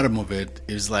the bottom of it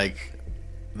is like,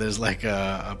 there's like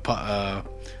a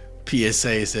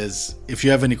PSA says, if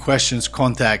you have any questions,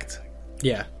 contact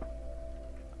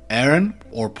Aaron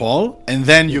or Paul, and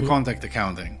then you contact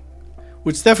accounting,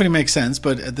 which definitely makes sense.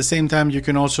 But at the same time, you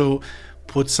can also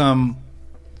put some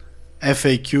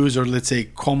FAQs, or let's say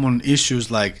common issues,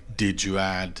 like, did you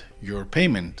add your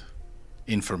payment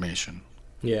information?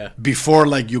 Before,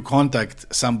 like, you contact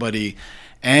somebody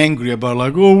angry about,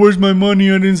 like, oh, where's my money?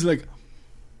 And it's like,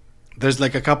 there's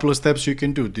like a couple of steps you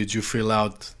can do. Did you fill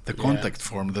out the contact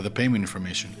form, the payment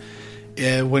information?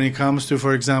 When it comes to,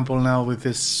 for example, now with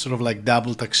this sort of like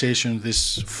double taxation,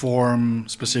 this form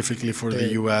specifically for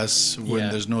the US, when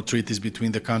there's no treaties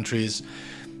between the countries,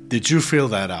 did you fill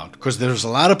that out? Because there's a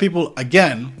lot of people,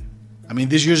 again, I mean,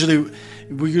 we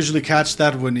usually catch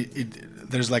that when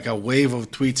there's like a wave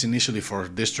of tweets initially for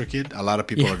DistroKid. A lot of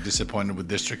people are disappointed with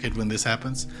DistroKid when this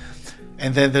happens.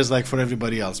 And then there's like for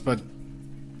everybody else. But,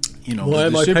 why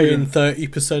am I paying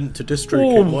 30% to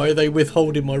DistroKid? Why are they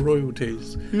withholding my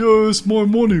royalties? Yeah, it's my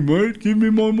money, mate. Give me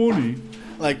my money.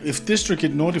 Like, if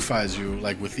DistroKid notifies you,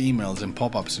 like, with emails and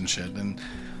pop-ups and shit, and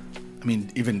I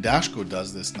mean, even Dashko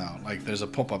does this now. Like, there's a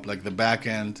pop-up, like, the back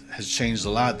end has changed a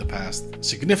lot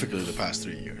significantly the past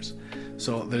 3 years.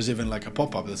 So there's even like a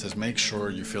pop-up that says, make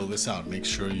sure you fill this out, make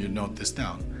sure you note this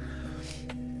down.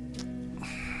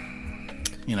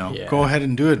 Go ahead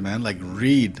and do it, man. Like,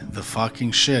 read the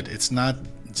fucking shit. It's not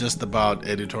just about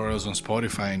editorials on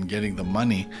Spotify and getting the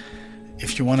money.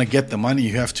 If you want to get the money,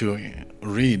 you have to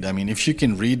read. I mean, if you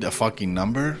can read a fucking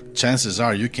number, chances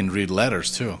are you can read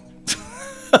letters too.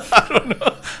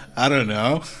 I don't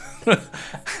know.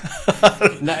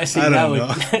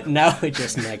 Now we're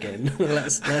just negging.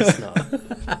 Let's not.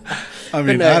 I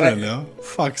mean, I don't know.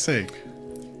 Fuck's sake.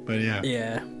 But yeah.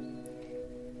 Yeah.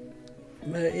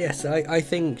 Yes, I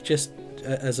think just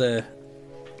as a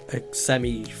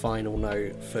semi-final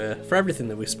note for everything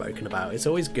that we've spoken about, it's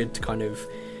always good to kind of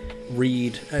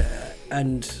read,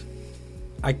 and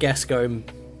I guess going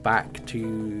back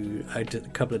to a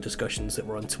couple of discussions that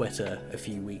were on Twitter a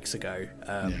few weeks ago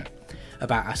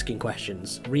about asking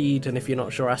questions. Read, and if you're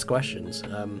not sure, ask questions.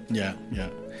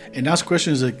 And ask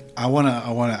questions. Like, I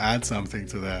wanna add something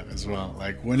to that as well.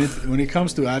 Like, when it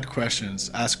comes to ask questions.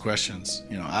 Ask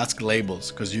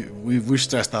labels, because we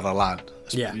stressed that a lot.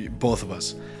 Both of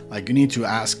us. Like, you need to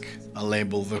ask a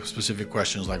label the specific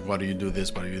questions, like, why do you do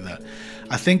this? Why do you do that?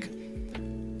 I think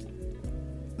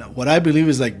what I believe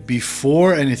is, like,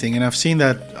 before anything, and I've seen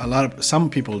that some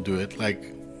people do it,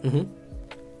 like,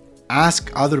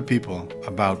 ask other people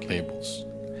about labels.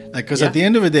 Like, because at the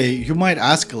end of the day, you might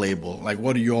ask a label, like,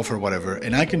 what do you offer, whatever,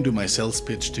 and I can do my sales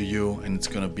pitch to you, and it's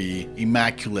going to be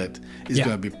immaculate. It's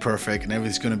going to be perfect, and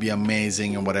everything's going to be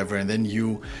amazing and whatever. And then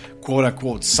you, quote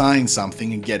unquote, sign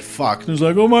something and get fucked. And it's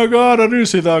like, oh my God, I didn't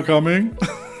see that coming.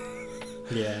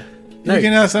 Yeah. No, you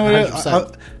can ask somebody else.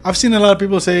 I've seen a lot of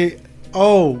people say,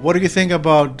 oh, what do you think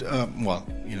about,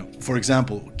 for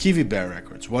example, Kiwi Bear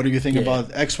Records? What do you think about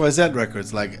XYZ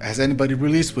Records? Like, has anybody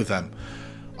released with them?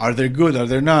 Are they good? Are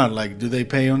they not? Like, do they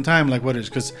pay on time? Like, what is?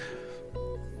 Because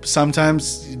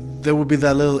sometimes there will be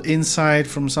that little insight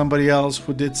from somebody else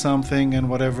who did something and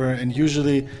whatever. And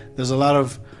usually there's a lot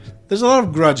of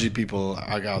grudgy people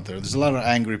out there. There's a lot of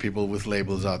angry people with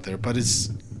labels out there. But it's,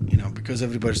 because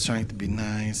everybody's trying to be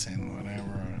nice and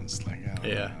whatever. It's like,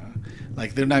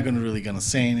 like they're not really gonna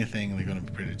say anything. They're gonna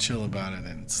be pretty chill about it.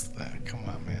 And it's come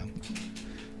on,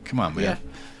 man. Yeah.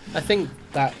 I think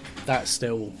that's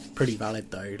still pretty valid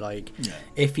though. Like,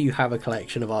 if you have a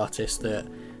collection of artists that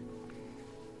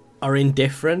are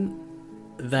indifferent,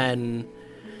 then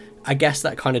I guess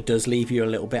that kind of does leave you a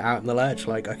little bit out in the lurch.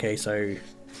 Like, okay, so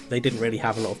they didn't really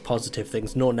have a lot of positive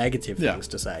things nor negative things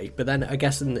to say. But then I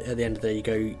guess at the end of the day, you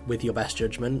go with your best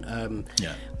judgment.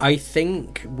 I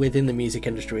think within the music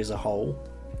industry as a whole,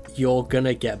 you're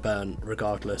gonna get burnt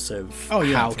regardless of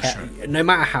no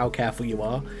matter how careful you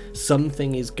are.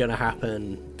 Something is gonna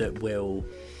happen that will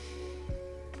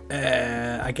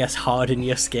I guess harden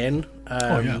your skin.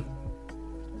 And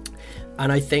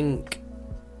I think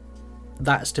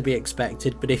that's to be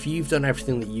expected. But if you've done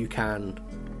everything that you can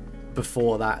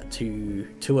before that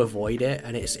to avoid it,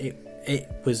 and it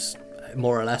was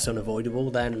more or less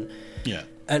unavoidable, then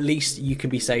at least you can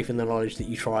be safe in the knowledge that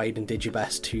you tried and did your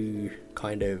best to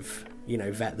kind of,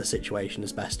 vet the situation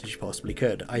as best as you possibly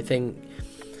could. I think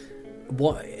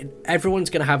everyone's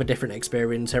going to have a different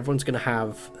experience, everyone's going to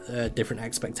have different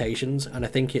expectations, and I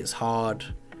think it's hard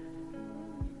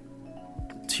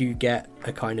to get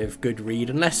a kind of good read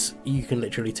unless you can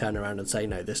literally turn around and say,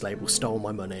 no, this label stole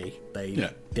my money, they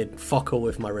did fuck all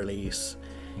with my release,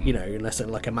 unless it's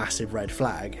like a massive red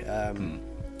flag.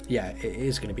 It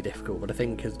is going to be difficult, but I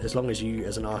think as long as you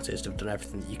as an artist have done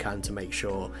everything that you can to make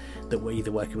sure that we're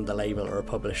either working with a label or a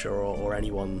publisher or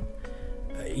anyone,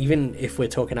 even if we're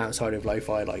talking outside of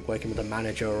lo-fi, like working with a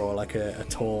manager or like a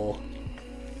tour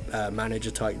manager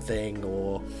type thing,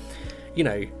 or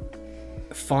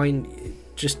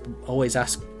just always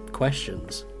ask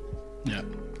questions.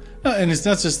 And it's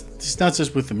not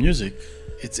just with the music,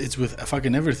 it's with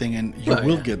fucking everything, and you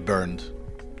will get burned.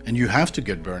 And you have to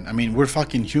get burned. I mean, we're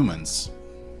fucking humans.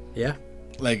 Yeah.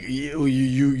 Like,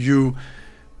 you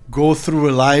go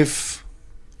through a life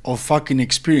of fucking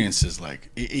experiences. Like,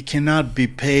 it cannot be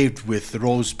paved with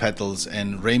rose petals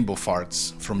and rainbow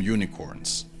farts from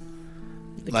unicorns.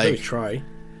 Like, try.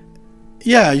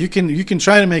 Yeah, you can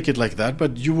try to make it like that,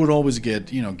 but you would always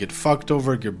get fucked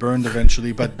over, get burned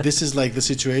eventually. But this is like the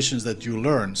situations that you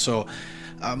learn. So,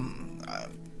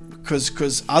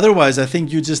 because otherwise I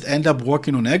think you just end up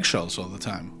walking on eggshells all the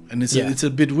time, and it's a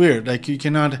bit weird. Like, you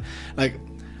cannot, like,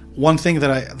 one thing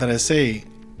that I say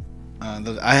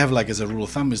that I have like as a rule of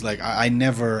thumb is like I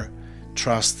never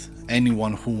trust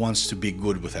anyone who wants to be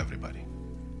good with everybody,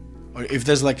 or if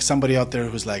there's like somebody out there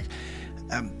who's like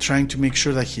trying to make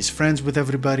sure that he's friends with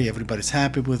everybody's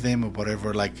happy with him or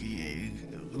whatever, like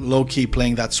low-key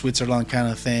playing that Switzerland kind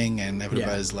of thing, and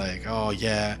everybody's like, oh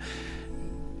yeah,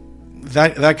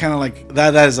 that kind of like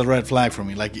that is a red flag for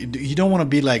me. Like, you don't want to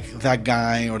be like that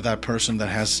guy or that person that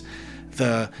has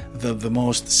the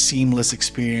most seamless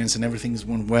experience and everything's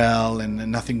went well and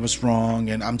nothing was wrong,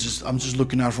 and I'm just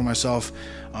looking out for myself,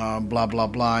 blah blah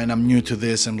blah, and I'm new to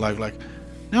this, and like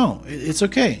no, it's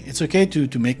okay. It's okay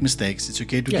to make mistakes. It's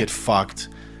okay to get fucked.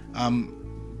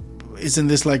 Isn't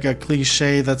this like a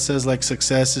cliche that says like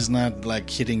success is not like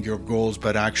hitting your goals,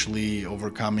 but actually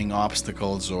overcoming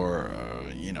obstacles, or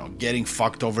getting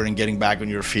fucked over and getting back on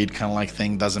your feet, kind of like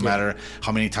thing. Doesn't matter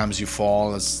how many times you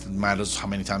fall, it matters how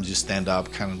many times you stand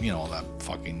up, kind of, that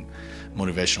fucking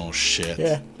motivational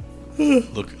shit.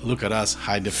 Look at us,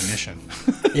 high definition.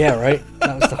 Yeah, right.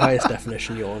 That was the highest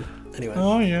definition you're on. Anyway.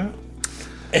 Oh yeah.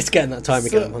 It's getting that time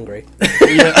again. I'm hungry.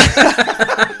 Yeah.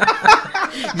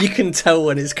 You can tell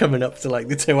when it's coming up to like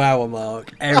the 2-hour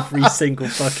mark every single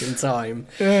fucking time.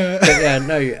 But yeah,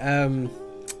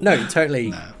 no,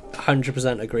 totally,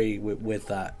 100% agree with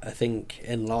that. I think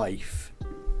in life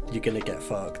you're gonna get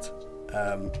fucked,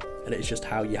 and it's just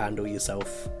how you handle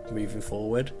yourself moving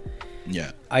forward.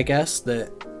 Yeah, I guess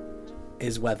that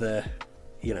is whether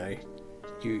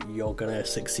you're gonna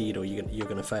succeed or you're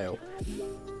gonna fail.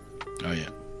 Oh yeah.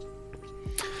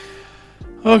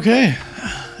 Okay,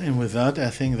 and with that,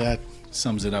 I think that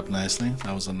sums it up nicely.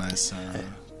 That was a nice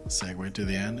segue to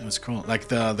the end. It was cool. Like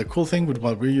the cool thing with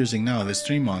what we're using now, the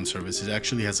Stream On service, it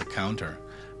actually has a counter.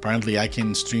 Apparently, I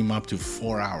can stream up to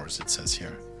 4 hours. It says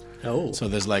here. Oh. So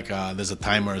there's a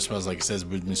timer as well as, like it says,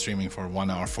 we've been streaming for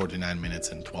 1 hour 49 minutes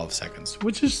and 12 seconds,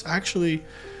 which is actually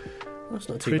that's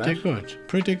not too pretty bad. good.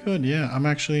 Pretty good. Yeah, I'm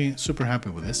actually super happy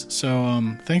with this.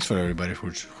 So thanks for everybody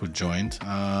who joined.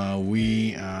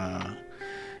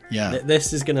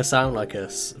 This is going to sound like a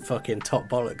fucking Top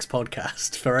Bollocks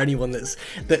podcast for anyone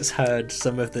that's heard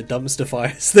some of the dumpster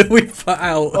fires that we've put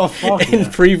out in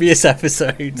previous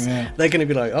episodes. Yeah. They're going to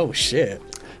be like, oh shit.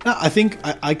 No, I think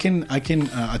I can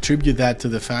attribute that to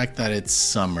the fact that it's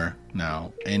summer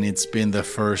now, and it's been the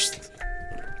first.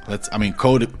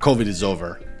 COVID is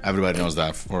over. Everybody knows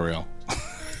that, for real.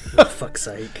 For fuck's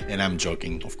sake. And I'm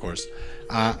joking, of course.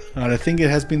 But I think it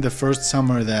has been the first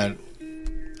summer that,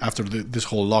 after this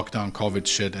whole lockdown COVID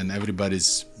shit, and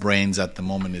everybody's brains at the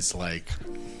moment is like,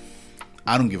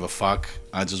 I don't give a fuck.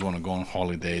 I just want to go on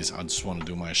holidays. I just want to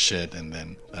do my shit, and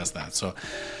then that's that. So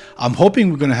I'm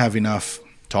hoping we're going to have enough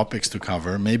topics to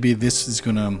cover. Maybe this is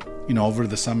going to, over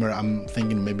the summer, I'm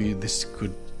thinking maybe this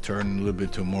could turn a little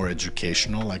bit to more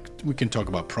educational. Like, we can talk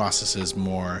about processes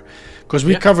more. Because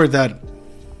we covered that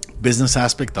business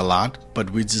aspect a lot, but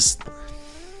we just,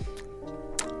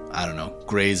 I don't know,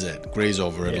 graze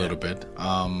over it a little bit.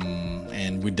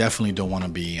 And we definitely don't want to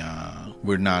be,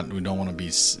 we don't want to be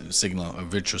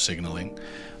virtue signaling.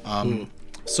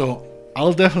 So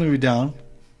I'll definitely be down.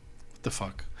 What the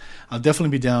fuck? I'll definitely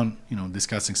be down,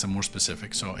 discussing some more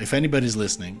specifics. So if anybody's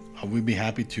listening, we'd be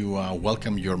happy to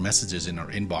welcome your messages in our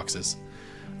inboxes.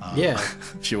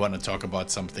 If you want to talk about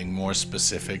something more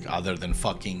specific other than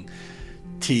fucking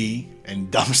tea and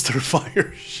dumpster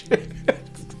fire shit.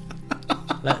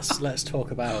 Let's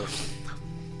talk about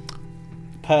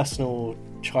personal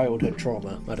childhood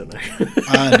trauma. I don't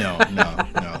know.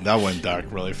 No. That went dark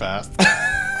really fast.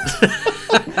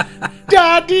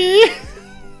 Daddy!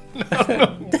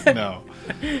 No.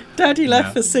 Daddy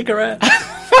left for cigarettes.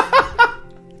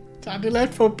 Daddy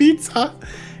left for pizza.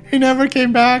 He never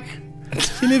came back.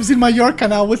 He lives in Mallorca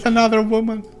now with another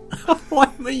woman.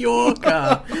 Why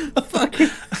Mallorca? Fucking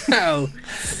hell.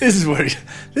 This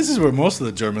is where most of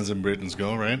the Germans and Britons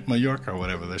go, right? Mallorca or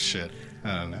whatever this shit.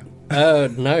 I don't know.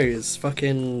 No, it's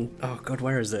fucking. Oh god,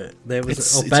 where is it? There was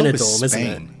Benidorm, isn't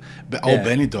it?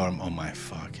 Benidorm. Oh my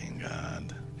fucking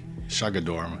god.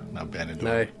 Shagadorm, not Benidorm.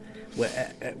 No.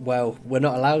 We're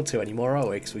not allowed to anymore, are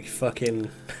we? Because we fucking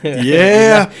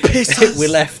we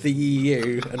left the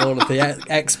EU, and all of the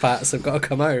expats have got to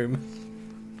come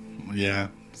home. Yeah,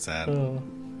 sad.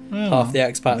 Half the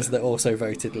expats that also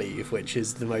voted leave, which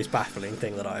is the most baffling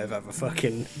thing that I have ever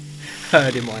fucking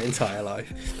heard in my entire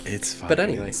life. It's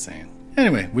fucking insane.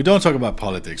 Anyway, we don't talk about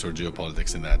politics or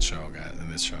geopolitics in that show, guys. In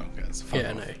this show, guys.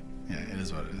 Yeah, no. Yeah, it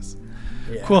is what it is.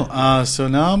 Yeah. Cool. So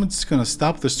now I'm just gonna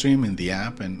stop the stream in the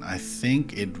app, and I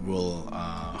think it will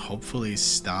hopefully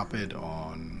stop it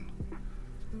on.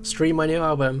 Stream my new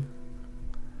album.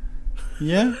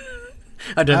 Yeah.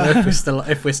 I don't know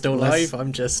if we're still live.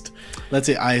 I'm just. Let's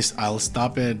say I'll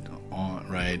stop it on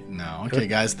right now. Okay,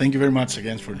 guys. Thank you very much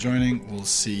again for joining. We'll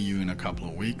see you in a couple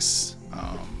of weeks.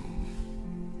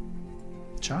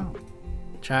 Ciao.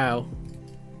 Ciao.